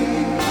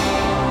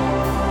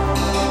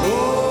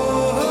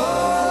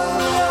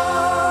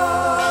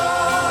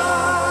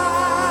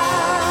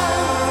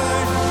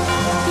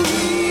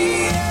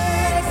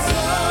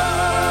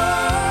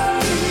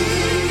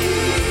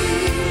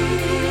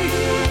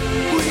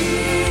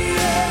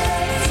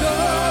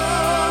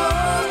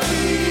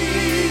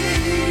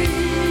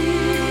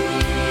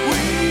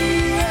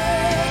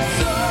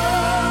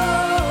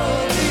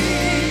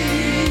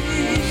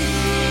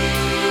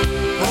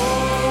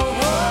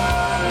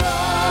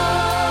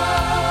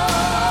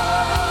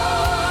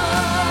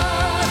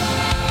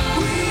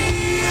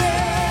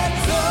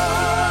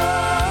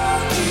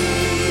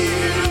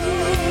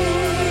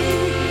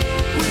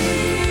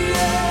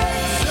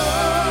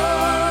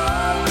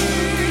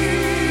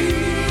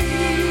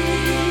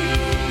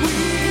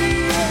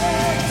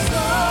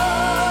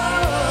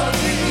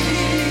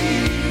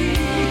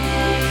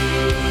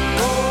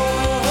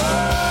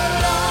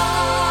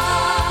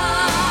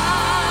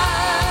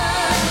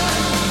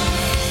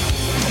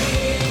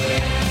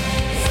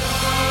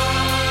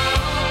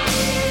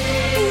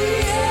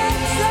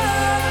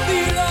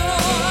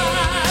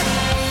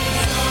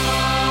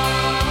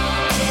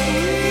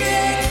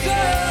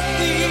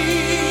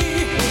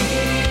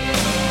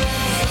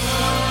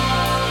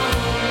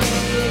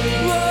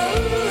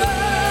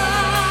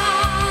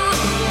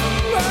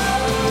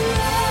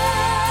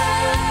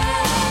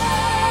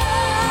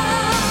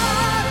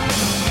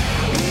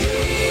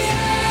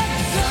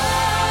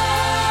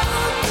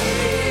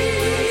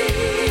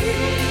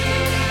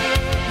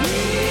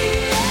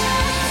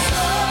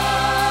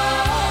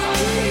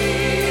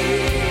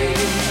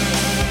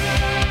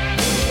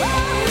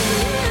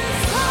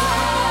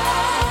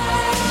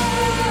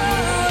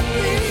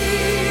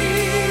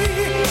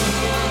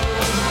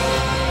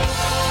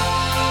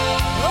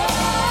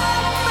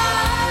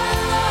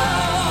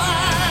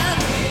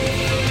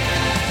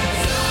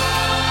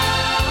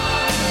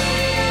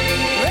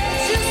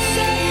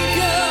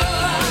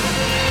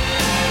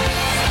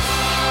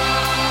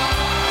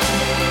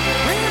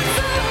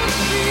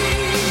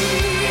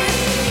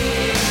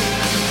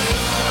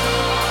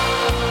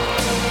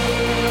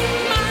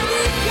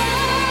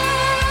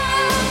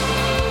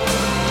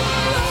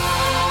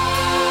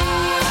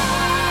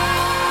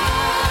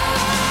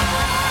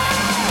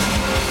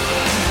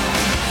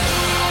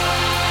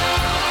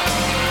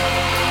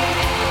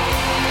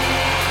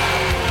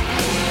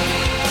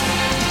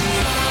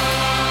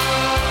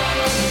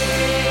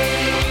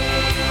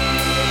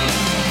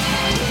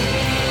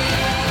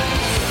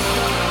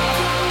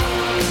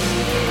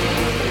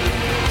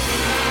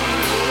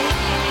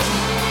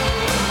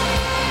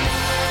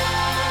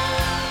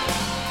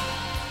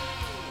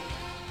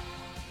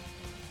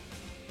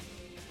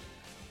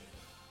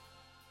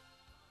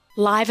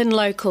 Live and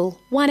local,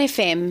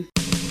 1FM.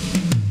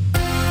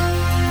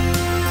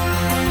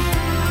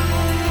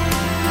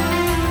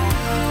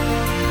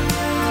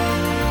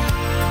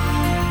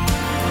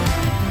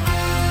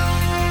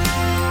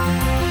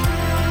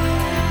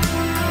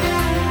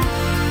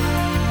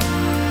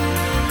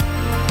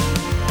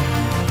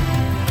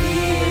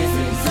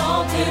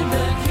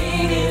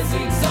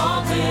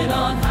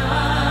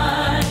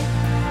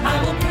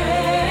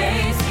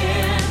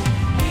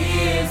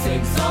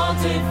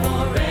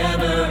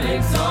 Forever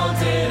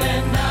exalted,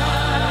 and I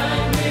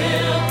will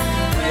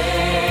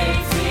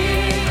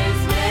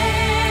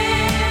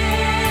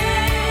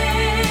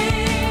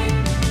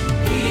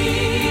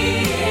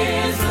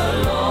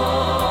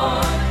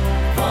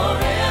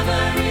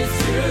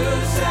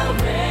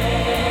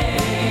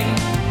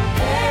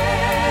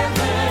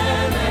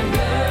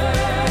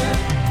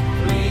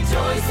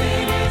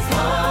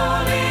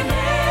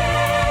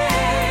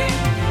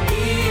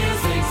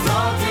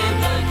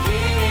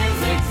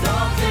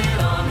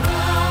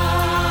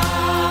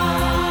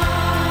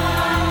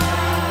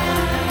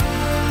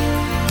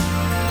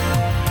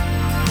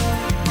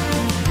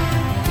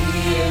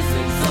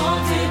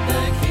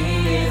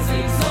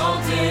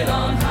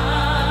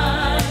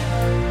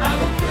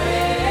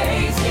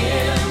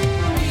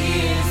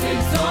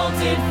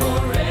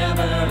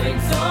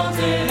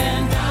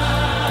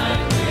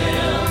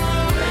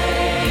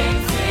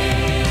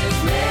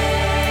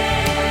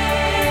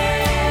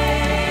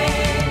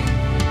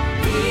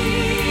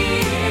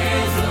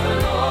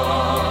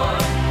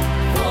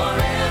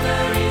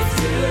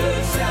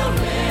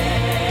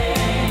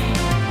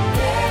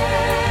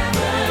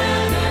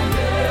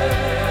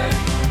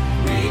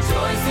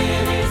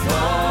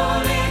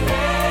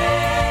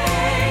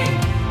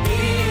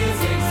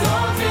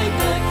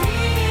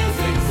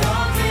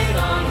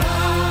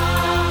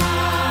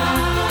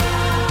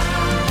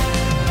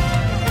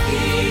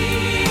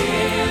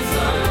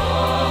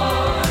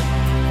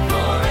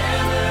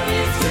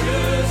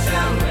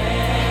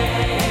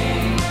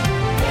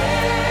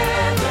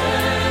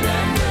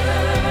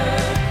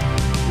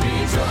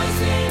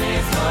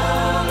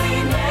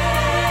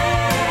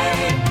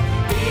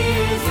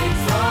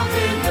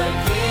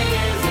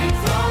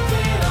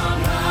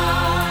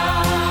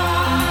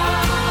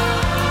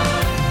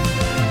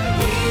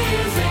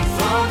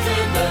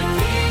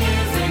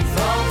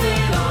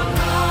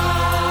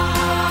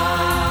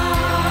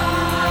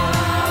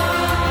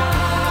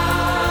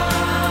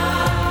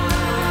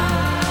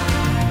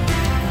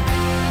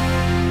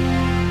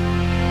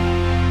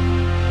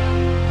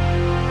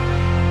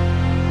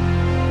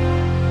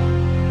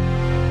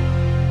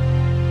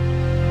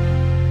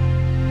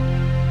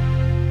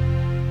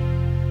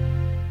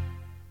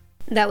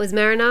That was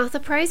Maranatha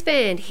Praise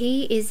Band.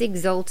 He is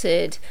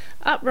exalted.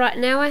 Up right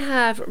now I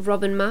have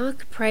Robin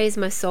Mark, Praise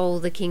My Soul,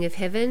 the King of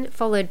Heaven,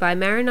 followed by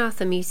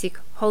Maranatha Music,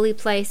 Holy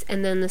Place,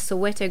 and then the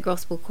Soweto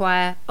Gospel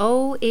Choir,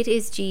 Oh, It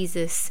Is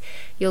Jesus.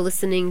 You're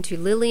listening to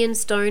Lillian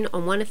Stone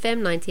on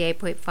 1FM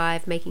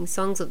 98.5, making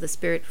songs of the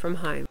Spirit from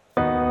home.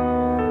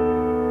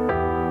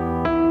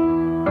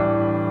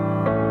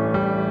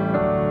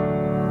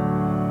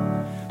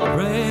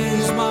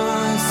 Praise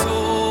my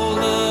soul,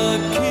 the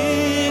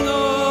King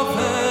of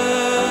heaven.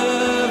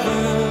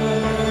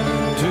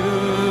 To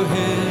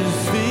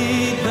his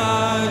feet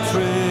thy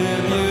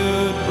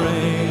tribute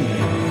bring.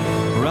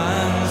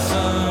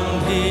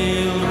 Ransomed,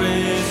 healed,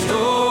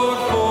 restored,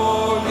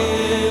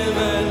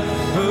 forgiven.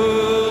 Who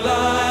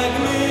like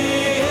me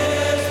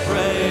his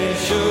praise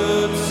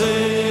should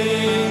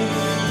sing?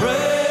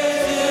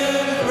 Praise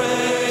him,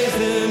 praise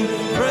him,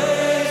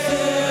 praise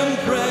him,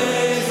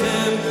 praise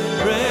him,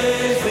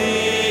 praise the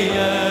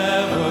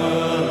everlasting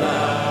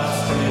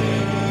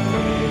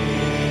King.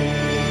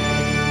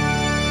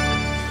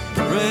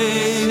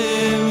 Praise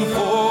him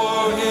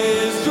for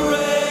his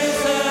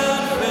grace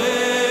and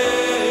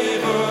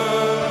favor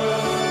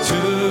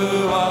to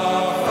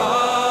our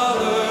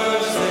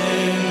fathers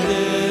in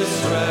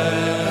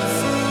distress.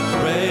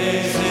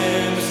 Praise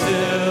him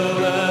still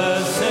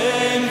the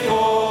same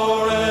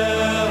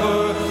forever,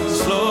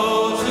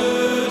 slow to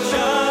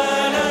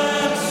shine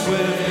and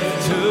swift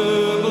to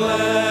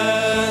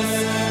bless.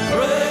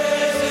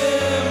 Praise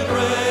him,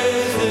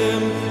 praise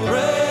him,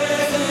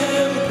 praise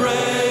him,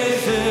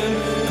 praise him,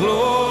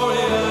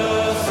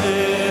 glorious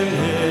in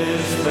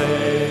his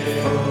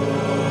faithfulness.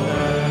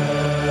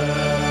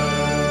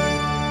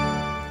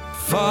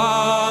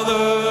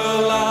 Father,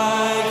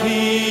 like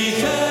he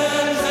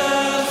tends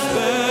and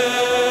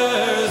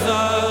spares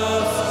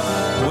us,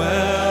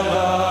 well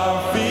our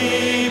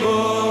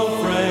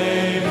feeble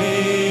frame he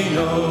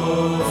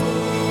knows.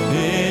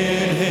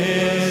 In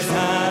his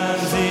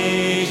hands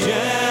he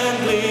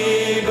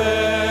gently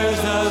bears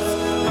us,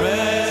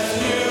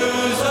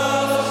 rescues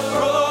us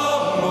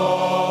from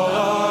all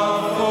our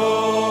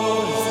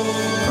foes.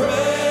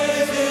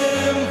 Praise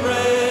him,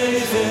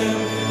 praise him,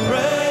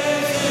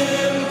 praise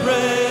him,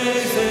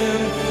 praise him,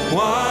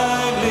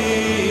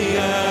 widely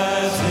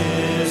as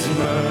his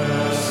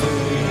mercy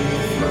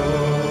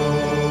flows.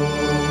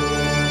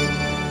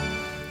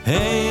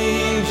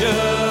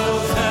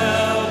 Angels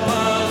help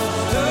us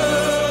to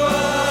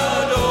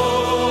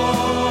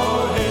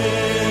adore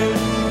him.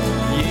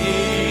 Ye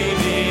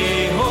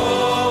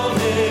behold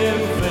him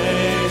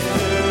face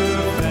to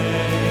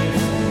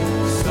face.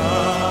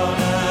 Sun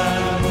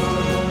and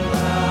moon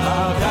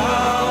bow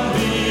down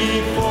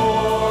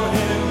before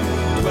him.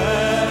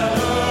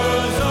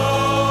 Dwellers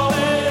all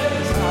in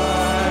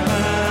time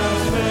and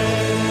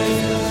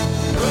space.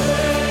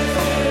 Praise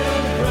him,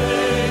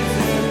 praise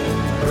him,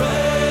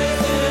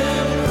 praise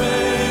him,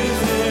 praise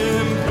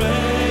him,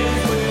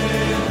 praise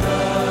with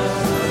us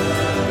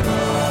the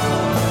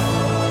God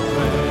of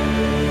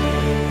praise.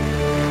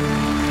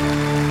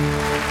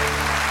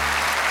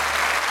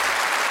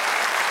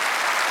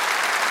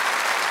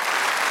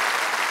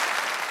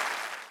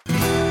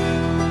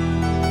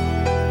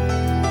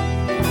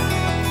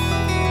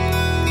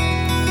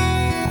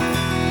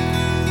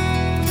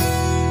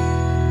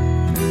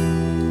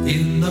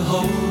 In the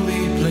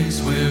holy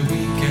place where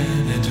we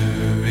can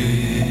enter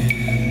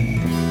in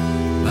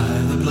by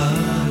the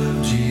blood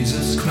of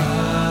Jesus Christ,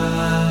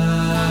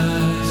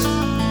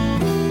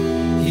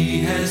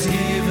 he has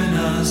given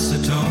us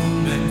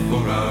atonement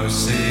for our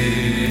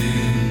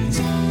sins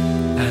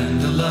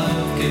and a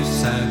love gift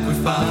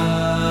sacrifice.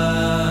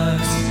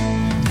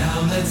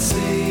 Now let's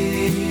sing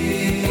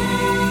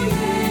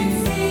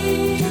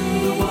to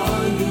the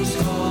one who's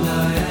called I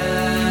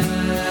am,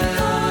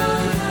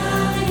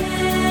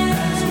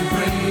 as we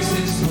praise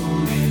his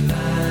holy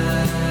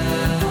land,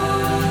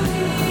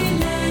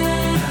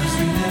 as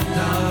we lift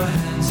our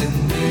hands in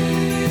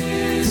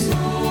this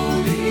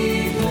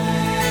holy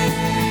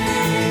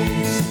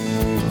place,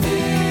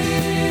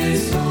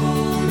 this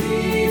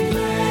holy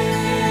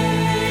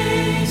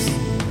place.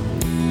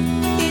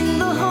 In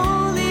the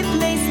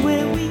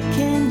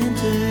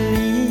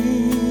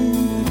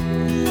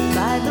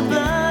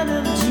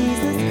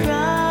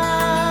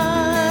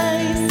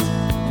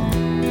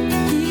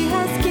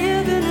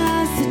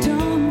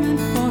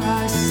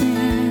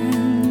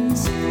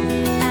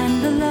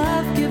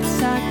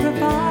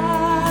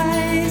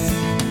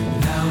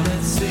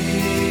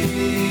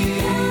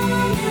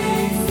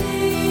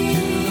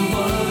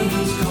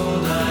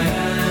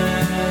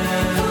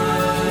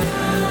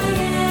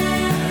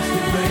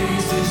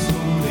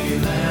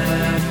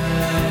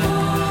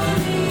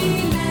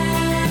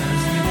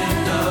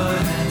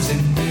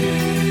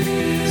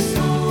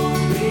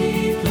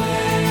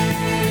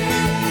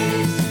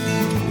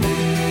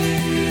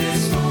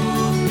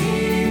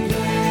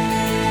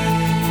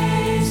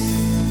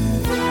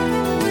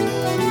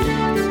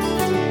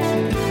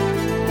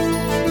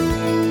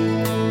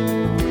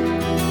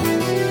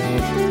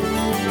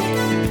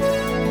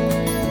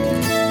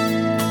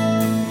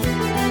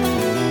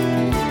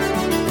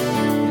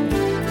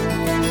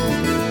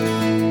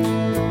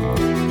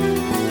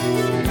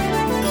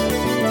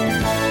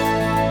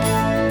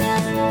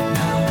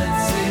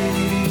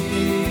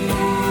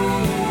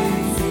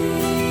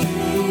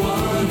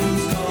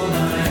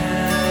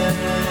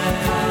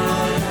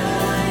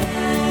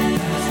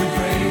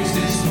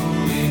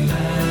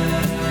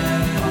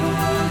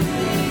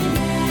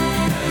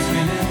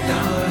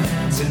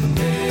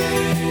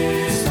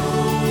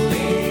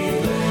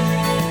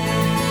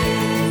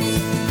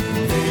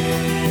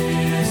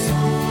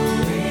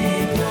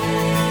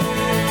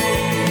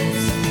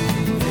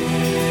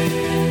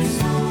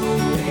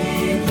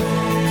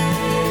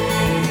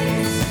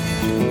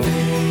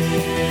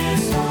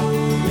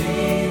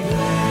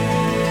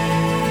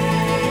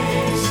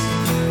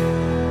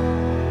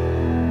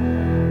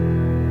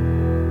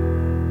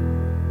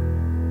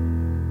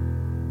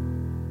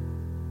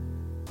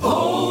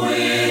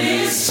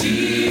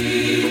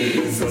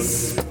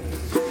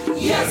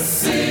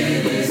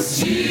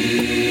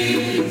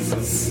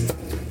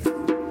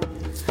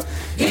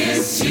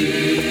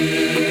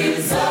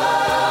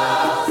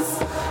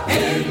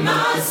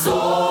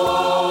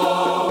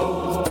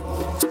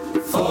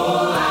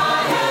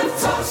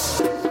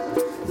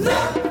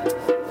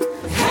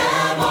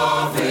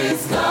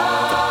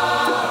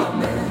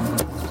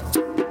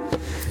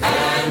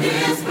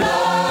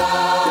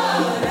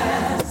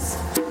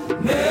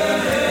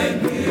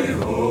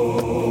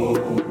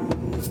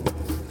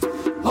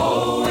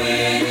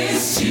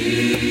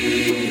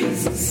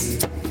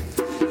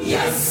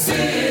Yes,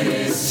 it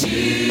is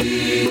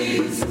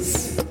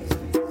Jesus.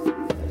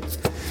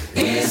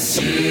 It's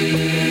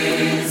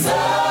Jesus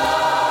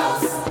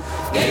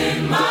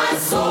in my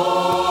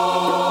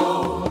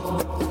soul.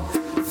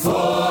 For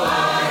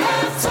I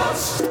have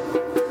touched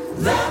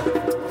the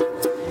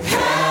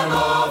hem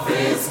of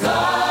his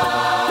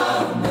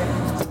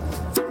garment,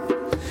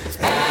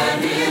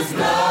 and his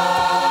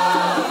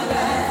blood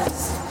has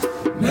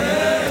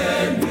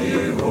made me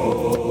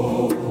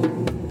whole.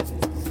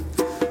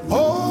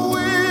 Oh,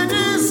 it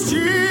is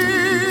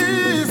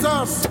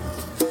Jesus.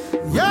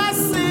 Yes,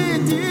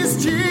 it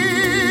is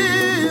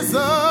Jesus.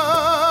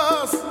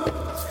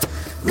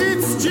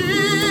 It's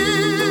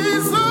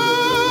Jesus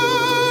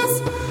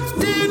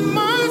in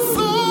my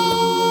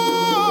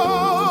soul.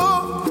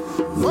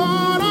 For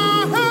I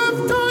have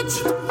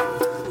touched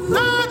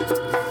that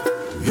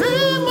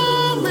hem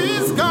of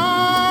his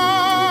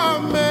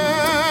garment,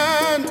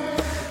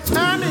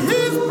 and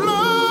his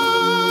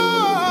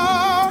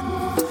blood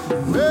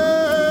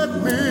made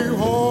me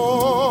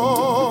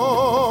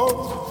whole.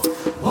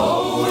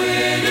 Oh,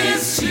 it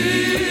is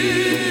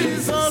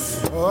Jesus.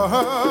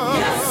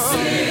 Yes,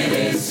 it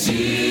is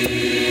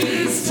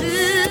Jesus.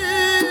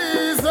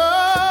 Jesus.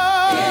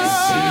 It's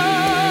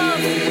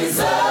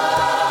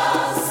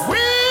Jesus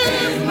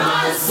in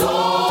my soul.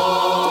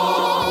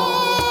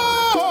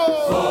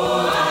 For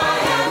I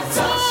have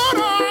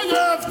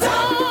touched the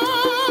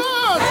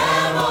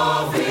hem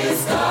of his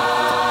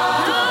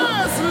garment,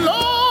 Yes,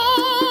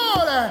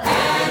 Lord.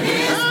 and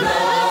his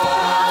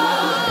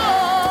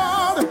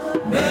blood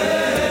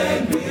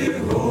made me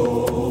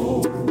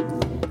whole.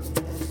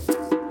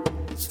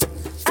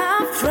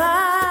 I've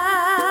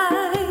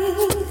tried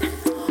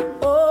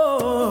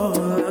all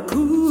I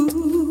could.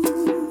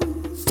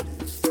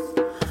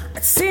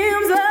 It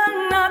seems like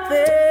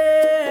nothing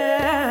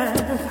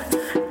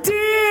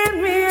did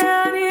me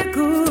any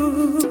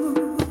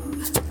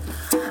good.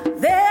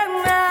 Then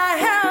I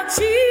held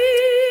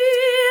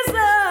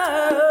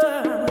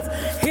Jesus,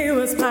 he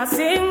was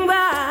passing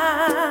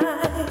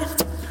by.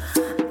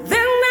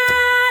 Then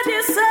I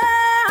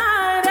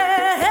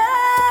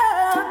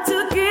decided to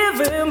give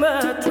him a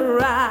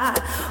try.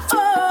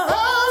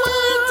 Oh,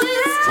 it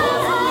is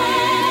Jesus.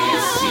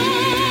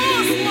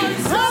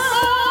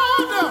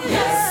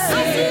 Yes,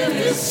 it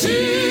is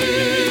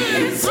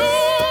Jesus.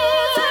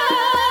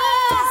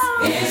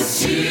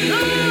 It's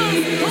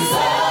Jesus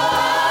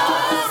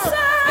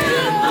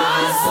in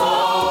my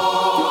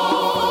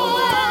soul.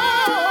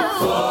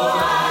 For I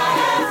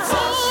have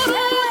touched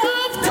the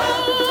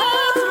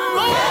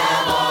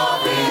hem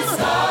of his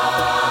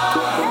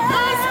garment,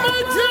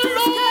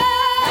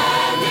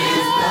 and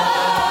his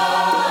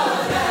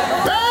blood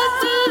has made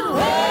me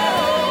whole.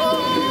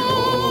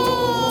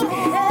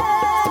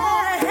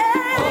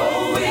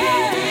 Oh,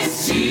 it is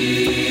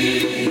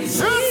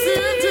Jesus.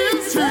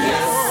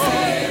 Yes,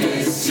 it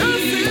is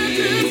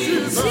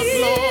Jesus.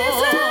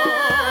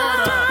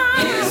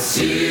 It's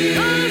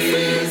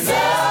Jesus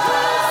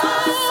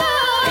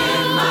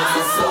in my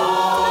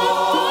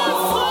soul.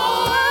 For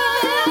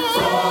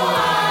I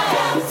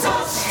have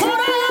touched the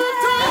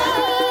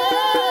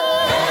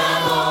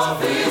hem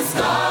of his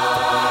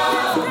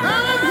garment,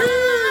 and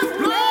his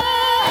blood made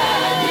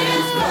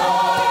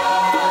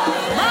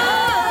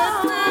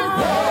me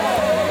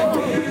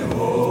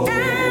whole.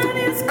 And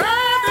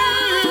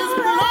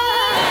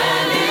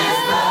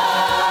his blood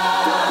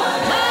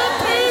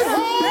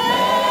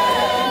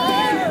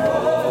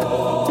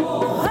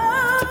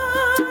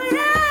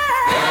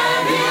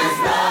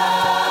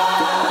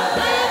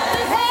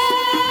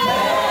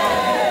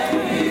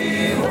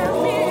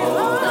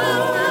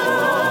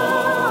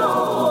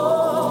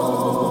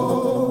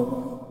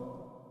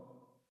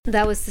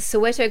That was the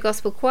Soweto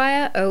Gospel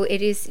Choir. Oh,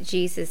 it is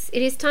Jesus.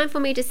 It is time for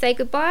me to say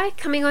goodbye.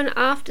 Coming on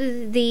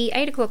after the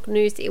 8 o'clock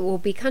news, it will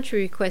be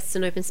Country Requests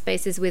and Open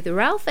Spaces with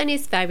Ralph and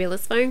his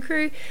fabulous phone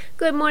crew.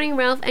 Good morning,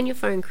 Ralph and your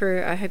phone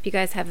crew. I hope you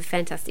guys have a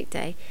fantastic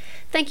day.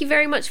 Thank you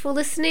very much for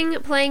listening.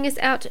 Playing us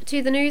out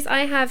to the news,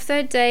 I have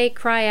Third Day,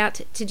 Cry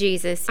Out to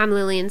Jesus. I'm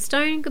Lillian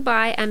Stone.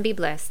 Goodbye and be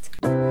blessed.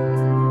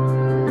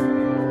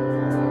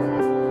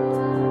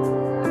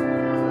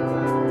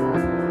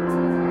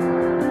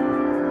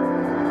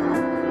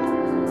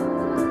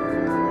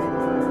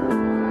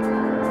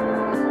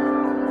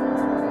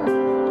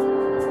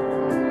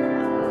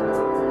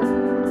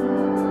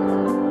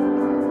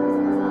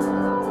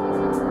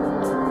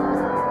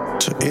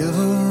 To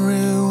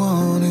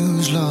everyone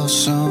who's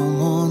lost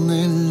someone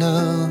they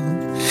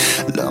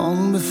love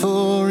long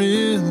before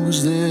it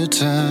was their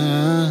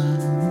time,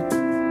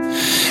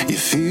 you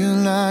feel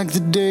like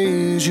the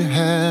days you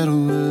had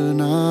were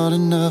not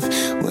enough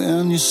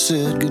when you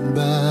said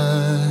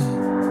goodbye.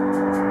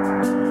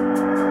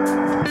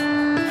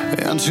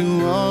 And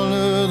to all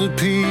of the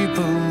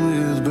people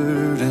with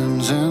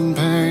burdens and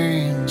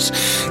pains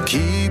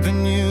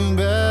keeping you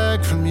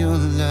back from your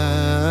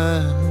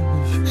life,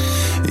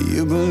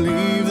 you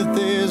believe that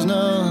there's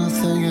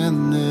nothing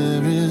and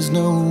there is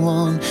no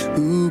one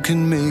who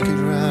can make it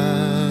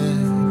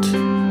right.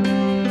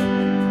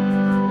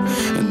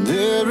 And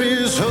there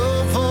is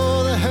hope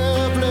for the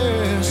helpless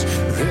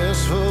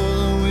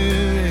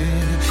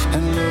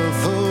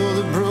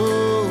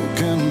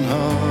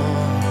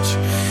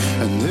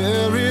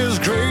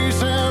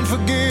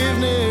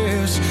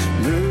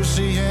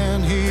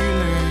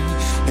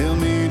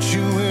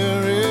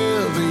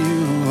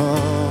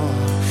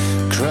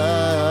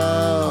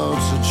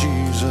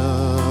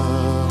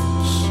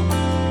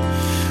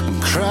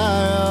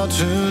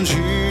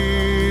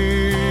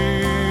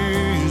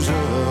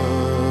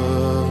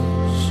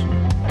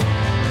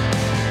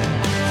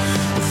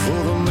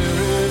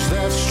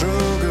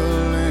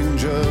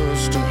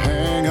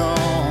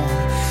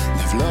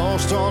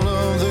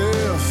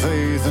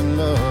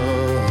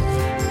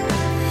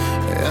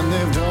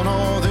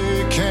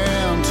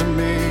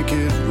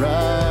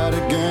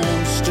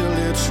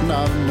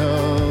not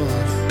enough.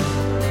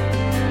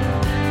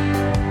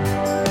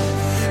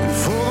 And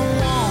for the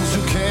ones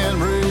who can't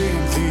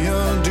break the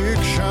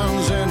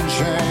addictions and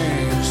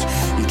chains,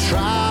 you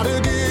try to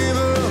give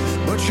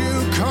up, but you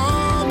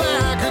come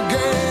back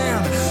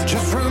again.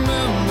 Just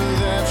remember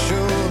that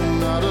you're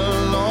not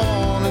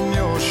alone in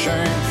your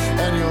shame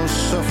and your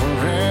suffering.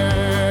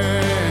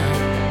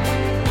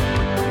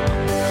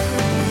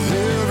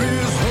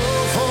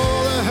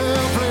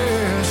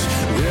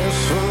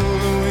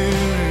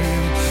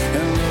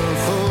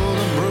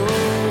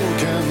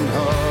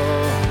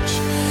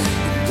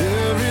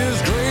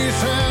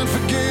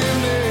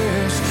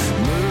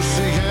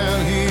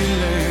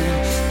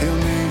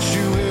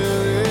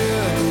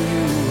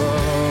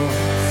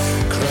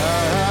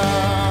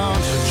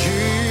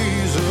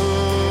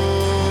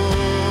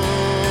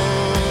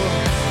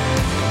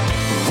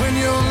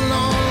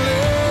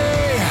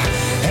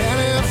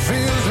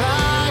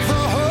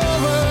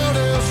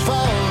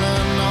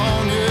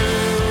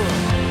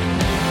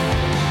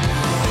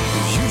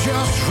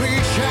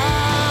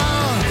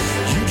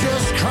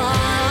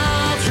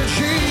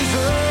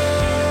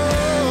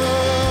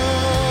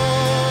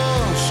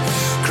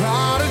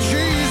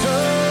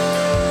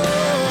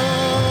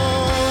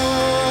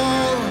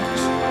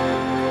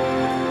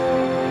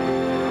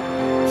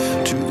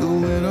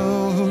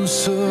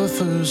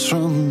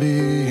 From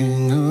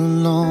being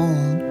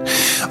alone,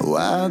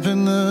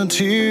 wiping the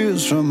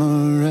tears from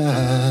her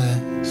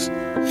eyes,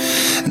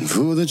 and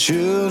for the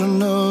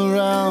children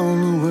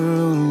around the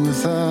world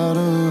without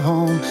a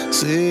home,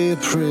 say a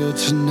prayer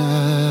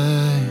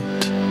tonight.